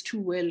know this too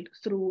well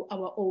through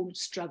our own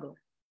struggle.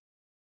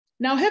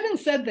 Now, having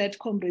said that,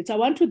 comrades, I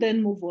want to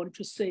then move on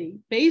to say,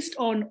 based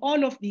on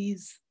all of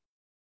these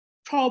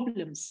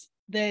problems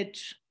that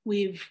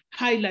we've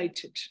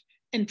highlighted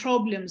and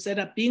problems that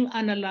are being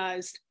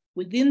analyzed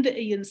within the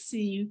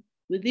ANC,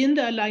 within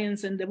the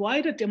Alliance and the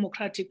wider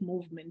democratic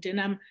movement,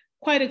 and I'm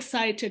quite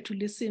excited to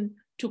listen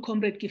to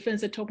Comrade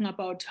Kefentse talking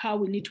about how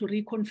we need to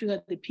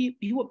reconfigure the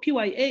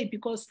PYA,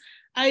 because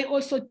I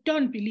also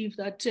don't believe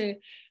that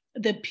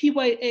the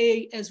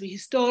PYA as we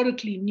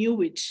historically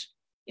knew it,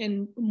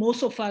 and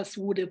most of us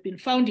would have been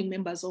founding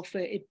members of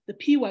the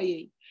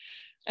PYA,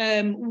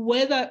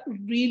 whether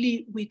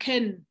really we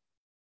can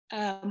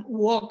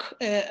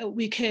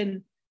we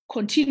can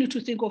continue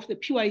to think of the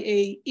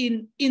PYA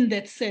in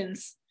that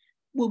sense,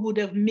 we would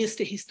have missed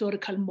a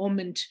historical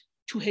moment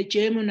to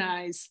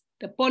hegemonize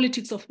the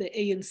politics of the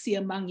ANC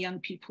among young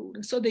people.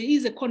 And so there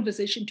is a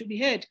conversation to be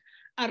had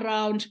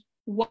around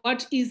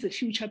what is the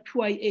future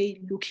PYA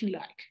looking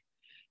like.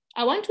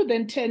 I want to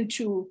then turn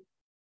to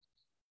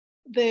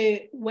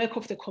the work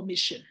of the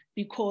Commission,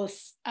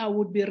 because I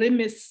would be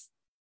remiss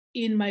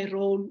in my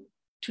role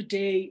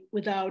today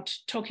without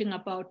talking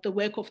about the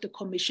work of the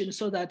Commission,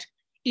 so that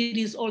it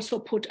is also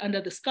put under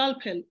the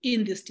scalpel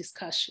in this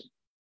discussion.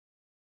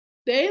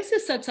 The ANC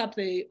sets up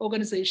the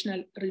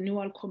Organizational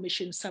Renewal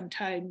Commission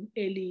sometime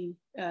early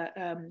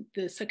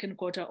the second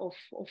quarter of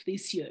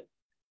this year.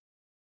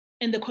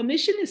 And the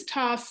Commission is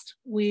tasked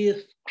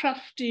with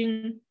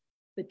crafting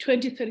the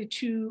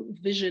 2032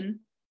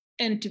 vision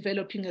and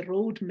developing a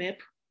roadmap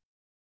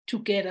to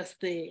get us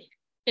there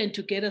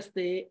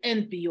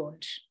and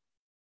beyond.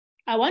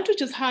 I want to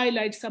just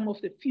highlight some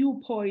of the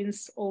few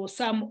points or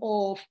some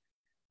of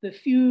the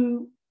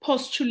few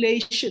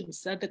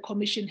postulations that the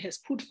Commission has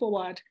put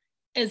forward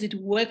as it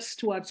works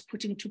towards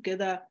putting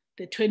together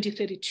the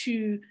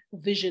 2032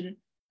 vision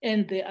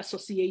and the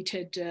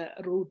associated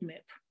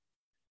roadmap.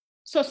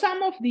 So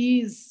some of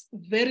these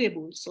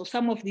variables or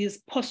some of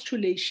these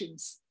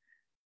postulations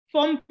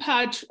form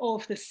part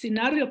of the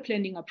scenario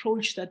planning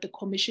approach that the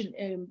Commission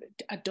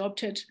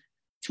adopted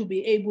to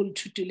be able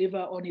to deliver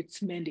on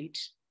its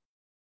mandate.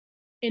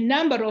 A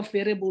number of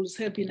variables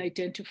have been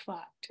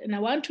identified, and I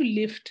want to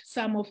lift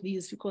some of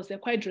these because they're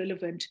quite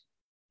relevant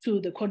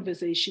to the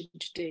conversation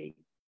today.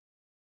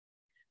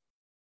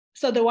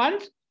 So the one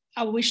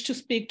I wish to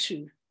speak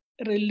to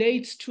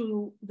relates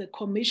to the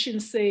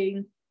Commission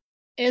saying,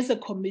 as a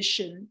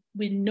Commission,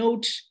 we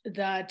note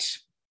that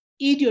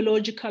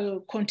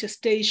ideological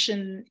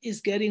contestation is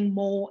getting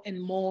more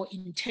and more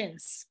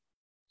intense.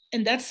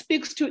 And that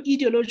speaks to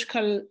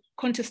ideological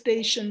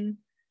contestation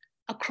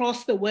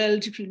across the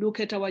world. If you look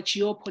at our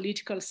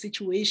geopolitical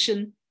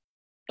situation,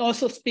 it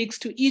also speaks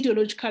to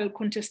ideological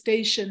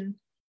contestation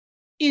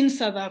in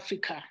South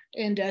Africa.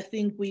 And I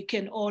think we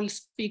can all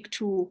speak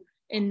to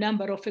a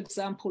number of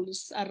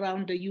examples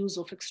around the use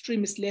of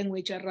extremist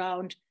language,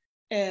 around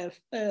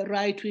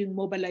right-wing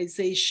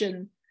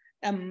mobilization,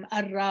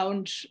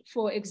 around,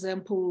 for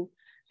example,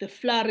 the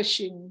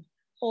flourishing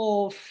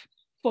of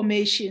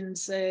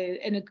formations,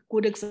 and a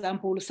good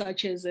example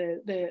such as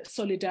the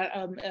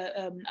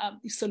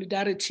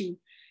Solidarity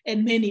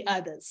and many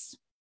others.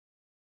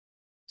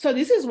 So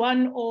this is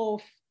one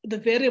of the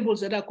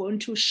variables that are going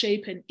to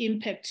shape and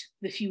impact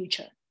the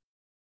future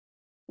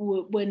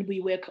when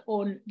we work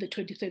on the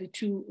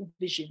 2032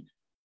 vision.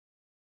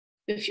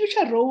 The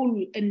future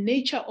role and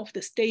nature of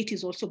the state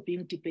is also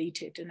being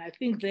debated. And I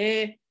think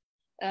there,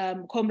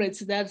 comrades,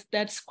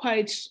 that's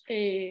quite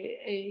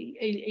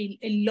a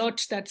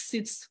lot that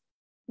sits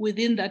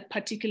within that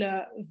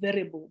particular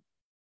variable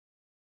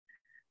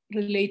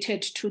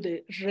related to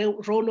the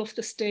role of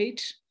the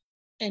state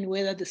and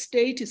whether the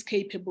state is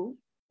capable,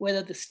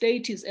 whether the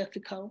state is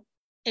ethical,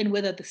 and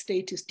whether the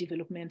state is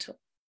developmental.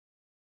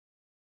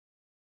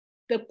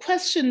 The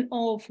question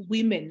of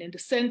women and the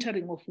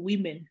centering of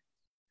women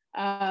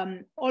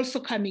also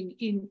coming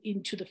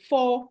into the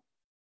fore,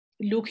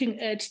 looking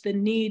at the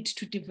need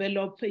to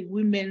develop a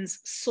women's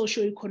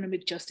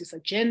socio-economic justice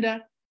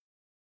agenda.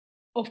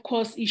 Of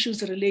course,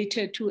 issues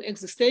related to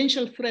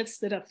existential threats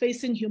that are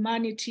facing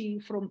humanity,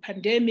 from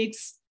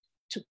pandemics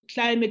to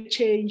climate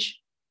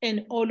change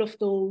and all of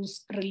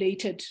those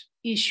related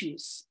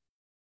issues.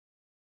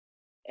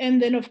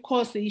 And then, of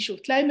course, the issue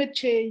of climate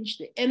change,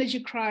 the energy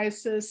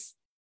crisis,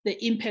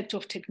 the impact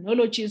of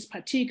technologies,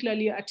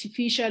 particularly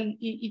artificial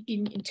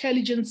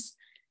intelligence,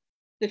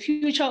 the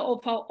future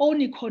of our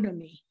own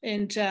economy.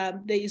 And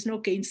there is no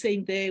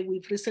gainsaying there.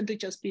 We've recently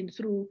just been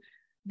through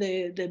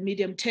the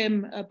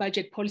medium-term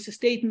budget policy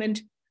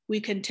statement.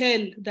 We can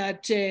tell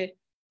that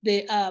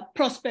the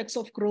prospects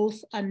of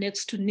growth are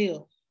next to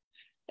nil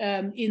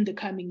in the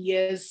coming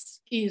years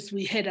as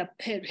we head up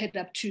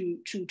to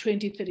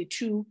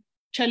 2032.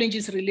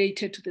 Challenges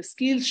related to the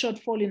skills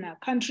shortfall in our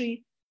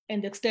country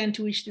and the extent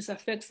to which this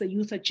affects the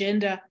youth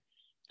agenda.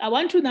 I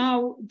want to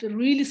now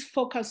really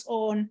focus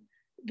on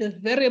the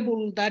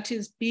variable that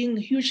is being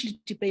hugely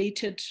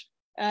debated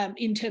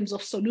in terms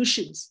of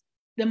solutions,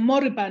 the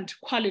moribund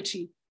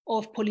quality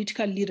of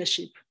political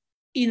leadership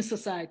in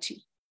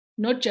society,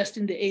 not just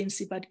in the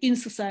ANC, but in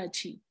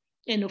society.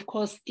 And of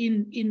course,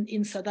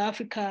 in South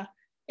Africa,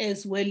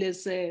 as well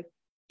as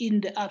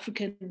in the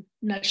African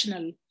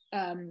National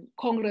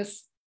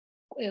Congress,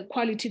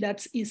 quality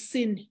that is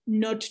seen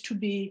not to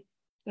be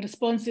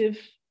responsive,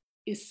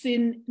 is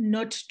seen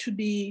not to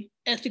be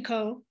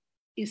ethical,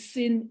 is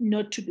seen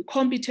not to be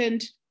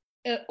competent,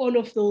 all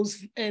of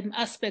those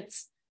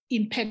aspects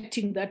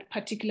impacting that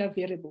particular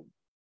variable.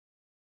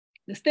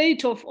 The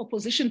state of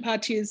opposition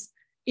parties,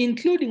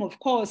 including, of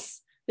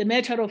course, the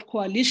matter of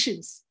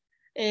coalitions,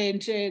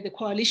 and the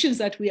coalitions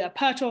that we are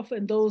part of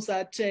and those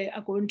that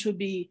are going to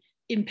be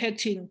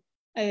impacting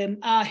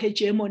our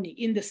hegemony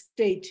in the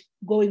state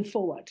going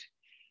forward.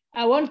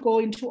 I won't go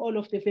into all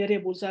of the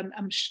variables.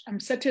 I'm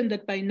certain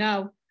that by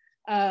now,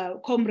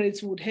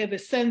 comrades would have a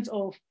sense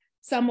of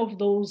some of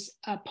those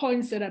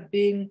points that are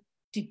being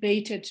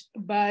debated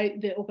by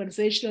the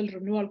Organizational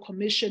Renewal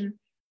Commission,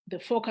 the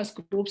focus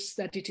groups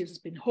that it has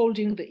been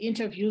holding, the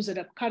interviews that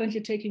are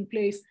currently taking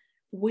place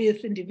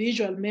with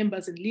individual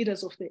members and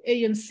leaders of the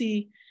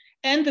ANC,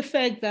 and the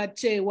fact that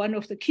one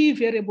of the key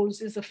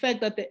variables is the fact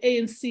that the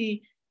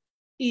ANC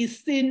is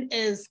seen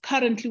as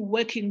currently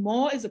working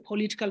more as a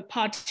political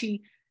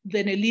party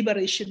than a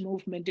liberation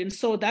movement. And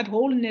so that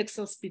whole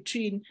nexus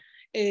between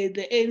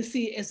the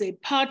ANC as a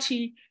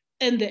party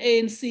and the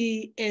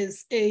ANC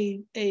as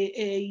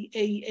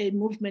a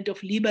movement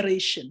of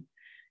liberation,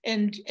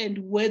 and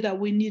whether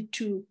we need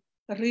to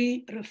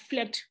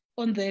reflect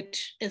on that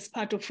as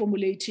part of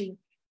formulating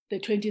the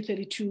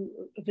 2032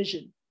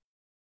 vision.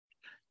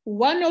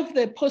 One of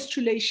the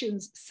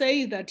postulations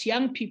say that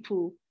young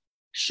people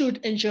should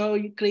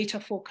enjoy greater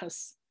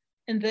focus,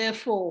 and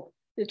therefore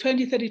the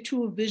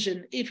 2032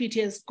 vision, if it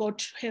has got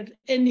to have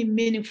any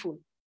meaningful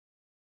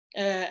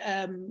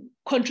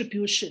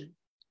contribution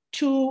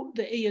to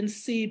the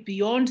ANC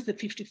beyond the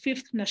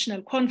 55th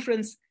National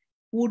Conference,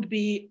 would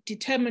be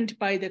determined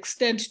by the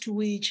extent to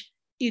which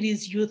it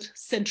is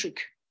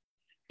youth-centric.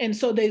 And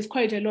so there is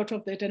quite a lot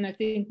of that, and I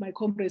think my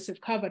comrades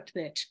have covered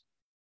that.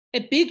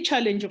 A big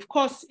challenge, of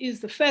course, is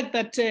the fact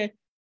that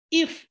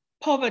if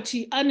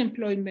poverty,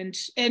 unemployment,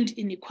 and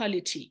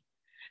inequality,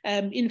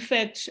 in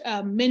fact,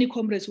 many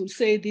comrades will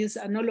say these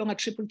are no longer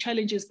triple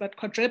challenges, but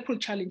quadruple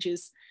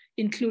challenges,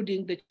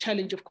 including the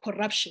challenge of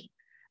corruption,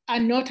 are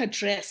not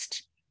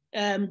addressed.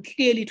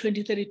 Clearly,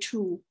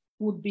 2032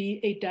 would be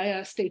a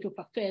dire state of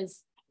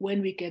affairs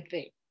when we get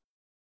there.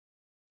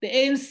 The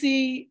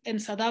ANC in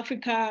South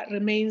Africa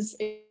remains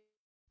a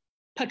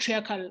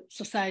patriarchal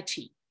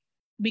society.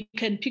 We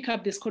can pick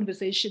up this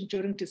conversation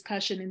during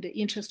discussion in the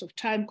interest of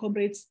time,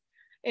 comrades.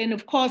 And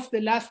of course,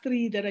 the last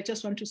three that I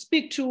just want to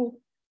speak to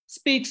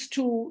speaks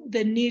to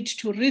the need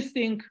to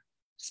rethink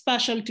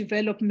spatial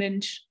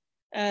development,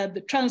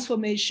 the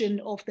transformation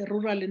of the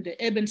rural and the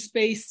urban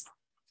space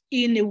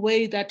in a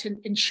way that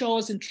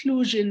ensures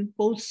inclusion,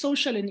 both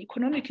social and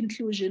economic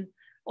inclusion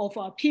of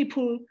our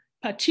people,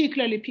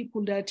 particularly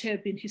people that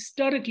have been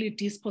historically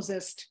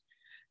dispossessed.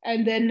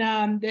 And then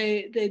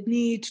the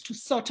need to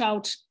sort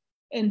out,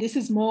 and this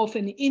is more of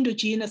an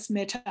endogenous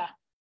matter,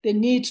 the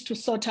need to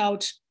sort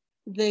out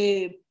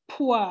the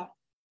poor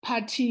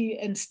party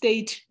and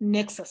state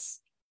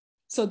nexus.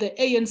 So the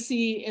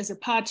ANC as a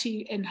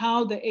party and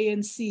how the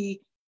ANC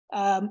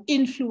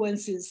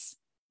influences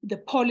the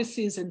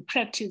policies and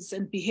practice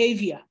and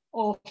behavior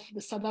of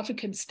the South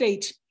African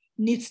state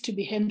needs to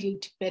be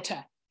handled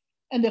better.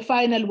 And the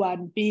final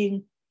one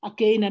being,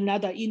 again,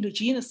 another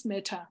endogenous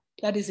matter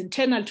that is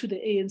internal to the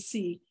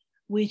ANC,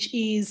 which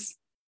is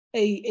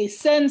a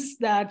sense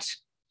that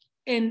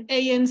an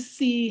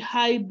ANC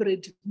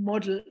hybrid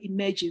model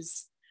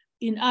emerges.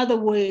 In other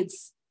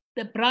words,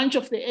 the branch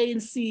of the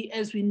ANC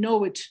as we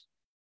know it,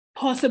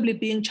 possibly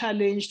being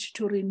challenged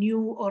to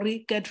renew or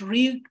get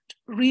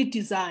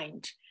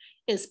redesigned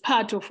as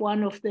part of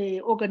one of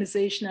the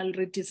organizational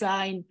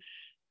redesign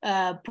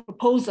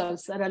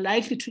proposals that are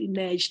likely to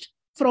emerge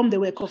from the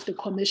work of the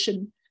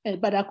commission,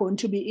 but are going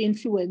to be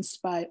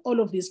influenced by all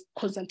of these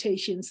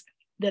consultations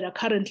that are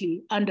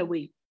currently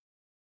underway.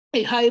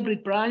 A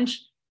hybrid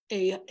branch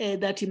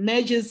that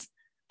emerges,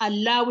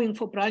 allowing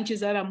for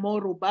branches that are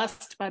more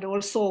robust, but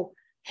also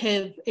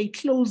have a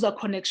closer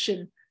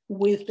connection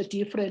with the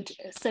different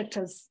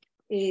sectors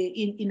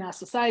in our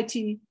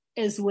society,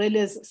 as well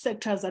as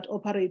sectors that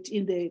operate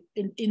in the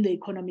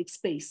economic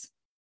space.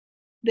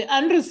 The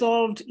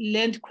unresolved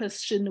land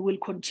question will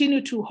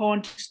continue to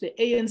haunt the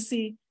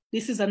ANC.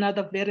 This is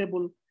another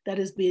variable that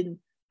has been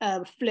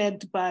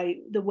flagged by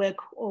the work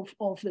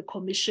of the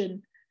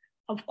commission.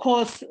 Of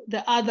course,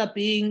 the other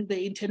being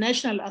the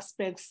international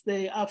aspects,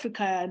 the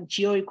Africa and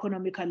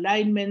geo-economic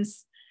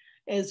alignments,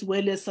 as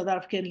well as South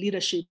African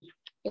leadership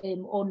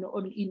in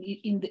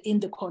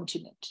the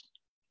continent.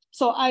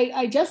 So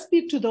I just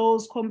speak to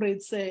those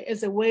comrades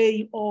as a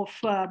way of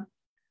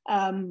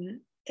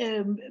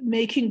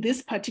making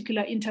this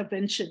particular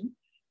intervention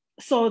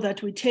so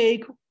that we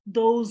take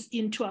those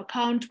into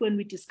account when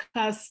we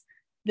discuss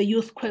the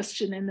youth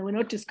question, and we're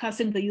not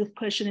discussing the youth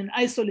question in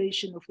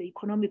isolation of the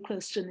economic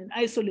question, in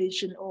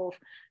isolation of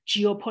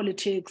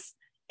geopolitics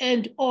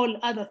and all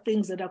other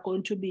things that are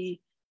going to be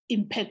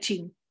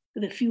impacting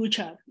the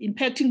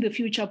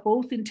future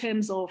both in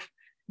terms of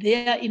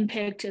their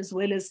impact as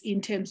well as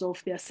in terms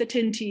of their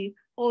certainty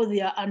or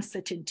their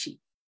uncertainty.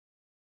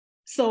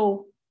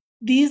 So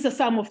these are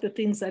some of the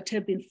things that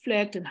have been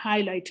flagged and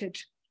highlighted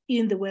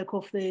in the work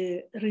of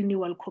the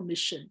Renewal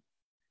Commission.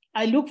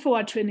 I look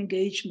forward to an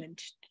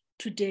engagement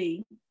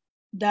today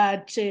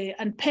that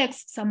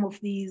unpacks some of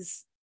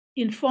these,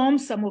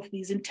 informs some of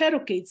these,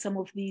 interrogates some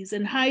of these,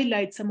 and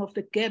highlights some of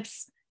the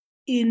gaps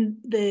in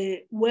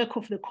the work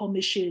of the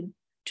Commission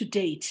to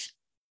date.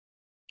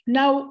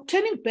 Now,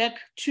 turning back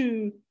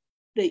to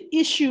the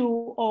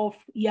issue of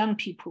young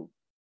people,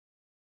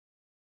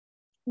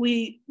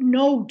 we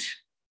note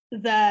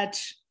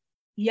that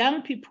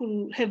young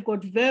people have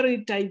got very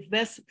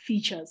diverse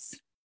features.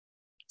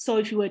 So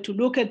if you were to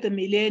look at the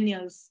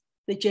millennials,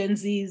 the Gen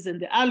Zs and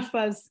the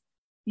Alphas,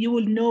 you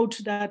will note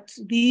that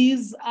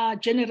these are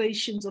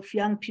generations of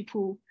young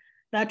people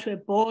that were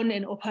born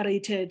and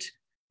operated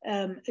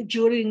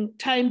during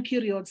time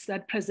periods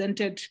that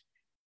presented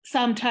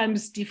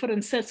sometimes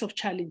different sets of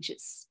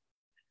challenges.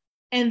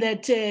 And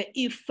that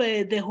if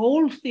the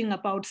whole thing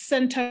about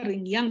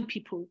centering young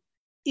people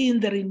in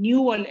the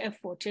renewal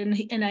effort,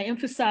 and I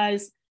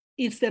emphasize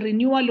it's the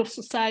renewal of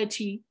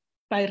society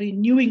by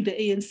renewing the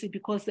ANC,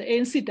 because the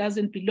ANC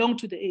doesn't belong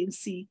to the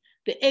ANC.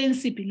 The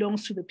ANC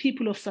belongs to the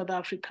people of South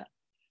Africa.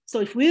 So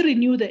if we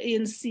renew the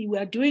ANC, we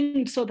are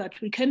doing it so that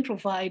we can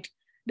provide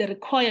the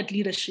required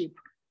leadership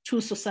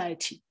to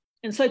society.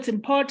 And so it's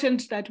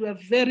important that we are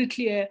very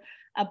clear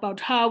about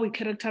how we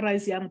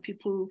characterize young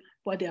people,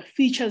 what their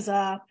features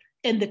are,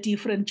 and the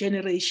different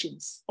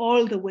generations,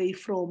 all the way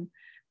from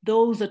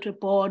those that were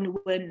born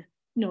when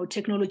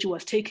technology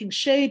was taking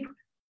shape,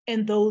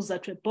 and those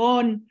that were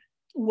born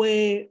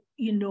where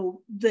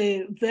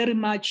the very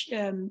much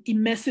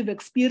immersive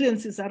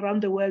experiences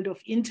around the world of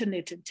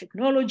internet and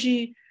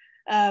technology,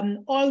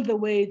 all the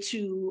way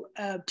to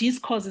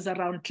discourses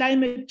around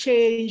climate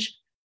change,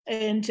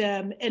 and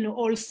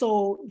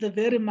also the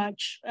very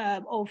much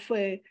of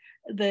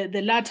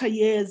the latter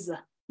years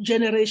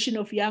generation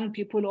of young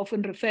people,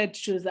 often referred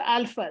to as the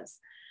alphas,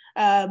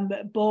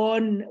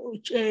 born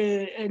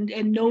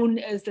and known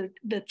as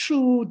the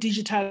true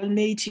digital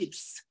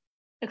natives,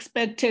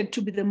 expected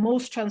to be the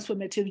most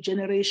transformative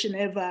generation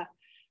ever,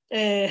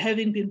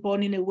 having been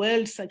born in a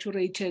world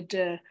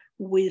saturated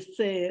with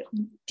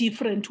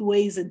different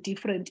ways and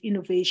different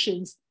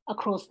innovations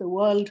across the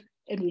world.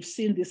 And we've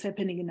seen this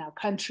happening in our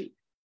country.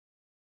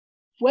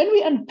 When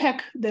we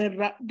unpack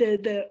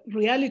the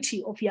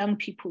reality of young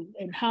people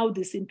and how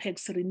this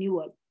impacts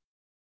renewal,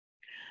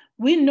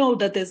 we know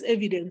that there's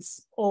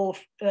evidence of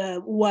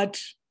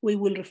what we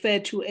will refer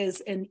to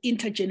as an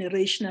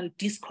intergenerational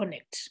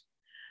disconnect.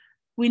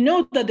 We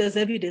know that there's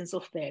evidence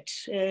of that.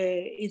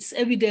 It's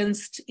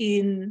evidenced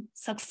in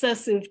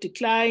successive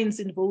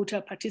declines in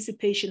voter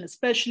participation,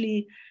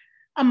 especially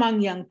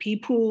among young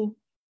people,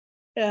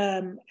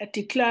 a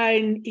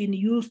decline in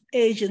youth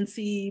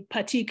agency,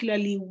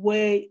 particularly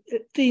where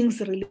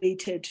things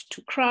related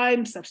to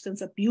crime,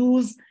 substance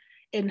abuse,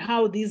 and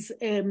how these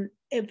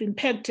have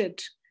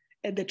impacted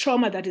the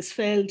trauma that is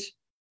felt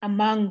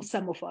among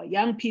some of our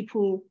young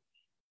people.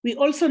 We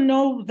also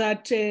know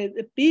that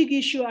the big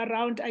issue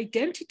around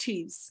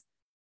identities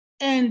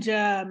and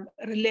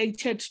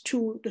related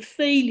to the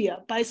failure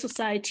by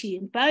society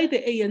and by the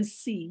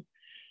ANC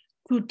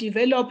to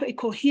develop a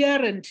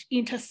coherent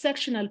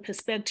intersectional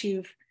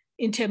perspective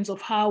in terms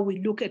of how we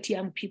look at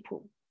young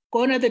people.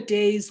 Gone are the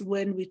days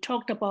when we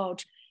talked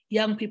about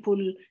young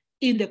people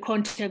in the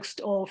context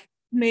of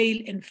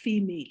male and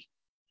female.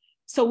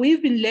 So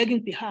we've been lagging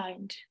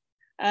behind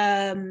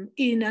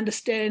in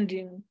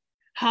understanding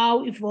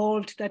how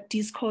evolved that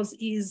discourse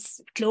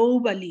is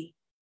globally,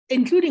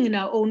 including in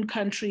our own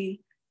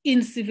country,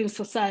 in civil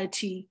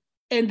society,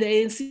 and the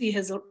ANC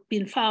has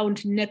been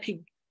found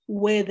napping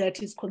where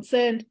that is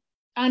concerned,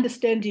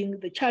 understanding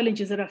the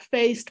challenges that are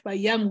faced by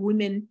young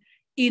women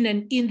in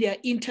their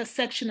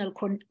intersectional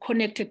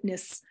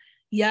connectedness,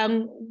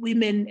 young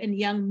women and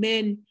young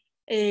men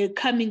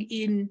coming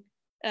in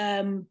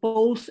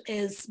both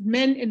as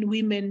men and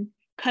women,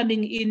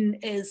 coming in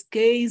as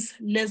gays,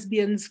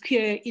 lesbians,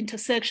 queer,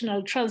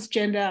 intersectional,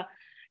 transgender,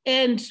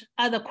 and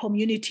other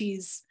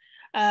communities.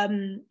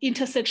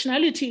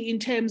 Intersectionality in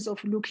terms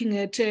of looking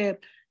at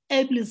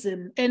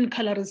ableism and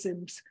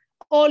colorisms,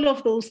 all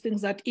of those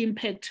things that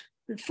impact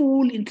the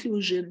full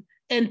inclusion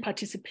and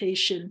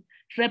participation,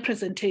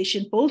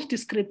 representation, both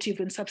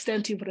descriptive and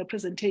substantive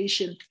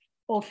representation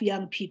of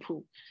young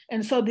people.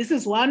 And so this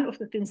is one of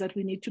the things that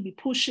we need to be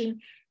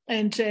pushing.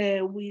 And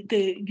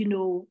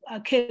I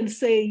can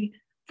say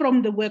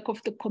from the work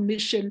of the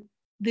commission,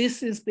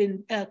 this has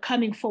been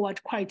coming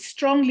forward quite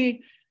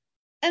strongly.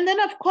 And then,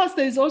 of course,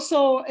 there's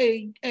also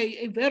a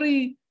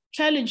very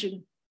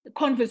challenging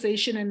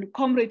conversation, and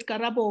Comrade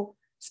Karabo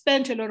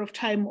spent a lot of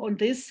time on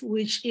this,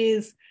 which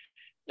is,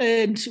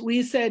 and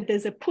we said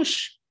there's a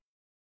push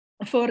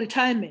for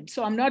retirement.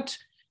 So I'm not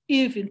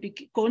even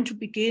going to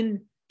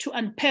begin to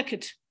unpack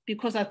it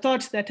because I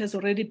thought that has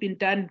already been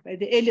done by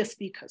the earlier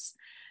speakers.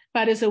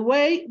 But as a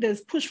way,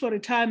 there's push for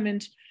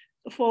retirement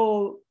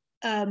for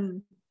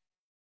the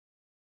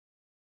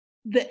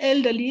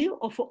elderly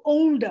or for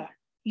older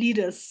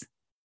leaders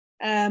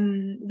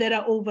that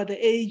are over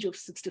the age of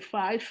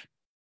 65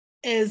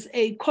 as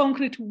a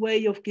concrete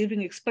way of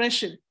giving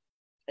expression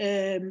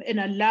and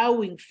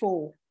allowing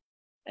for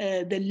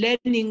the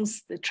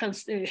learnings,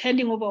 the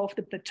handing over of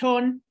the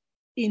baton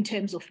in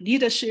terms of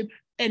leadership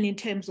and in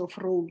terms of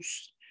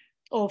roles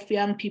of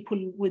young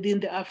people within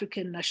the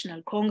African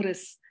National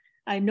Congress.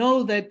 I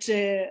know that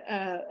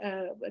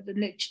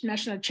the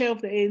national chair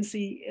of the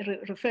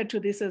ANC referred to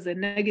this as a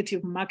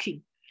negative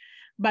marking,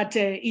 but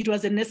it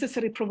was a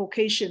necessary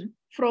provocation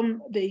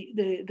from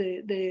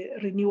the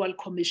Renewal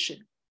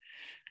Commission.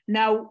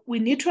 Now, we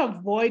need to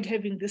avoid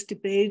having this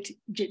debate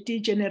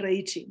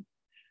degenerating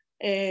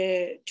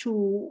to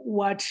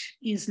what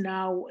is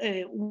now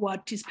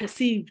what is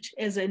perceived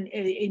as an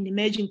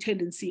emerging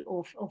tendency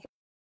of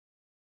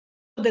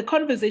the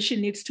conversation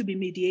needs to be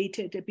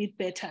mediated a bit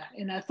better.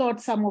 And I thought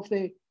some of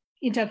the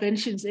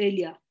interventions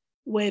earlier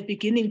were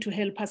beginning to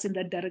help us in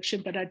that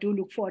direction, but I do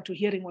look forward to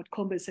hearing what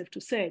comrades have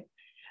to say.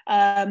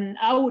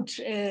 I would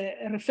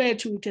refer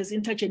to it as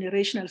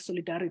intergenerational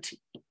solidarity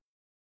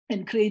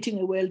and creating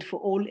a world for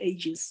all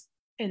ages,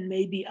 and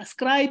maybe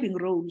ascribing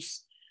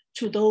roles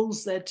to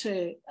those that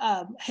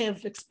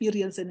have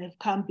experience and have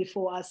come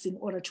before us in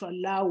order to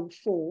allow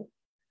for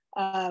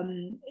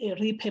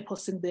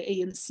repurposing the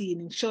ANC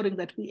and ensuring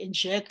that we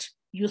inject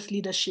youth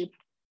leadership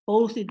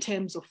both in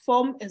terms of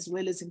form as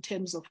well as in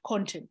terms of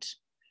content.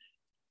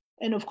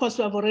 And of course,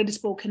 we have already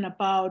spoken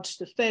about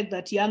the fact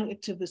that young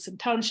activists in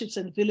townships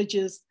and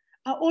villages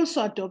are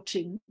also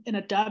adopting and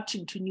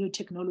adapting to new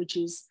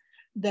technologies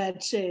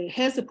that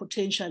has the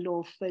potential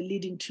of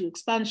leading to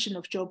expansion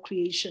of job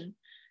creation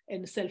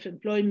and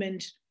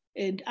self-employment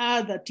and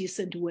other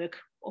decent work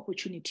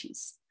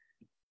opportunities.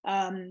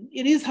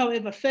 It is,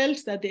 however,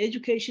 felt that the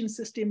education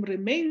system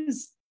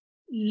remains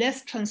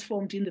less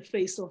transformed in the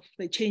face of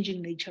the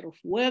changing nature of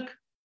work.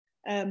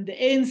 The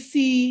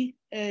ANC,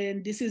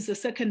 and this is the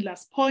second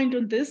last point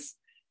on this,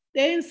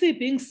 the ANC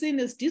being seen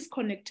as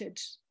disconnected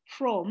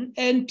from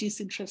and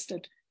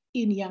disinterested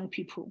in young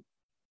people,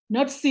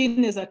 not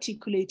seen as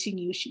articulating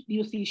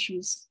youth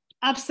issues,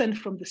 absent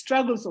from the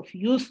struggles of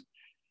youth,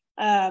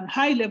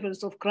 high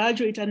levels of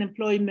graduate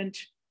unemployment,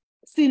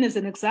 seen as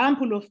an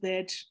example of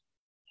that,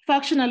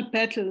 factional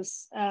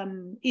battles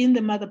in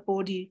the mother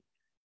body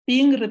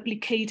being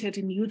replicated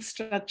in youth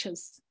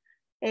structures,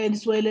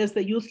 as well as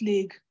the Youth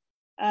League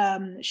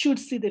should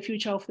see the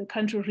future of the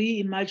country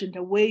reimagined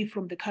away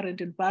from the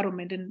current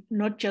environment, and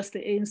not just the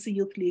ANC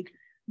Youth League,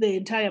 the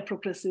entire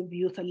Progressive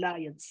Youth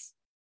Alliance.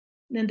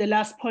 And the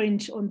last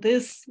point on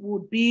this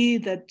would be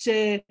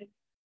that,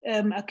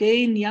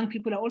 again, young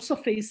people are also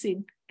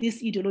facing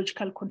this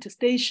ideological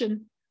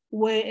contestation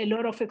where a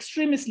lot of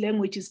extremist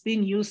language is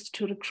being used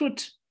to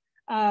recruit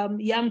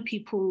young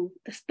people,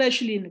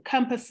 especially in the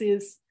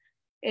campuses.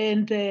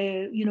 And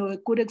a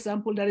good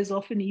example that is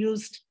often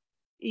used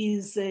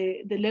is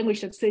the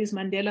language that says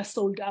Mandela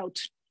sold out.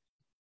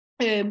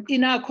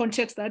 In our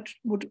context, that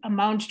would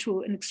amount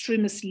to an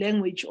extremist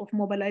language of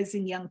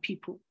mobilizing young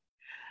people.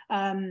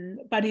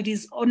 But it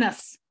is on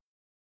us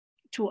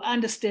to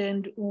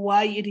understand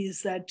why it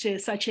is that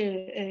such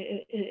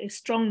a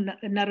strong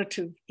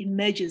narrative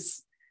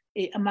emerges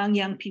among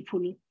young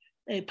people,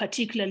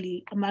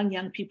 particularly among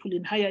young people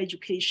in higher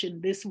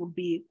education. This would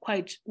be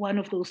quite one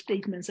of those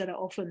statements that are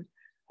often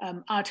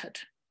uttered.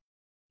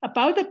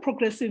 About the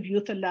Progressive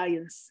Youth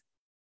Alliance,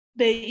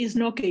 there is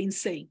no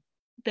gainsaying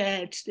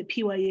that the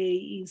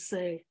PYA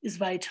is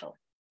vital,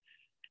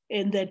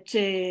 and that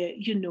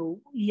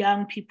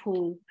young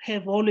people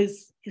have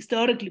always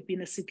historically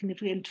been a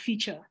significant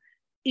feature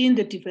in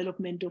the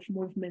development of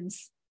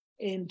movements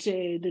and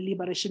the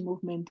liberation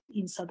movement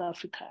in South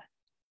Africa.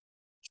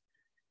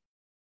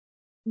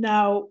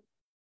 Now,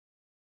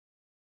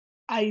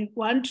 I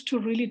want to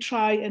really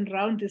try and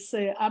round this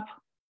up,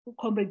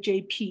 Comrade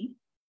JP,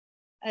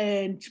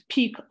 and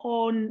pick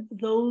on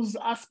those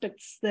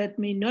aspects that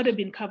may not have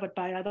been covered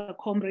by other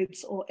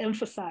comrades or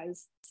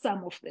emphasize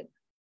some of them.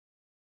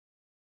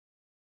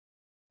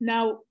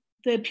 Now,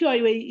 the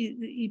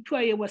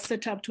PYA was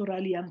set up to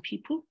rally young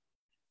people.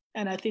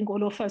 And I think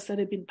all of us that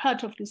have been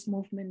part of this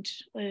movement,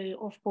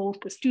 of both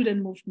the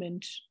student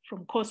movement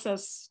from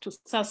COSAS to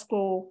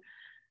SASCO,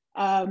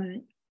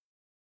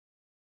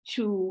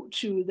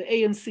 to the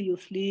ANC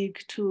Youth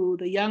League, to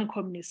the Young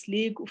Communist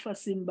League,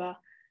 UFASIMBA,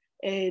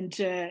 and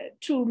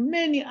to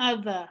many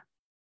other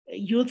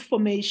youth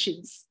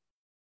formations,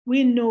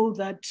 we know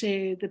that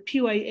the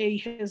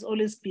PYA has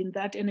always been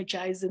that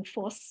energizing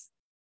force,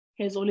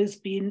 has always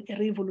been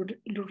a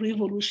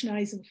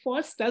revolutionizing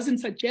force. Doesn't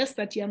suggest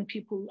that young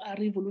people are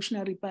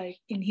revolutionary by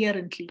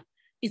inherently.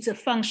 It's a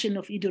function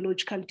of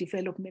ideological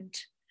development.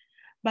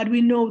 But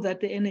we know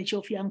that the energy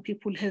of young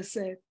people has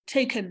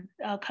taken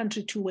our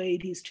country to where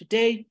it is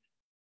today.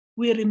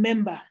 We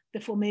remember the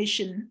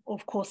formation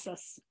of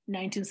COSAS,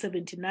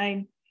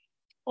 1979,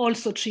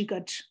 also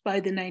triggered by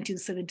the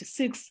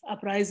 1976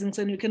 uprisings.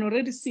 And you can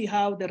already see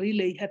how the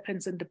relay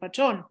happens and the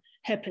baton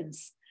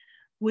happens.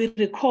 We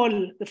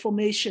recall the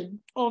formation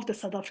of the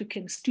South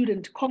African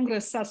Student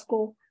Congress,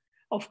 SASCO,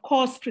 of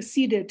course,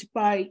 preceded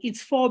by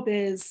its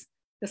forebears,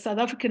 the South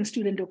African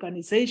Student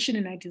Organization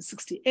in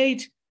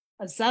 1968,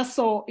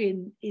 ZASO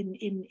in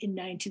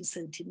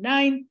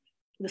 1979,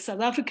 the South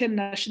African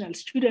National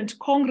Student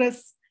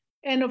Congress,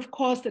 and of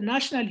course, the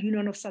National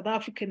Union of South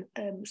African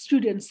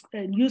Students,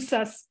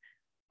 NUSAS,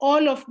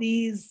 all of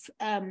these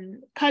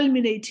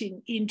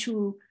culminating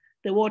into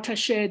the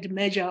watershed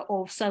merger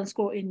of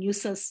SASCO and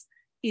NUSAS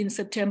in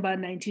September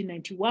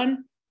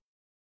 1991.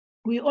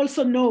 We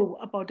also know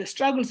about the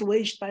struggles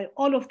waged by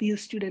all of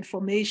these student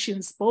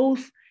formations,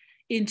 both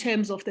in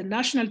terms of the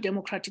national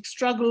democratic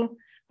struggle,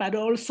 but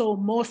also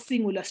more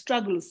singular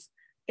struggles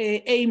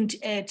aimed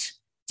at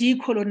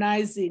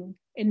decolonizing,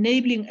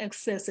 enabling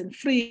access and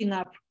freeing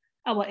up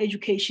our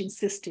education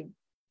system.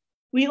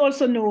 We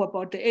also know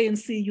about the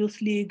ANC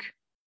Youth League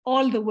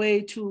all the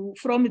way to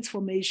from its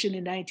formation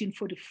in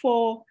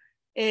 1944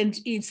 and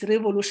its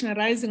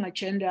revolutionizing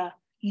agenda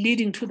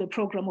leading to the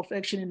Program of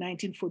Action in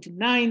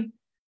 1949,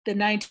 the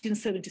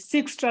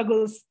 1976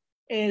 struggles,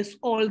 as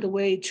all the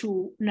way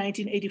to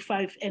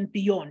 1985 and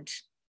beyond.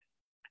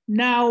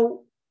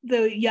 Now,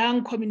 the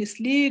Young Communist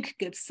League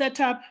gets set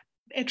up,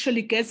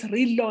 actually gets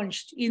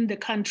relaunched in the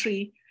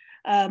country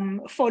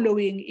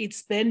following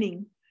its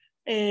banning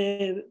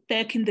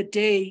back in the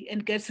day,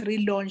 and gets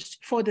relaunched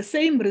for the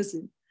same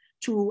reason,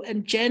 to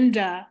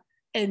engender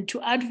and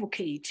to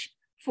advocate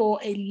for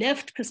a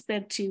left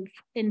perspective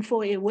and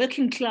for a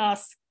working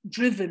class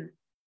driven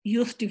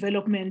youth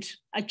development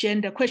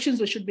agenda. Questions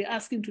we should be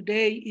asking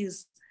today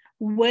is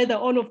whether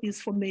all of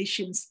these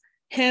formations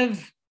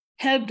have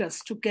helped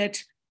us to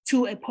get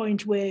to a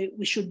point where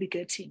we should be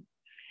getting.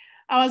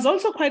 I was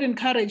also quite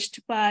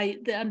encouraged by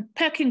the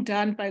unpacking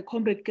done by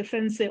Comrade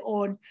Kefentse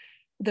on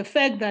the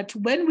fact that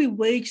when we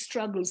wage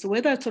struggles,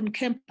 whether it's on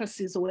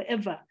campuses or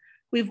wherever,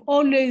 we've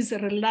always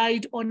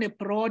relied on a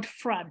broad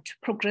front,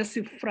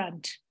 progressive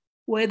front,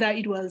 whether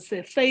it was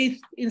faith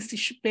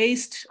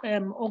institute-based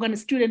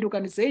student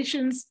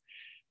organizations,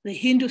 the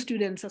Hindu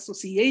Students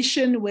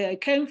Association, where I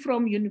came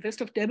from,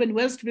 University of Durban,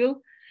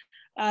 Westville.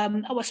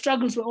 Our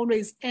struggles were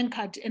always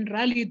anchored and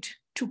rallied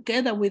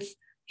together with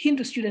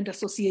Hindu Student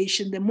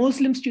Association, the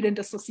Muslim Student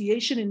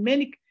Association in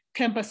many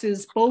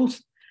campuses, both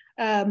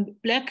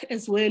Black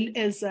as well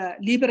as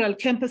liberal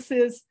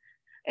campuses,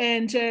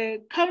 and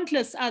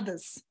countless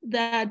others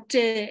that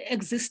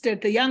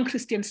existed, the Young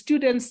Christian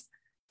Students,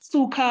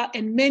 Suka,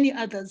 and many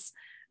others.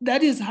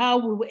 That is how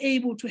we were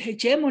able to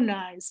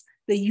hegemonize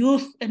the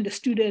youth and the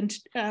student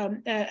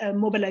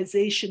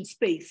mobilization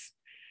space.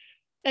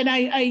 And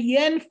I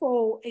yearn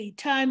for a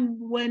time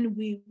when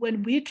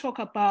we talk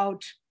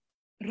about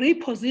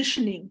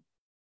repositioning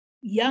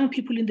young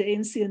people in the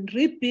ANC and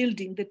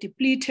rebuilding the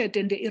depleted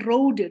and the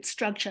eroded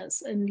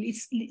structures. And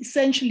it's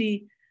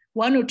essentially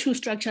one or two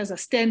structures are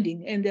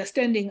standing, and they're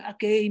standing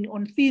again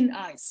on thin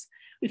ice.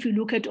 If you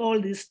look at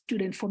all these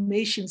student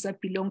formations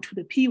that belong to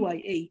the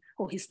PYA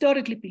or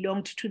historically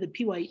belonged to the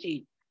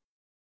PYA.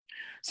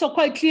 So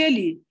quite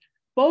clearly,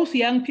 both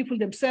young people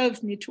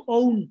themselves need to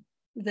own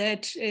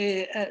that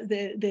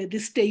the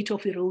state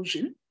of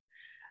erosion.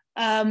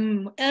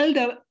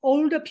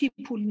 Older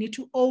people need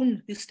to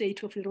own the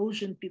state of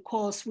erosion,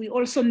 because we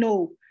also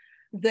know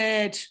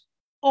that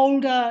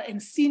older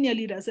and senior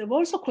leaders have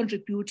also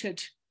contributed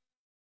to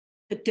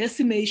the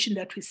decimation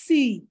that we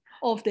see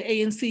of the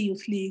ANC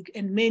Youth League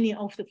and many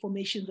of the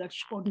formations that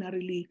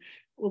ordinarily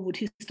would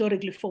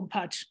historically form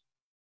part of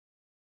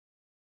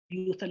the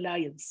Youth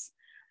Alliance.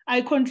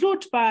 I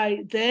conclude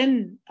by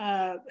then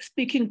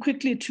speaking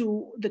quickly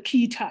to the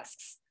key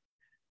tasks.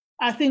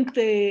 I think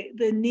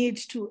the need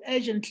to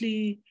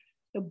urgently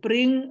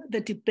bring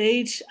the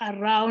debate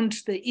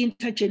around the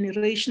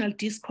intergenerational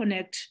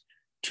disconnect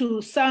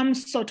to some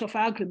sort of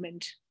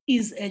agreement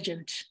is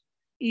urgent.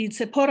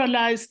 It's a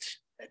polarized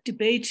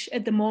debate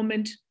at the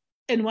moment,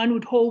 and one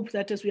would hope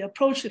that as we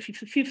approach the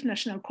 55th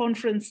National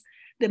Conference,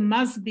 there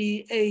must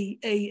be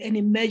an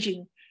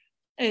emerging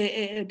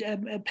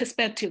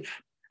perspective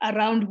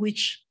around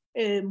which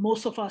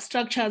most of our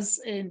structures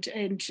and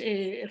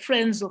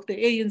friends of the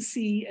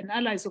ANC and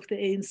allies of the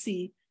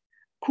ANC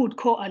could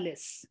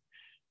coalesce.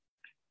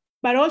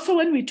 But also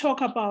when we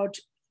talk about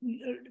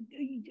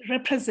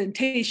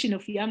representation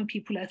of young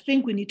people, I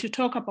think we need to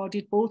talk about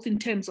it both in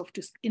terms of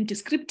in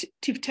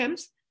descriptive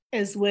terms,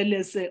 as well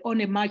as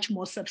on a much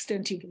more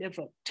substantive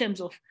level, in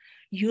terms of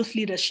youth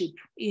leadership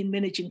in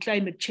managing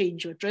climate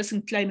change or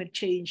addressing climate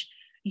change,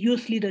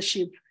 youth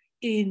leadership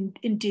in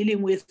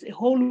dealing with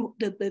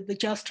the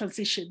just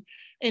transition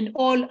and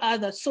all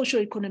other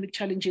socio-economic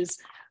challenges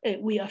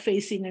we are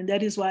facing. And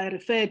that is why I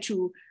refer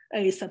to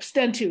a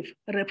substantive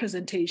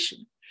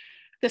representation.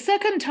 The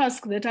second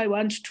task that I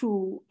want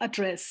to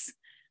address,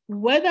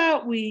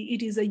 whether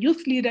it is a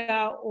youth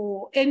leader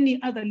or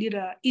any other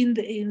leader in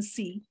the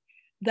ANC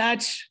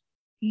that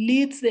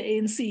leads the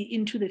ANC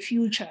into the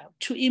future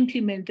to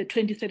implement the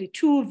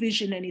 2032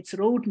 vision and its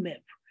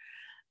roadmap,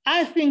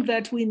 I think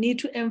that we need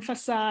to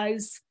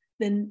emphasize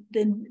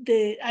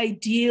the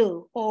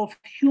ideal of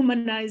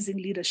humanizing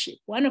leadership.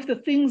 One of the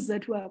things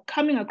that we're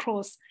coming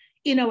across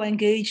in our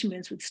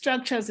engagements with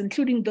structures,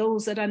 including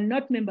those that are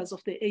not members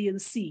of the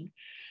ANC,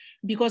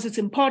 because it's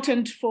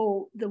important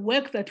for the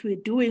work that we're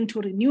doing to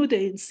renew the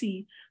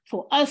ANC,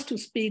 for us to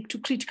speak to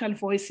critical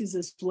voices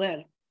as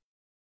well,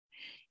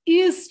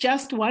 is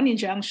just one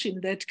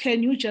injunction that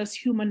can you just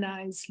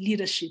humanize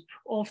leadership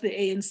of the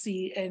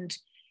ANC and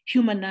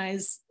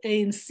humanize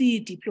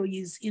ANC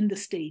deployees in the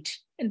state.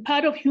 And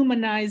part of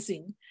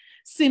humanizing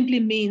simply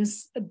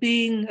means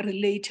being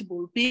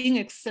relatable, being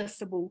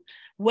accessible,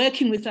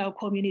 working with our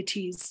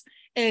communities,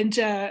 and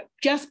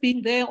just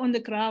being there on the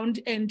ground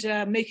and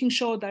making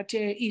sure that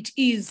it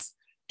is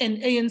an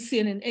ANC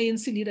and an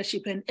ANC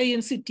leadership and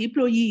ANC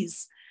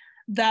deployees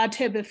that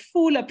have a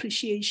full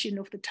appreciation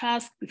of the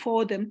task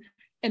before them,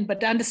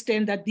 but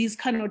understand that these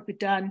cannot be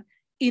done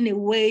in a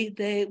way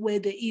where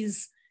there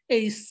is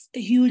a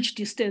huge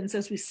distance,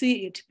 as we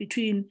see it,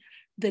 between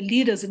the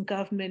leaders in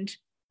government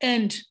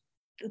and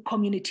the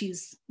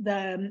communities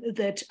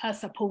that are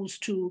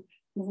supposed to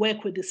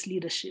work with this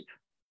leadership.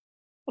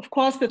 Of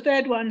course, the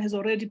third one has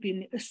already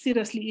been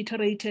seriously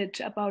iterated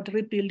about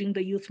rebuilding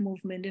the youth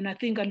movement. And I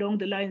think along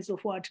the lines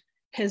of what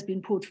has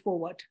been put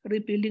forward,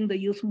 rebuilding the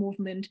youth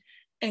movement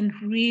and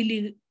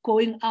really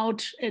going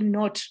out and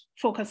not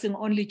focusing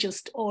only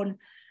just on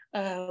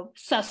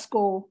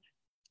SASCO,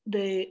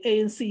 the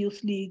ANC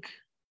Youth League,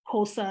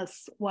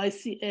 COSAS,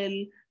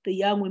 YCL, the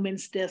Young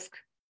Women's Desk,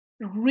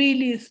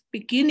 really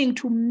beginning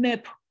to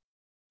map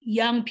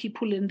young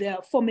people in their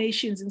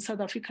formations in South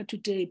Africa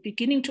today,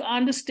 beginning to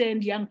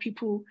understand young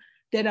people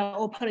that are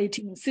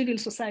operating in civil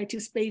society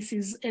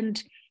spaces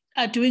and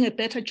are doing a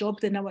better job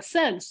than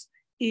ourselves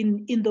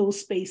in those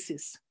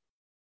spaces.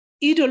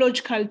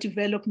 Ideological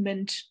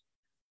development,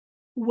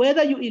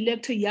 whether you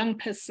elect a young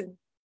person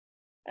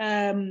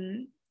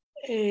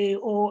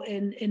or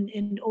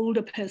an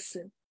older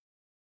person.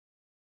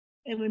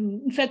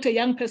 In fact, a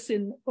young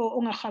person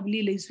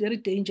is very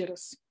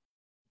dangerous.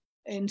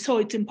 And so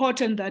it's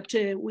important that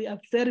we are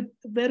very,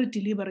 very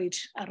deliberate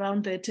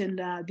around that.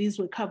 And these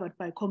were covered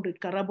by Comrade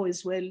Karabo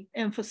as well,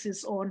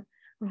 emphasis on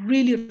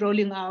really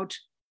rolling out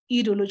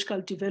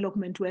ideological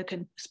development work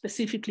and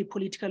specifically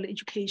political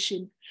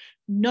education,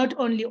 not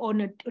only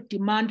on a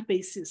demand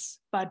basis,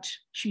 but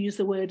she used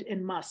the word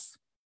en masse.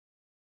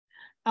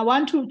 I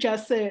want to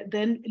just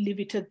then leave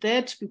it at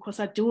that, because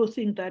I do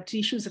think that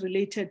issues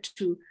related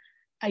to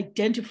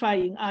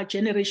identifying our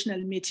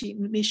generational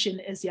mission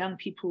as young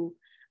people,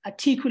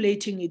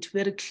 articulating it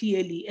very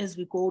clearly as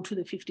we go to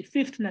the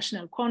 55th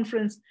National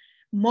Conference,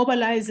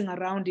 mobilizing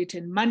around it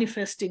and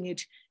manifesting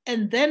it,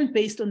 and then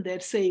based on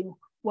that saying,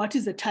 what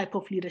is the type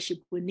of leadership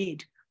we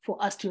need for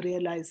us to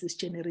realize this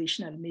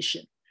generational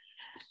mission?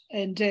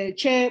 And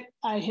Chair,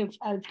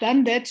 I've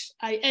done that.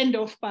 I end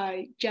off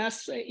by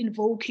just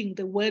invoking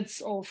the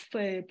words of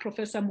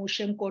Professor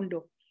Moshe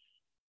Nkondo,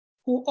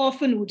 who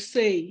often would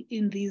say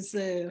in these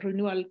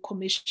Renewal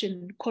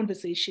Commission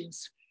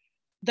conversations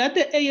that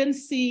the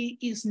ANC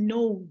is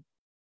known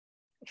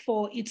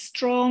for its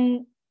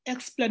strong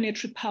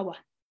explanatory power.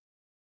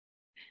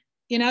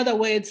 In other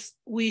words,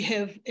 we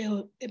have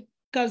a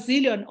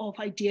gazillion of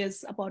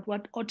ideas about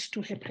what ought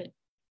to happen.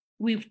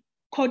 We've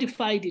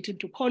codified it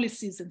into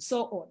policies and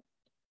so on.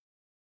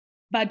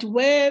 But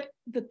where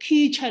the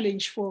key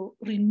challenge for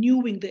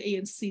renewing the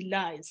ANC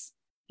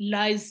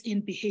lies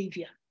in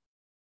behavior.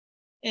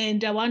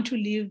 And I want to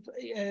leave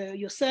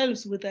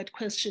yourselves with that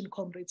question,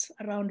 comrades,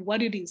 around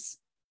what it is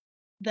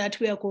that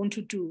we are going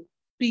to do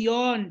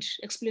beyond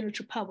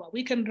explanatory power.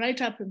 We can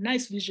write up a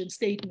nice vision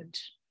statement,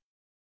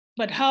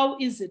 but how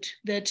is it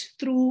that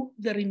through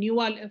the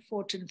renewal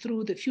effort and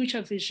through the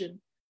future vision,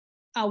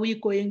 are we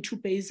going to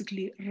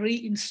basically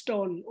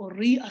reinstall or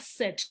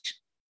reassert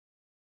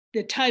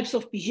the types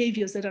of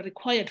behaviors that are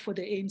required for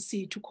the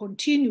ANC to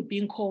continue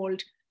being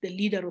called the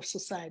leader of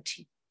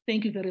society?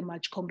 Thank you very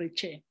much, Comrade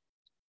Chair.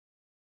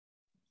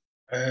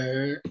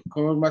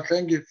 Comrade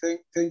Mahlengi,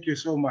 thank you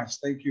so much.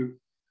 Thank you.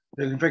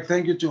 In fact,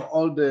 thank you to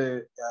all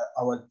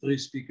our three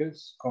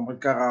speakers, Comrade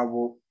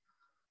Karabo,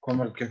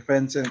 Comrade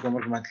Kefentse, and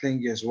Comrade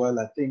Mahlengi as well.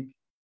 I think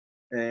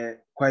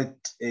quite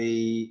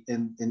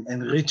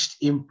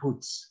enriched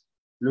inputs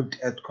looked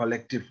at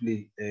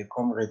collectively,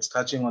 comrades,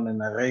 touching on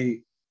an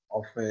array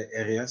of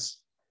areas.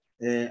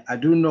 I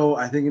do know,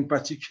 I think in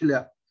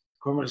particular,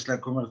 comrades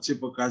like Comrade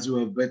Tsipokazi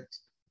were a bit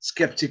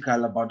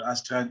skeptical about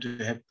us trying to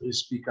have three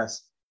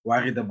speakers,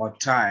 worried about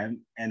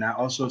time. And I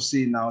also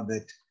see now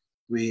that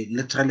we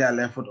literally are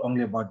left with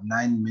only about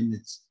 9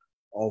 minutes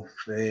of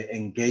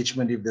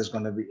engagement, if there's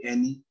going to be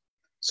any.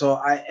 So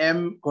I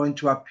am going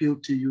to appeal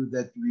to you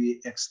that we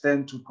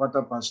extend to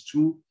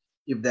 2:15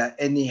 if there are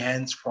any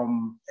hands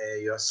from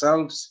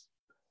yourselves,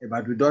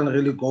 but we don't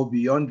really go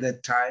beyond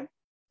that time.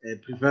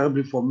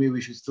 Preferably for me,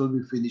 we should still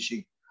be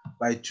finishing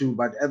by 2,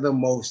 but at the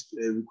most,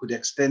 we could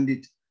extend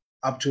it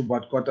up to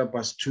about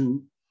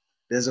 2:15.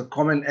 There's a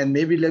comment, and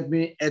maybe let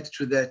me add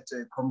to that,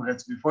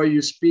 comrades, before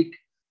you speak,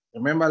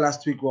 remember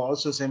last week we were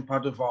also saying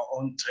part of our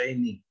own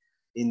training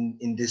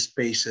in these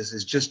spaces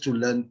is just to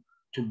learn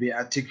to be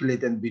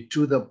articulate and be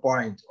to the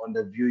point on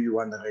the view you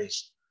want to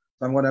raise.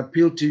 So I'm going to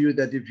appeal to you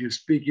that if you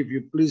speak, if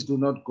you please do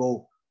not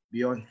go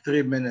beyond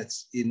 3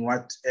 minutes in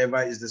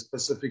whatever is the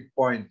specific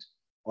point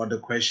or the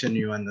question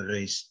you want to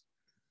raise.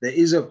 There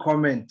is a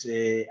comment,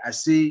 I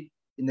see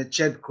in the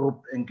chat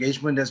group,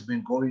 engagement has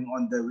been going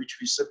on there, which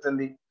we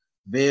certainly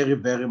very,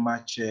 very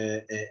much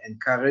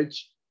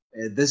encourage.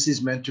 This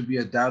is meant to be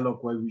a dialogue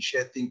where we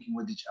share thinking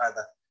with each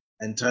other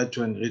and try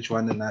to enrich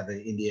one another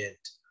in the end.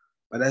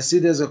 But I see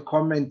there's a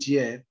comment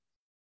here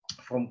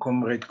from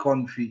Comrade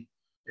Confi,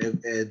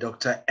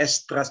 Dr.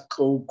 Estras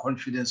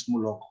Confidence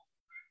Muloko.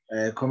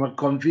 Comrade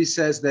Confi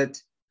says that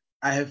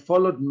I have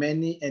followed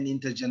many an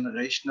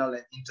intergenerational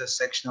and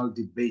intersectional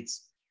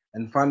debates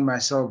and found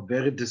myself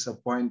very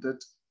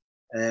disappointed.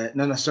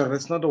 Sorry,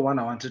 that's not the one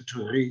I wanted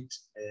to read.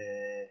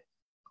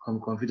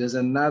 Confi, there's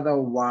another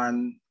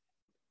one,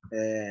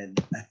 and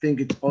I think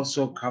it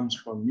also comes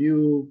from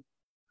you.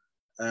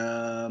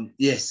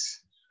 Yes,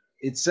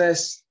 it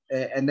says,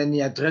 and then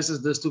he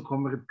addresses this to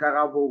Comrade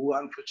Karabo, who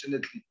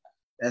unfortunately,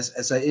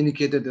 as I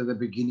indicated at the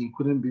beginning,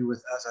 couldn't be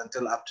with us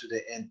until up to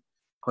the end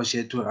because she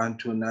had to run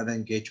to another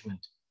engagement.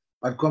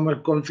 But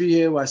Comrade Confi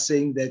here was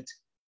saying that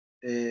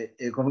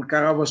Comrade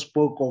Karabo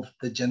spoke of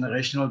the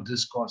generational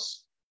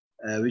discourse,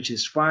 which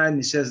is fine.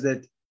 He says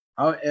that,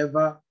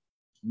 however,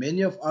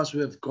 many of us who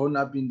have grown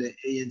up in the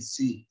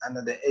ANC,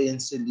 under the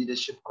ANC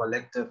Leadership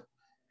Collective,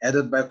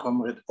 headed by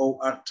Comrade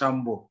O.R.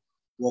 Tambo,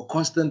 were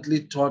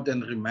constantly taught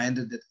and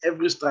reminded that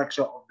every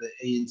structure of the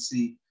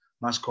ANC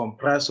must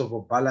comprise of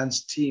a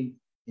balanced team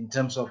in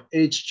terms of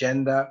age,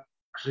 gender,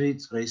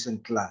 creed, race,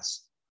 and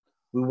class.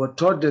 We were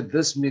taught that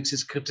this mix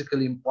is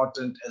critically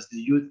important as the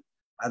youth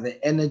are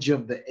the energy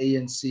of the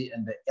ANC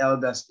and the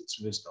elders its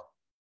wisdom.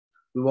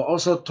 We were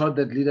also taught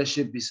that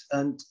leadership is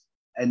earned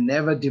and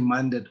never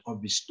demanded or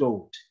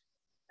bestowed.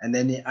 And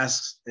then he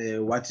asks,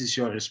 what is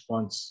your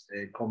response,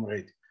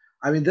 comrade?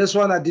 I mean, this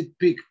one I did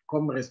pick,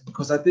 comrades,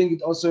 because I think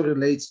it also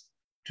relates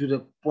to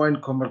the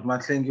point Comrade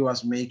Mahlengi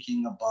was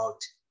making about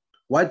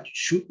what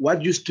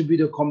used to be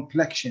the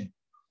complexion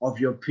of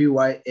your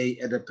PYA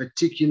at a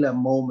particular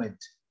moment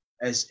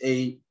as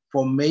a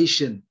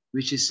formation,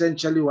 which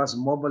essentially was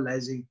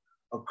mobilizing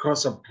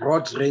across a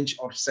broad range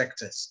of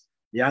sectors,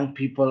 young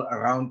people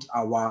around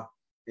our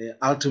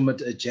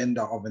ultimate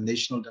agenda of a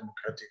national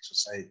democratic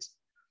society.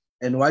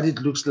 And what it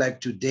looks like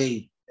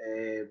today,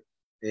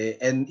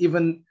 and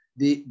even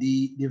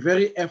the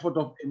very effort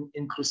of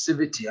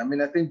inclusivity. I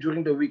mean, I think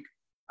during the week,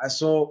 I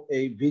saw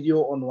a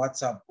video on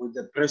WhatsApp with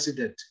the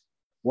president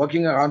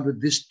walking around with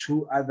these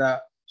two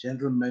other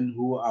gentlemen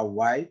who are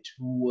white,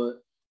 who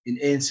were in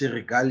ANC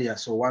regalia.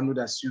 So one would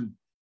assume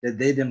that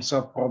they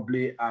themselves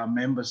probably are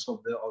members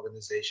of the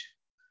organization.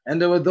 And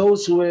there were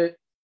those who were,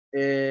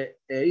 they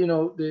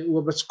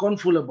were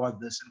scornful about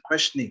this and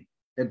questioning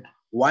that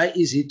why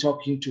is he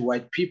talking to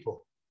white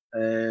people?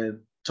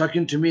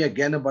 Talking to me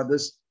again about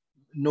this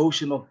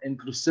notion of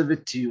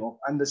inclusivity, of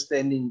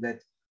understanding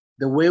that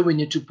the way we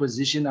need to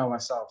position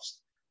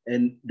ourselves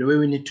and the way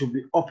we need to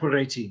be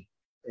operating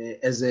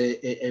as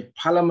a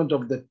parliament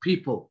of the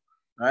people,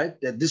 right?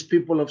 That this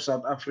people of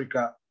South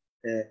Africa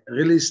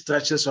really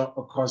stretches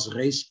across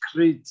race,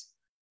 creed,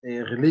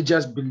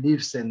 religious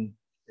beliefs, and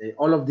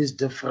all of these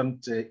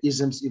different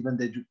isms even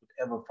that you could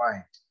ever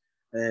find.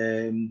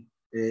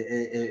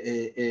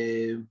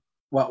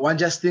 One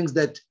just thinks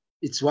that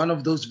it's one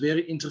of those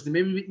very interesting,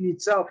 maybe in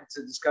itself, it's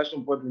a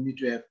discussion point we need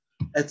to have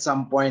at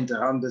some point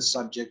around the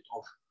subject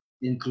of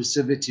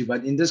inclusivity,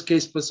 but in this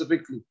case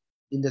specifically,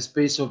 in the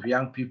space of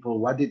young people,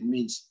 what it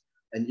means,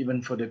 and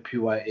even for the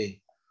PYA.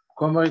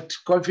 Comrade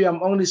Kofi,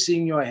 I'm only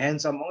seeing your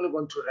hands. I'm only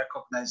going to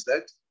recognize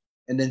that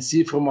and then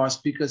see from our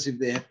speakers if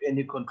they have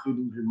any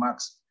concluding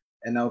remarks.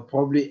 And I'll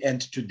probably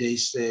end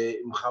today's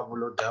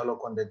Umrabulo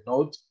dialogue on that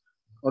note.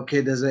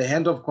 Okay, there's a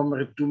hand of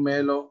Comrade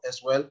Tumelo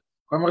as well.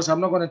 Comrades, I'm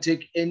not going to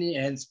take any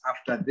hands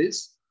after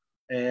this.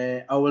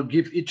 I will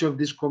give each of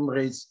these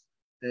comrades,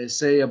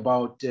 say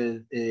about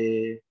Comrade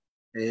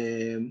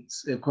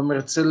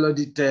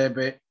Selodi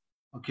Tebe.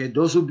 Okay,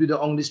 those will be the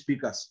only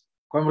speakers.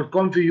 Comrade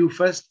Comfy, you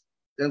first,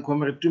 then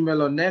Comrade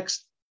Tumelo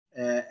next,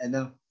 and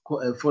then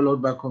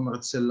followed by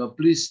Comrade Sello.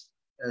 Please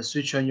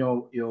switch on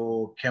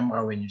your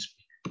camera when you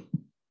speak.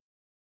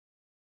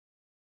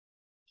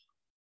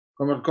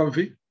 Comrade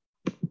Comfy.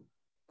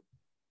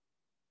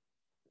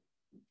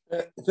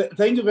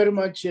 Thank you very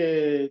much,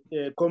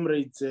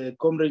 comrade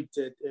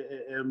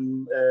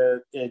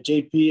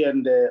JP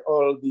and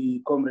all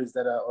the comrades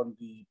that are on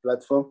the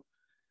platform.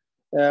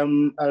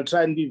 I'll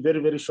try and be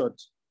very, very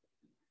short.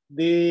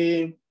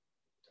 The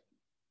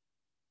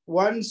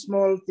one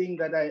small thing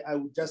that I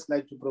would just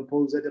like to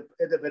propose at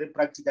a very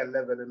practical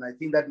level, and I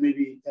think that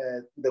maybe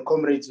the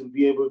comrades will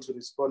be able to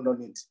respond on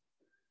it,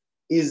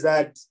 is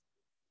that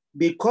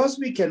because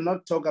we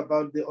cannot talk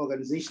about the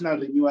organizational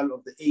renewal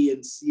of the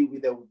ANC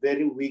with a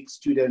very weak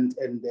student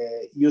and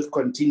youth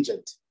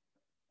contingent,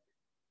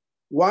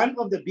 one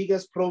of the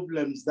biggest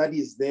problems that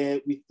is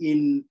there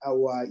within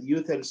our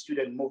youth and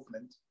student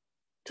movement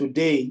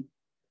today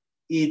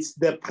is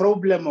the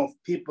problem of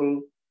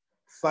people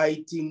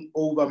fighting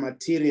over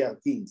material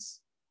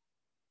things.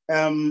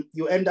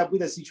 You end up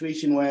with a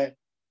situation where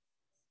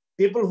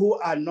people who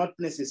are not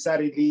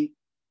necessarily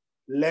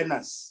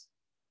learners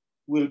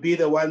will be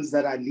the ones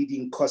that are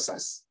leading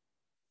causes.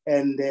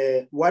 And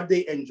what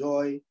they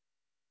enjoy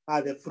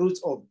are the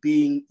fruits of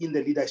being in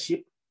the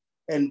leadership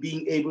and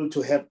being able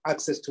to have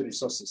access to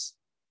resources.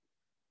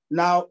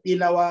 Now,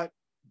 in our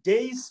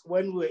days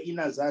when we were in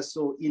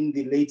Azaso in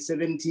the late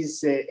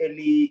 70s,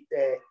 early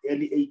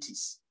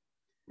 80s,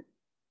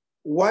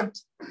 what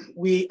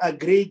we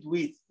agreed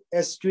with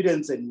as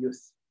students and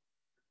youth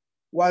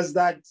was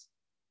that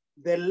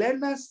the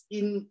learners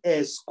in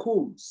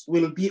schools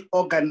will be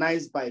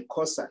organized by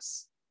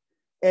COSAS,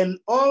 and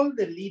all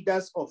the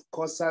leaders of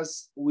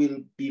COSAS will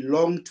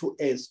belong to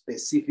a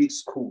specific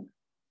school.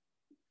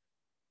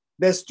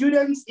 The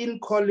students in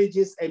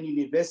colleges and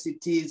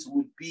universities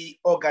would be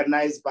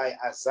organized by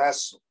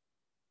Azaso,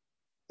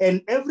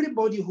 and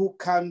everybody who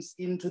comes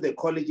into the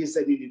colleges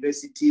and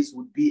universities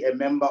would be a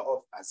member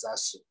of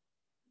Azaso.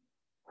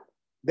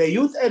 The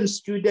youth and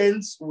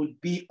students would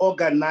be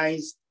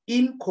organized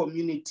in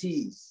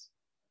communities,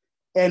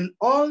 and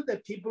all the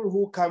people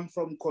who come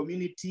from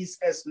communities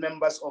as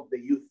members of the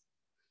youth,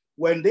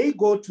 when they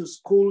go to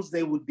schools,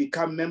 they would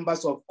become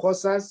members of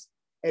COSAS,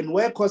 and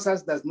where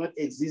COSAS does not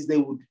exist, they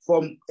would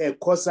form a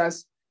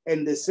COSAS,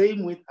 and the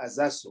same with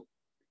Azaso.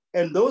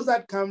 And those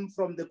that come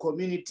from the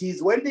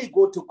communities, when they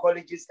go to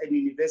colleges and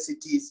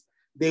universities,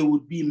 they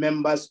would be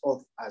members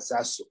of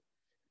Azaso.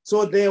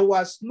 So there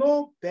was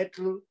no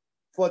battle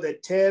for the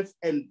turf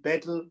and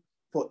battle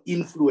for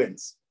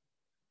influence.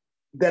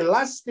 The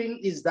last thing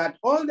is that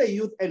all the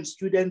youth and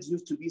students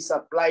used to be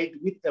supplied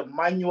with a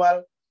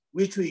manual,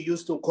 which we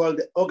used to call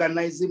the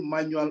Organizing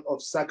Manual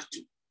of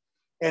SACTU.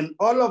 And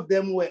all of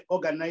them were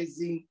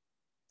organizing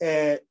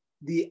the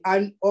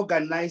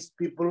unorganized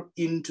people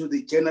into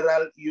the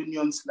general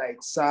unions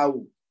like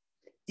SAU.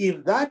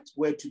 If that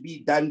were to be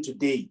done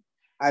today,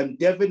 I'm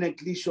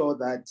definitely sure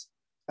that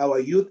our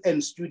youth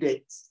and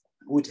students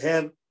would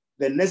have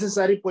the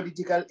necessary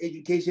political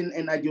education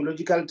and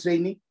ideological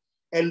training,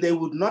 and they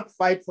would not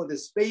fight for the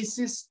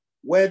spaces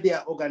where they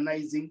are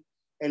organizing,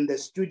 and the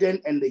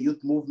student and the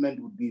youth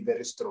movement would be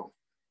very strong.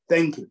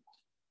 Thank you.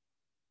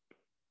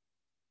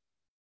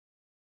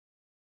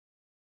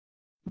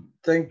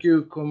 Thank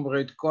you,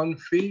 Comrade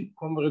Confi.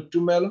 Comrade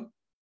Tumelo,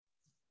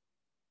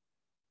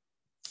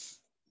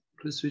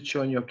 please switch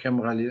on your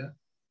camera here.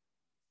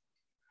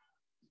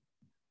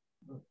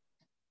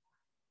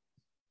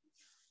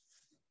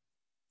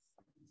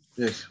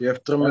 Yes, you have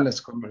 3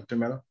 minutes, Comrade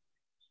Tumelo.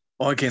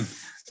 Okay.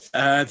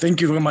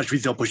 Thank you very much for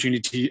the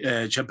opportunity,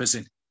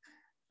 Chairperson.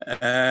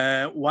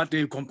 What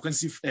a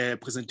comprehensive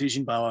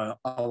presentation by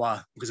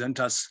our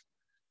presenters.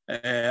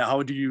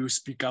 How do you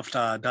speak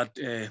after that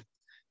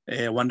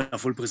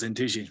wonderful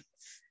presentation?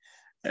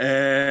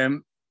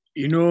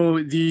 You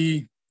know,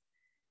 the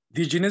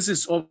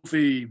genesis of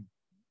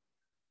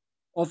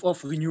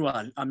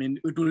renewal, I mean,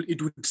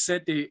 it would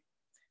set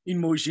in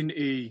motion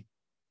a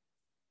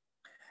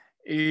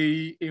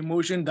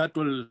motion that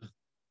will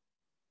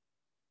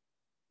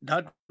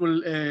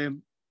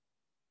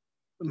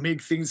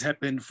make things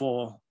happen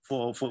for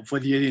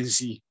the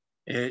ANC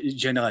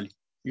generally,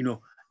 you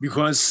know,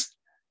 because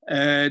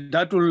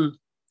that will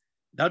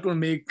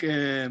make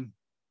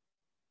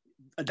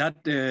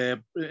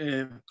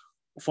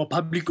for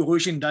public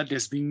erosion that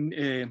has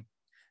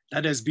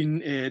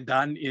been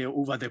done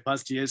over the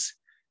past years.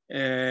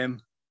 I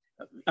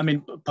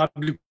mean,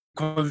 public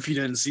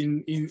confidence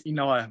in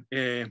our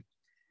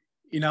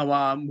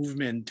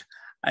movement.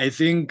 I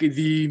think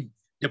the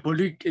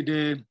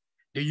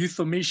youth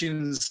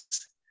formations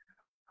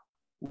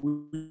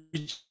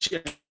which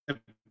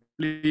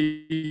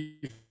play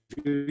a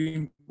very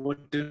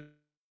important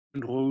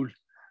role.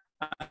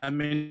 I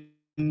mean,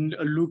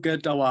 look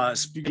at our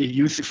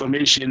youth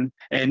formation,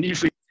 and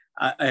if we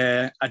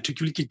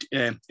articulate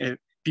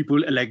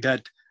people like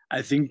that,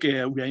 I think we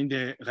are in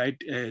the right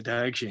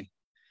direction.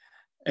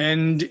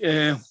 And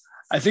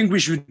I think we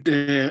should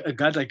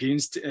guard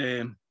against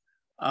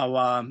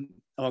our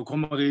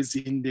comrades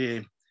in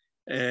the.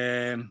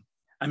 I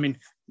mean,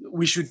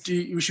 we should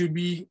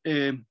be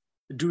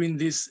doing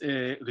this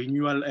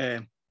renewal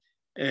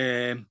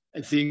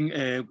thing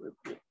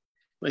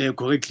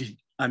correctly.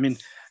 I mean,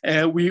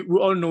 we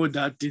all know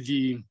that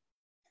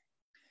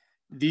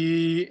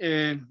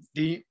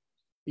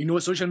you know,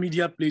 social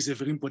media plays a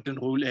very important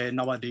role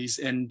nowadays,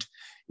 and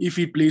if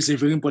it plays a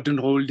very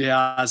important role, there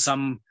are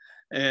sometimes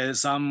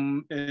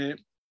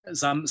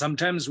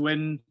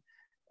when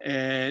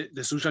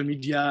the social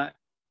media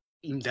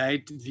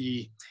indict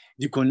the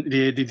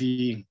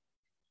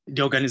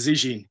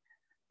organization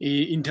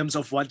in terms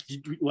of what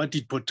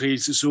it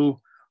portrays.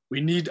 So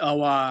we need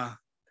our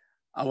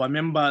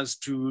members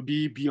to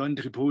be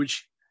beyond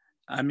reproach.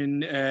 I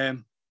mean,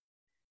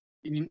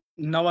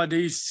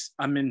 nowadays,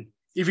 I mean,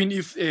 even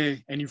if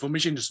an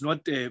information is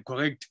not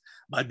correct,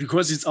 but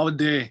because it's out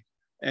there,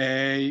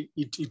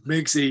 it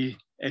makes a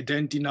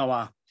dent in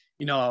our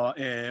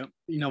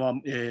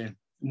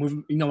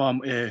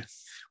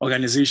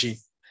organization.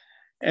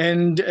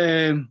 And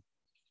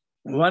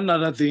one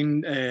other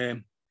thing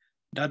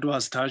that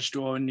was touched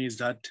on is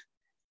that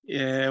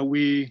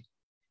we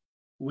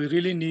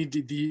really need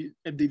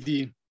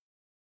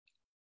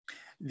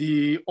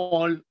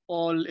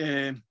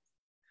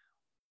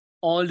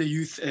all the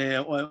youth,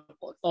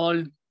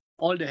 all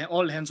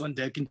hands on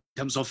deck in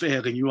terms of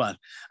renewal.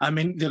 I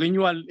mean, the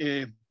renewal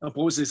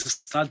process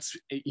starts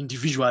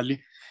individually.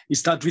 It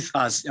starts with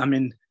us. I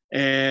mean,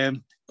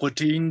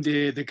 portraying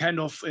the kind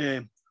of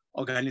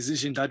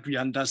organization that we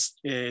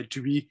understand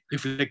to be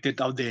reflected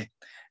out there.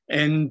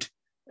 And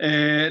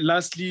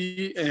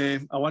lastly,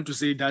 I want to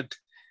say that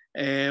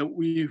I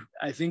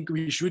think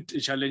we should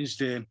challenge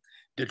the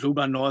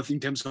global north in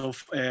terms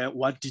of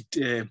what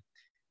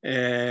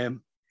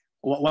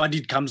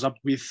it comes up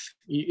with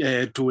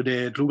to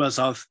the global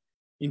south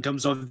in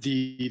terms of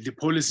the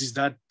policies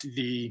that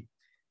they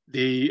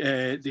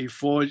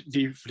forge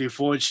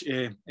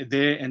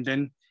there, and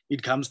then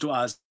it comes to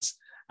us.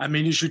 I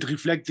mean, it should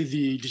reflect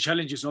the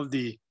challenges of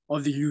the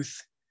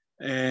youth,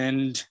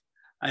 and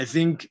I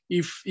think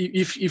if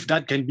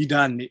that can be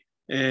done,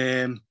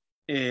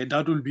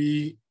 that will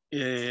be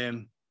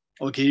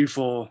okay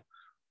for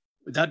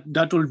that.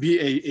 That will be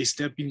a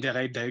step in the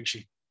right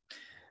direction.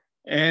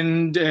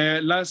 And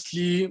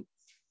lastly,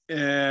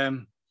 I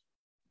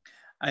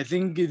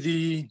think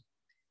we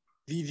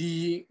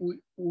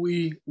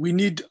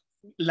need,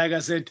 like I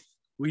said,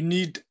 we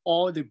need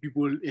all the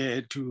people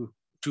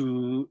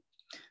to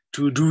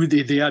do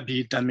their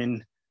bit. I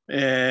mean,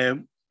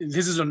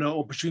 this is an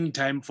opportune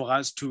time for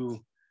us to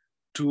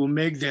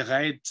make the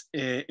right,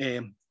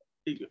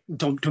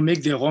 to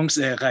make the wrongs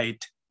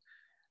right.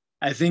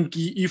 I think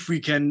if we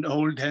can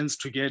hold hands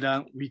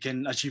together, we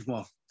can achieve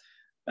more.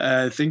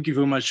 Thank you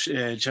very much,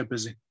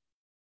 Chairperson.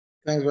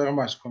 Thanks very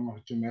much,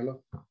 Comrade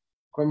Tumelo.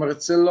 Comrade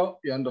Sillo,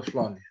 you're on the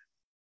floor.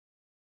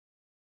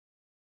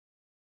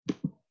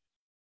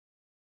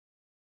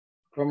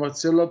 Comrade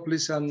Sillo,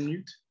 please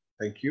unmute.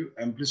 Thank you.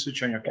 And please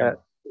switch on your camera.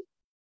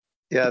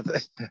 Yeah,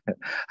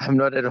 I'm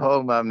not at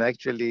home. I'm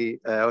actually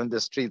on the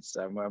streets.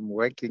 I'm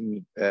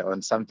working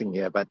on something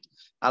here, but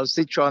I'll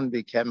switch on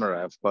the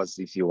camera, of course,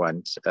 if you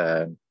want.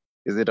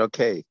 Is it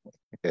okay?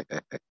 If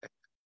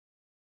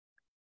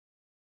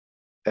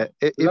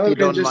you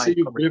don't just mind, see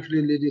you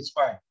briefly, Lady, it's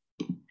fine.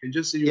 Can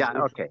just see you. Yeah,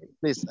 briefly. okay.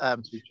 Please.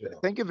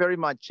 Thank you very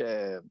much,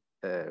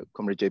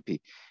 Comrade JP.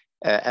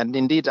 And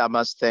indeed, I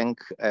must thank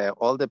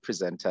all the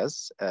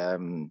presenters.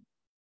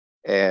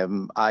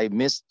 I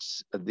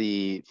missed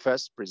the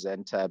first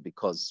presenter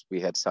because we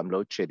had some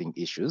load shedding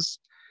issues,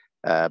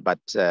 but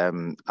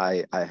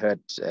I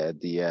heard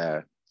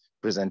the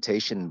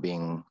presentation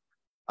being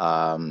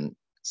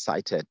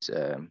cited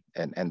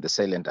and the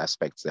salient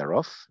aspects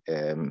thereof.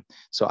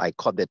 So I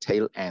caught the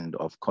tail end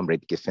of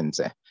Comrade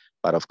Kefentse,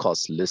 but of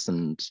course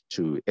listened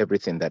to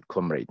everything that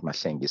Comrade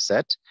Mahlengi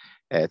said.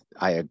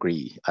 I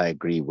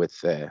agree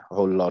with a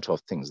whole lot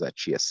of things that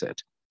she has said.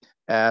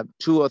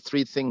 2 or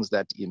 3 things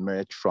that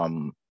emerge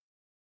from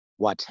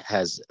what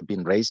has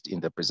been raised in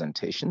the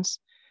presentations.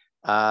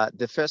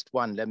 The first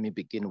one, let me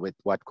begin with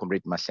what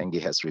Comrade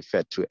Mahlengi has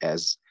referred to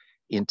as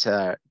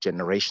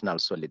intergenerational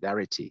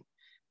solidarity.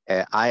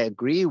 I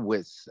agree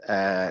with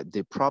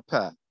the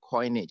proper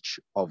coinage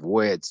of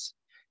words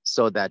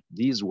so that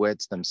these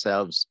words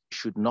themselves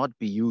should not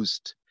be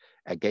used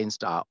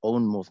against our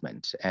own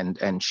movement.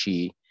 And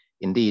she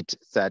indeed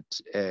said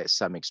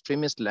some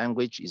extremist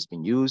language is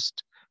being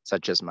used,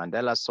 such as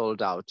Mandela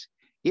sold out.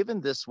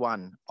 Even this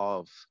one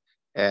of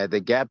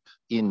the gap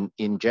in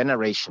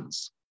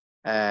generations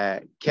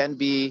can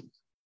be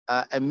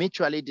a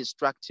mutually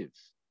destructive.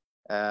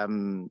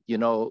 You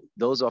know,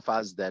 those of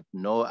us that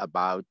know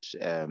about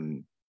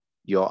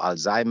your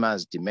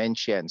Alzheimer's,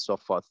 dementia, and so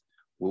forth,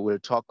 we will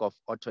talk of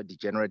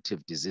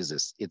autodegenerative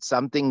diseases. It's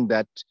something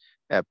that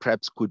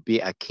perhaps could be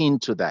akin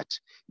to that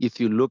if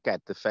you look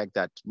at the fact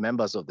that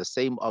members of the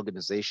same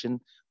organization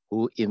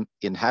who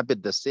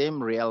inhabit the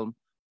same realm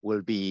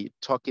will be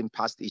talking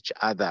past each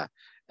other.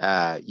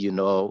 You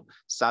know,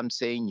 some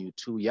saying you're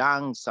too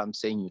young, some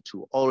saying you're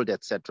too old,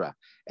 etc.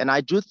 And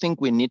I do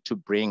think we need to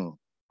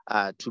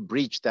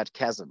bridge that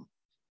chasm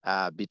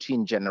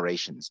between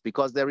generations,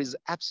 because there is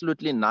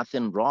absolutely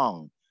nothing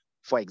wrong,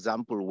 for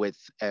example, with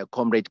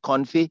Comrade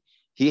Confi.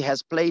 He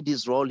has played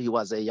his role. He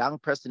was a young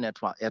person at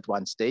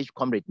one stage,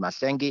 Comrade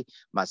Mahlengi,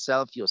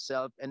 myself,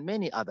 yourself, and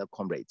many other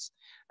comrades.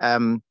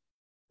 And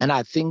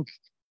I think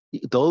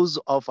those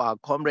of our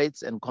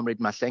comrades, and Comrade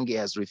Mahlengi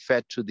has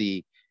referred to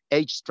the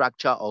age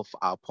structure of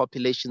our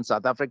population,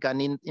 South Africa,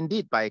 and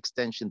indeed by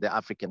extension, the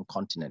African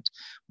continent.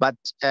 But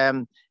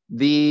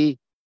the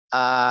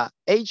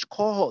age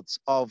cohorts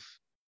of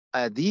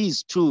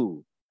these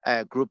two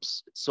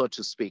groups, so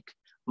to speak,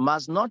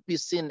 must not be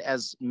seen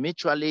as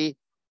mutually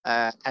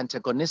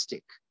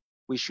antagonistic.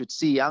 We should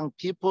see young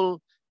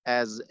people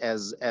as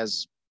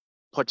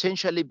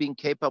potentially being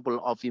capable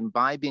of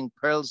imbibing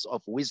pearls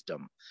of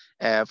wisdom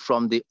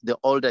from the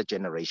older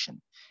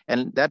generation.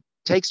 And that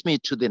takes me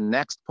to the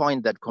next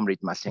point that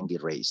Comrade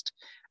Mahlengi raised.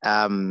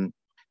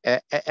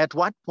 At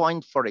what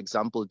point, for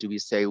example, do we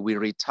say we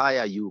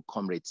retire you,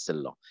 Comrade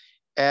Sillo?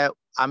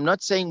 I'm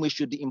not saying we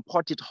should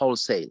import it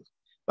wholesale,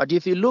 but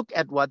if you look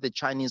at what the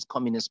Chinese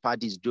Communist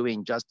Party is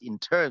doing just in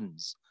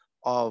terms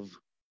of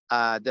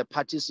the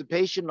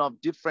participation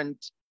of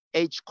different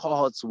age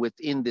cohorts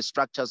within the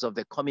structures of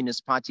the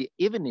Communist Party,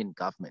 even in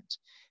government,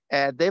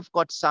 they've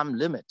got some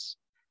limits.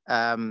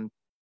 But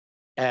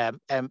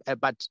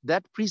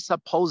that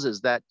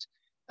presupposes that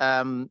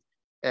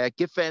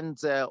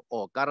Kefentse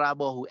or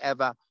Karabo,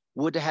 whoever,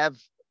 would have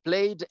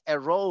played a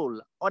role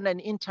on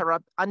an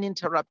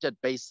uninterrupted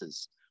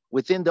basis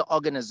within the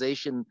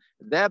organization,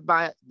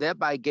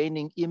 thereby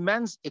gaining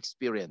immense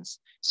experience,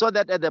 so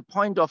that at the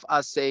point of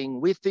us saying,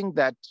 we think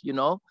that, you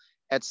know,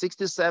 at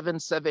 67,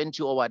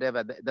 70 or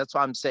whatever, that's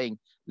why I'm saying,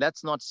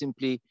 let's not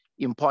simply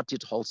import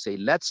it wholesale.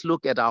 Let's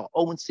look at our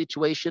own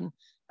situation,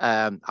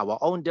 our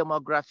own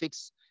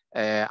demographics,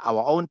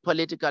 our own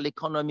political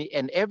economy,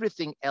 and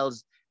everything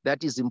else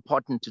that is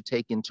important to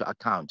take into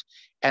account.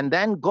 And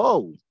then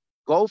go,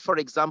 for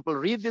example,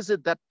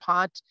 revisit that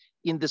part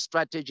in the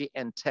strategy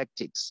and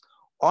tactics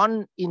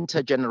on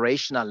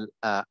intergenerational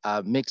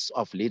mix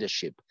of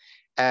leadership.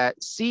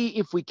 See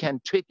if we can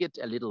tweak it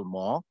a little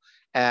more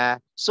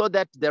so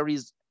that there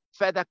is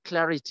further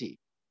clarity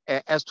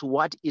as to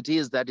what it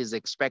is that is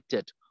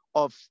expected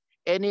of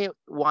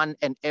anyone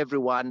and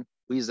everyone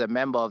who is a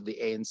member of the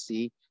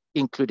ANC,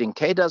 including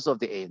cadres of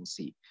the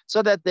ANC,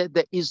 so that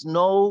there is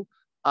no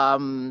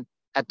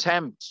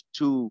attempt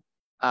to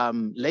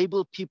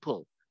label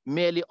people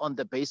merely on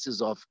the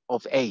basis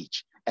of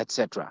age,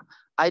 etc.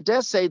 I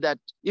dare say that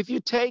if you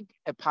take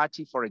a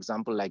party, for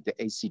example, like the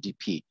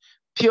ACDP,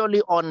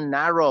 purely on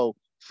narrow,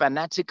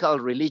 fanatical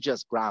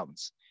religious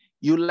grounds,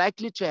 you're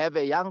likely to have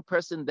a young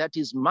person that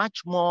is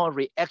much more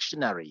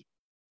reactionary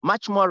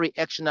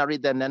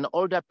than an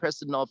older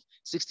person of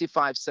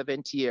 65,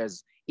 70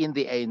 years in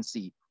the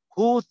ANC,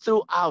 who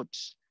throughout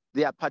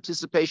their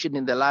participation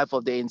in the life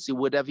of the ANC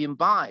would have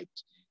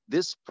imbibed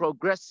this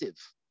progressive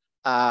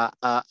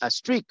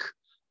streak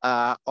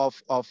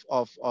of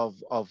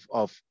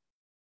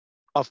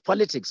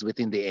politics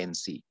within the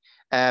ANC.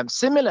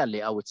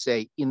 Similarly, I would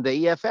say in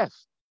the EFF,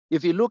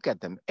 if you look at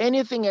them,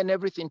 anything and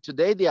everything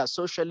today, they are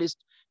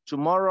socialist.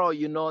 Tomorrow,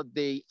 you know,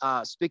 they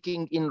are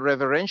speaking in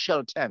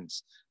reverential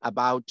terms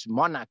about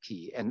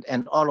monarchy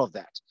and all of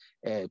that.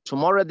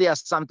 Tomorrow, they are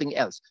something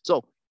else.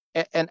 So,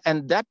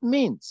 and that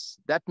means,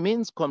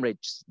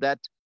 comrades, that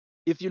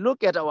if you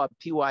look at our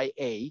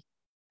PYA,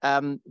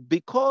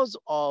 because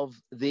of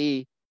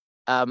the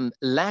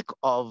lack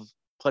of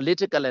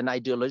political and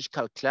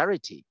ideological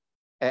clarity,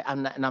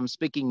 and I'm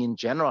speaking in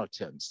general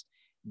terms,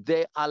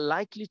 they are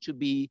likely to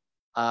be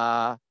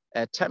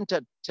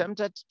tempted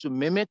to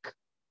mimic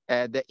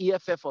the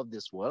EFF of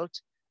this world,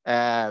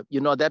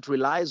 you know, that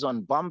relies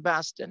on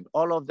bombast and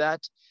all of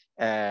that,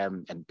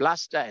 and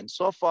bluster and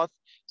so forth.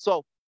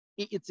 So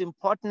it's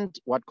important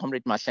what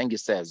Comrade Mahlengi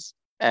says,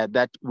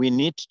 that we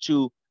need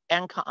to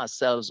anchor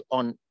ourselves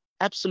on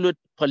absolute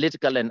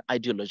political and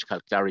ideological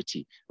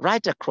clarity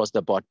right across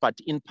the board, but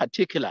in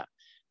particular,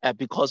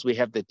 because we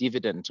have the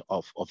dividend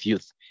of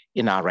youth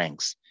in our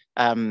ranks.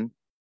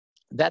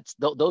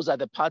 Those are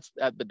the parts,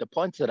 the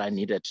points that I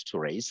needed to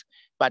raise.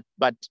 But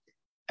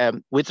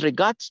with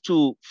regards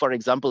to, for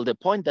example, the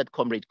point that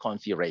Comrade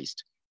Confi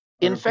raised,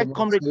 in fact,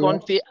 Comrade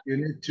Confi, you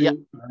need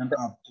to run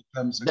up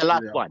the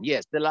last one,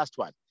 yes, the last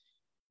one.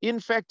 In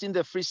fact, in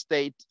the Free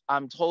State,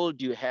 I'm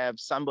told you have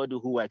somebody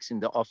who works in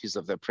the office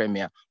of the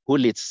Premier who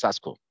leads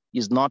SASCO.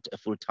 He's not a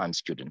full-time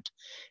student.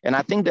 And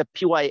I think the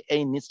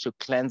PYA needs to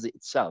cleanse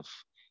itself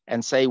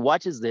and say,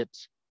 what is it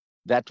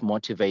that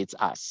motivates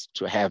us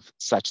to have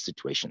such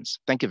situations?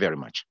 Thank you very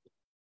much.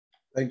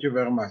 Thank you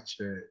very much.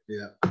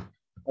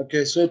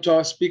 Okay, so to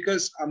our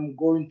speakers, I'm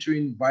going to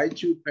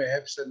invite you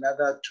perhaps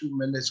another 2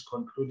 minutes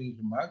concluding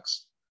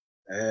remarks.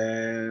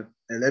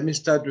 Let me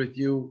start with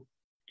you,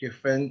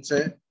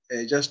 Kefentse.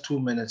 Just 2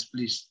 minutes,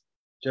 please,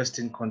 just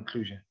in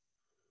conclusion.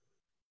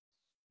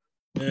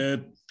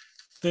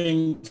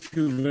 Thank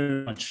you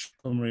very much,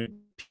 Comrade.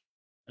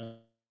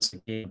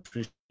 Again,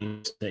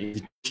 appreciate the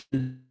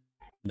invitation,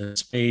 the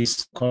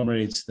space,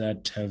 comrades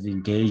that have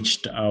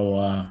engaged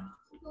our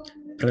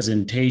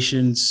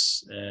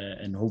presentations,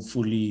 and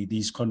hopefully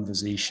these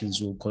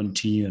conversations will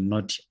continue and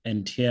not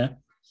end here.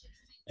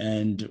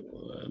 And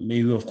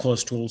maybe, of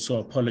course, to also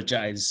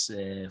apologize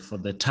for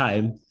the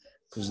time,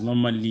 because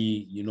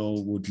normally, you know,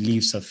 would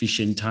leave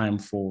sufficient time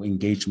for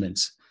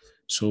engagements.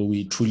 So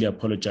we truly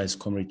apologize,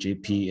 Comrade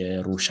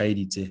JP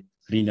Roshaidite,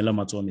 Rinela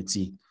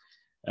Matsometsi.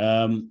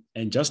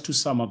 And just to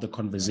sum up the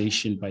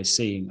conversation by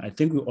saying, I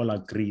think we all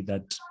agree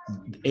that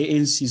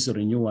ANC's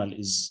renewal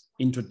is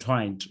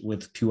intertwined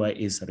with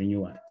PYA's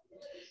renewal.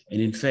 And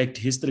in fact,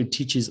 history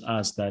teaches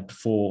us that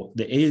for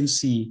the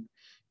ANC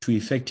to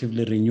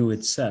effectively renew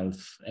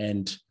itself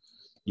and,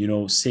 you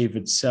know, save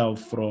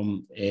itself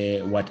from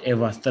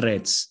whatever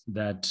threats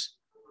that,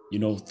 you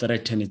know,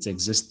 threaten its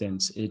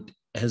existence, it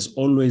has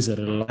always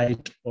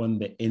relied on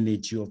the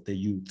energy of the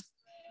youth.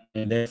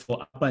 And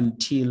therefore, up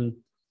until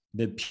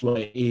the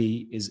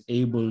PYA is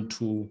able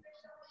to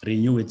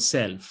renew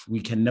itself, we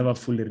can never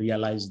fully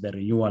realize the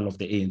renewal of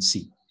the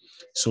ANC.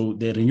 So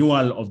the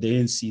renewal of the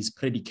ANC is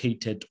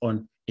predicated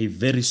on a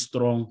very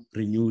strong,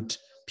 renewed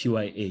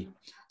PYA.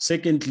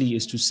 Secondly,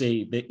 is to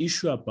say the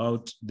issue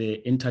about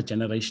the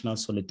intergenerational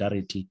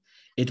solidarity,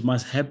 it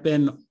must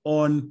happen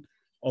on,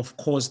 of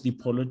course, the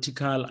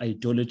political,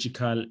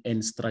 ideological,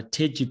 and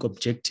strategic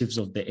objectives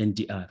of the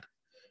NDR.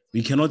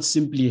 We cannot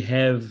simply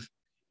have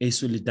a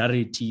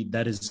solidarity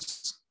that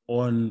is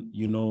on,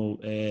 you know,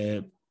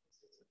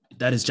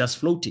 that is just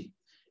floating.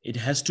 It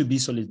has to be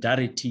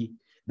solidarity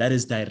that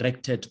is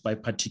directed by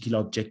particular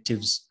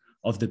objectives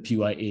of the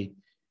PYA.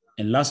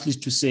 And lastly,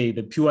 to say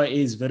the PYA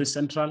is very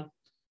central,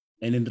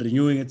 and in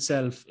renewing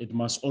itself, it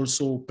must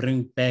also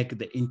bring back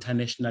the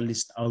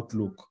internationalist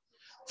outlook.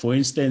 For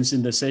instance,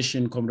 in the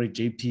session, Comrade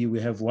JP,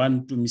 we have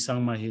one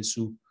Tumisang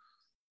Mahesu,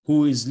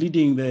 who is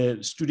leading the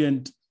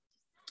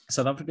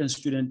South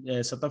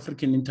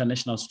African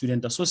International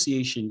Student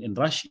Association in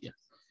Russia.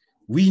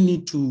 We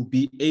need to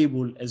be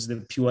able, as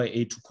the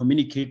PYA, to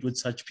communicate with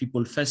such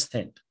people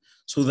firsthand,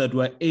 so that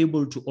we're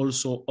able to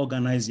also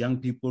organize young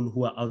people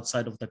who are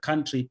outside of the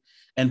country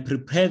and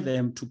prepare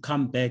them to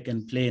come back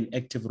and play an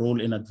active role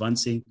in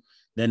advancing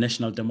the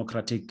national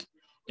democratic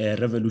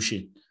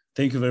revolution.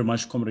 Thank you very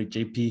much, Comrade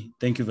JP.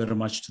 Thank you very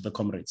much to the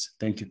comrades.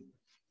 Thank you.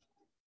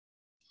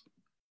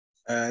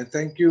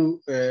 Thank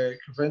you,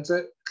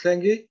 Kefentse.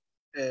 Mahlengi,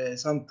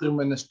 some 3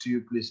 minutes to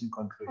you, please, in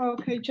conclusion.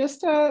 Okay,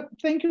 just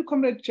thank you,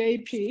 Comrade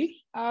JP.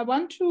 I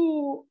want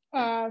to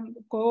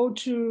go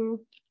to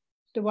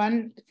the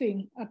one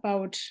thing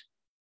about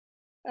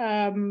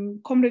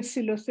Comrade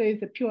Silo says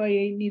the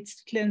PYA needs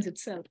to cleanse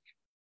itself.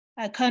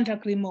 I can't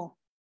agree more.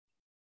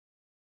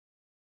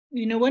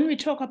 You know, when we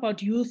talk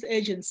about youth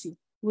agency,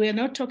 we're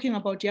not talking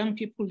about young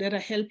people that are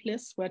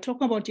helpless. We're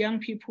talking about young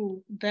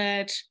people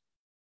that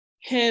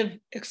have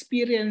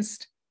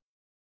experienced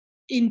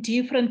in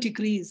different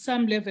degrees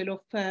some level of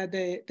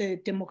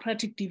the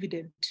democratic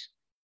dividend.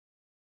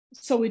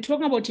 So we're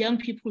talking about young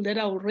people that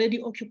are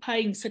already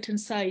occupying certain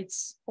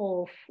sides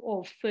of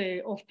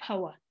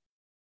power.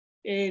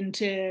 And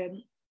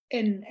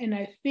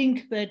I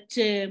think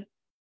that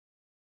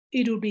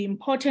it will be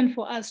important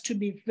for us to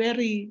be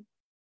very,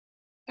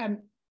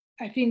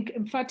 I think,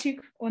 emphatic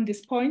on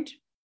this point.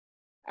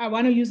 I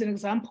want to use an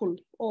example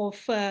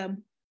of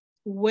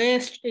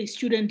where a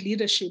student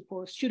leadership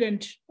or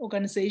student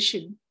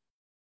organization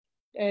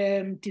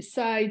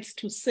decides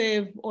to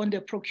serve on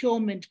the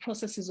procurement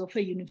processes of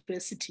a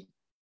university,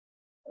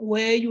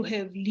 where you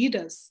have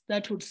leaders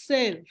that would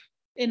serve.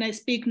 And I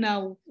speak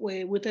now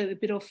with a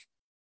bit of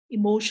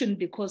emotion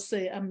because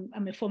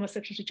I'm a former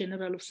Secretary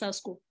General of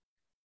SASCO,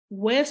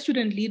 where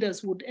student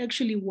leaders would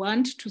actually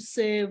want to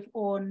serve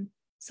on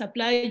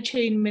supply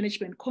chain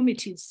management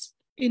committees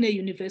in a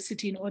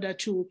university in order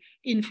to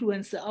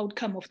influence the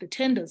outcome of the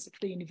tenders of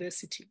the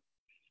university.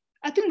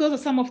 I think those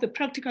are some of the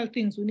practical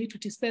things we need to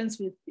dispense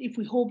with if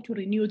we hope to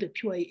renew the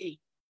PYA,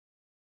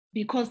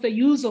 because the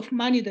use of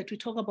money that we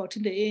talk about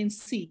in the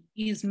ANC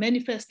is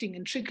manifesting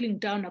and trickling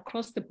down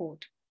across the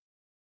board.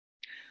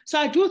 So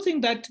I do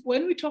think that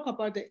when we talk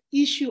about the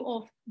issue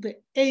of the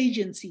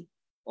agency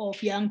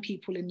of young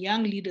people and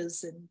young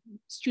leaders and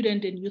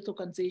student and youth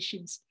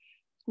organizations,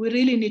 we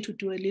really need to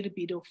do a little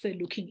bit of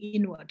looking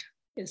inward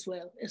as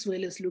well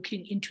as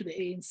looking into the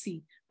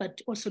ANC, but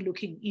also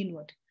looking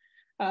inward.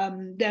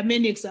 There are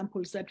many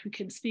examples that we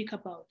can speak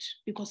about,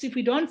 because if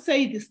we don't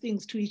say these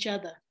things to each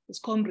other as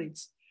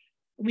comrades,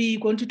 we're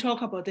going to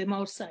talk about them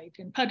outside.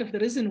 And part of the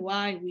reason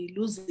why we're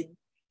losing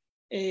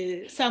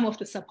some of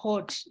the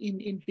support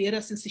in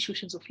various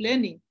institutions of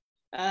learning,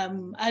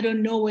 I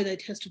don't know whether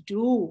it has to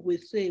do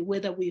with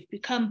whether we've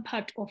become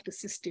part of the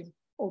system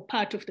or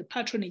part of the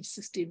patronage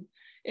system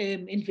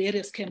in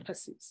various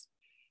campuses.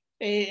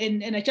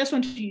 And I just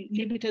want to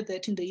leave it at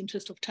that in the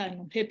interest of time.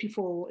 I'm happy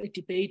for a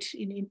debate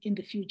in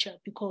the future,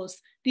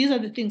 because these are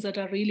the things that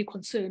are really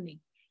concerning.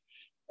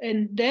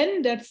 And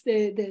then that's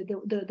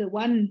the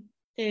one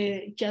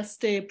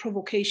just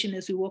provocation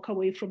as we walk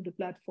away from the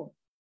platform.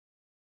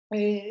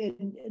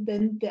 And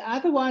then the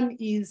other one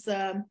is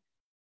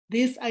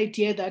this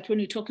idea that when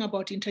you're talking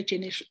about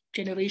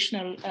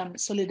intergenerational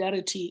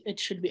solidarity, it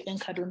should be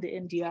anchored on the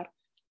NDR.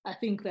 I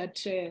think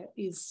that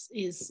is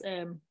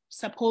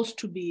supposed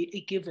to be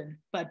a given,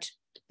 but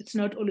it's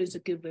not always a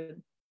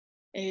given.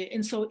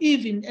 And so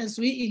even as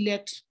we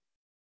elect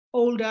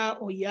older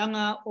or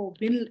younger or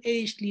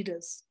middle-aged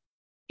leaders,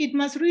 it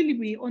must really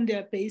be on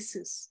their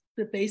basis,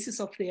 the basis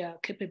of their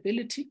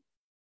capability,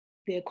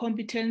 their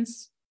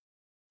competence,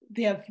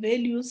 their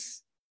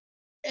values,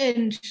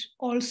 and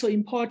also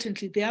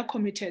importantly, their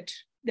commitment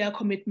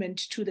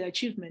to the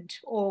achievement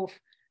of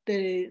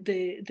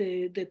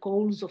the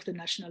goals of the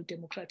national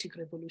democratic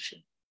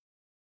revolution.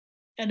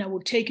 And I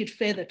would take it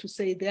further to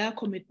say their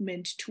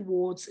commitment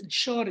towards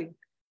ensuring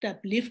the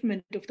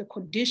upliftment of the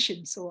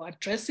conditions or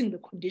addressing the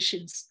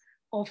conditions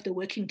of the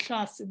working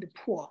class and the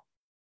poor.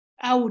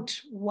 I would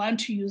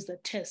want to use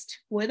that test,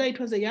 whether it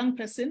was a young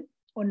person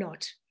or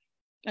not.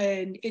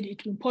 And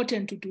it's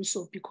important to do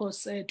so,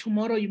 because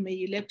tomorrow you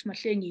may elect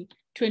Mahlengi,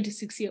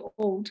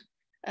 26-year-old,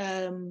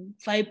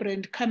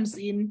 vibrant, comes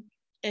in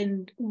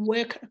and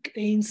work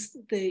against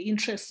the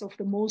interests of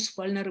the most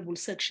vulnerable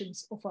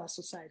sections of our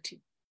society.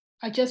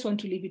 I just want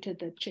to leave it at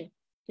that, Chair.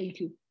 Thank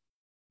you.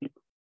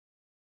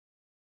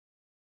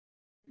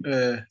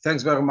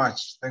 Thanks very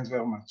much. Thanks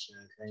very much.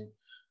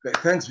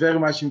 Thanks very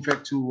much, in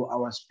fact, to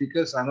our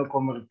speakers. I know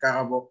Comrade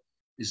Karabo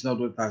is not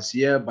with us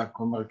here, but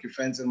Comrade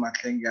Kefentse and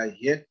Mahlengi are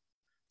here.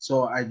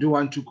 So I do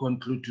want to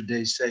conclude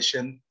today's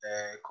session,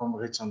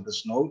 comrades, on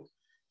this note.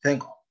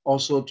 Thank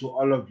also to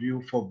all of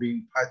you for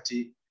being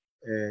party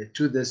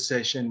to this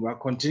session. We're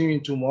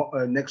continuing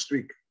tomorrow, next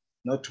week,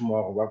 not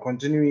tomorrow. We're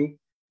continuing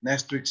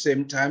next week,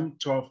 same time,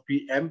 12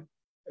 p.m.,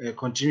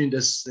 continuing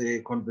this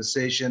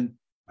conversation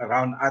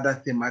around other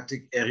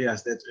thematic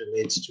areas that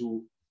relates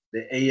to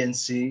the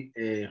ANC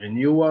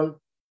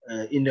renewal,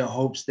 in the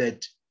hopes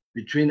that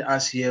between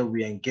us here,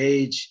 we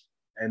engage,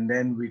 and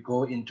then we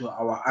go into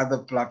our other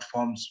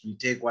platforms. We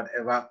take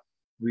whatever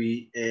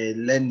we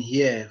learn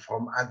here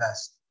from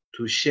others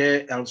to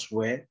share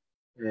elsewhere.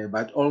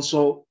 But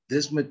also,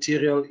 this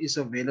material is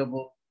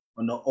available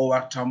on the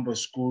OR Tambo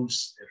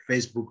Schools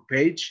Facebook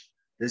page.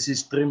 This is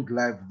streamed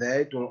live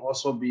there. It will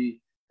also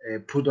be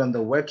put on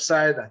the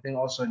website, I think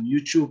also on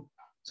YouTube.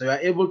 So you're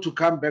able to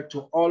come back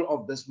to all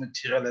of this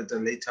material at a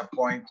later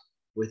point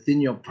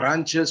within your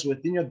branches,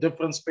 within your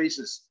different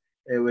spaces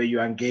where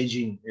you're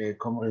engaging.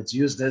 Comrades,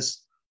 use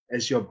this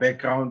as your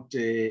background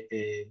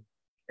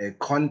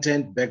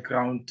content,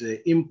 background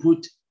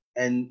input,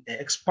 and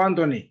expand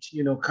on it.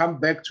 You know, come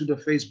back to the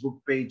Facebook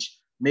page,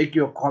 make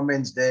your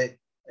comments there,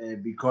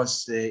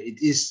 because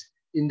it is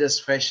in this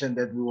fashion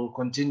that we will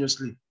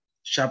continuously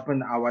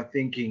sharpen our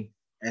thinking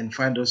and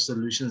find those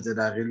solutions that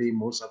are really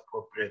most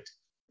appropriate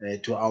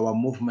to our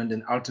movement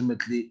and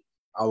ultimately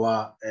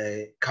our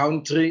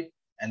country,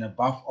 and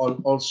above all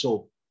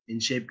also in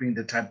shaping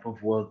the type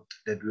of world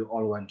that we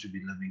all want to be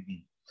living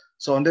in.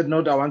 So on that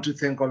note, I want to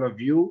thank all of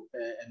you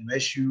and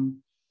wish you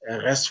a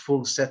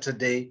restful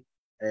Saturday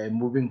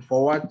moving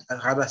forward.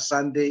 Rather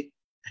Sunday,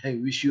 I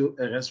wish you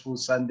a restful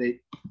Sunday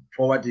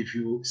forward if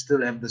you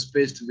still have the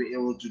space to be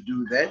able to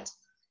do that.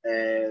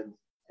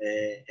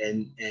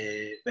 And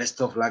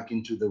best of luck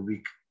into the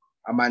week.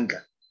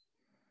 Amanda.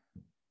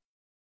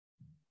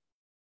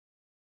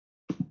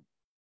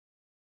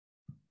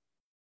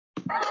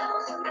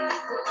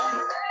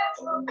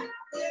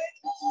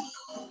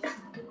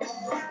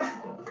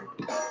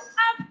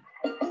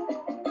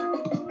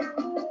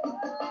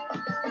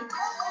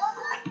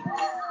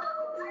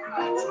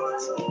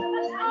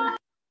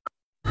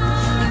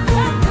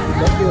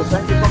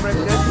 Thank you, Comrade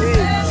Jesse.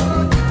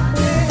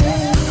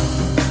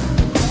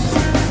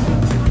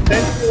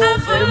 Thank you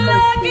very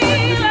much.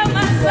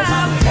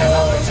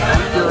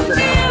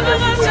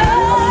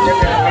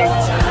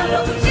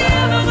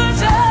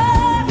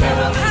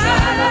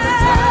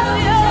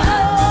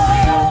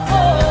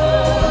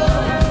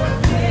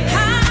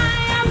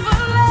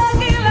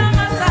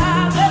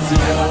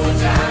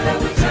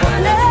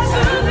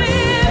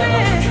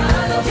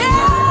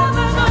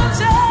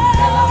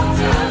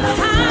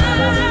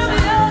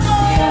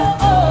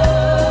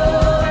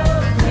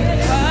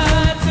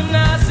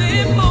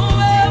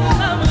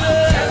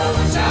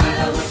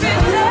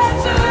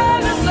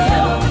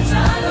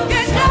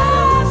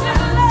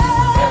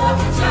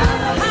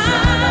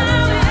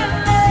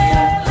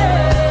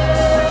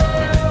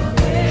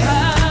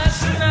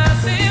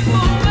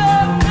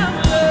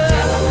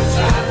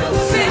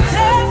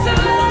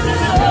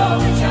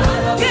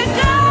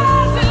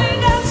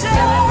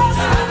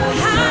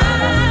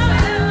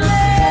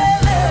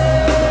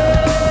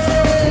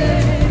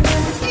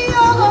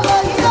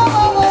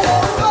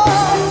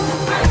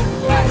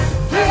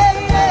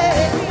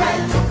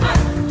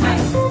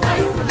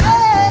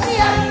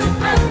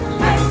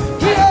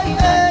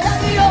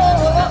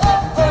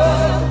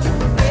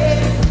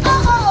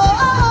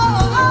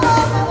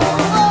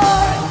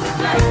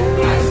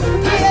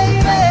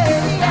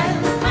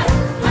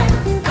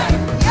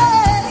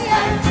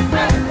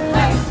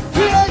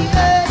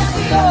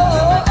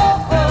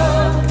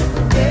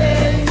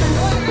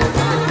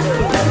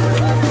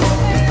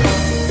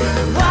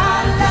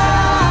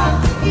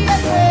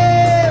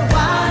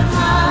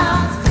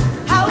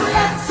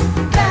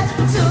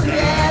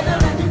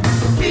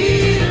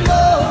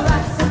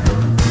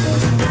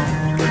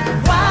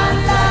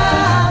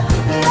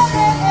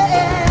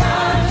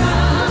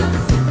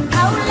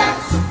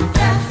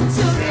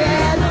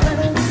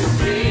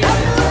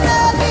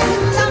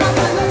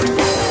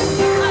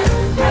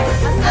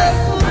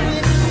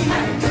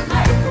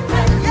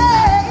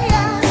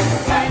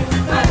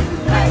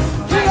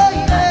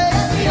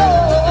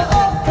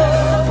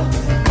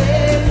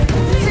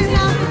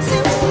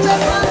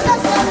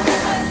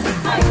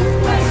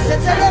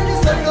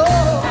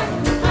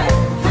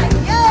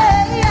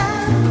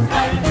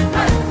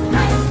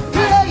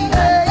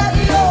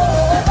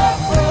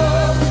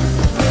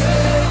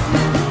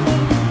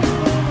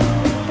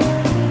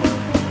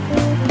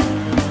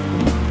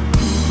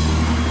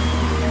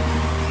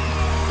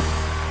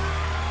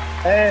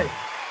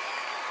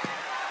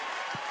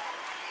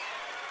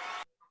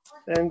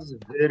 Thanks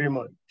very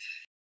much.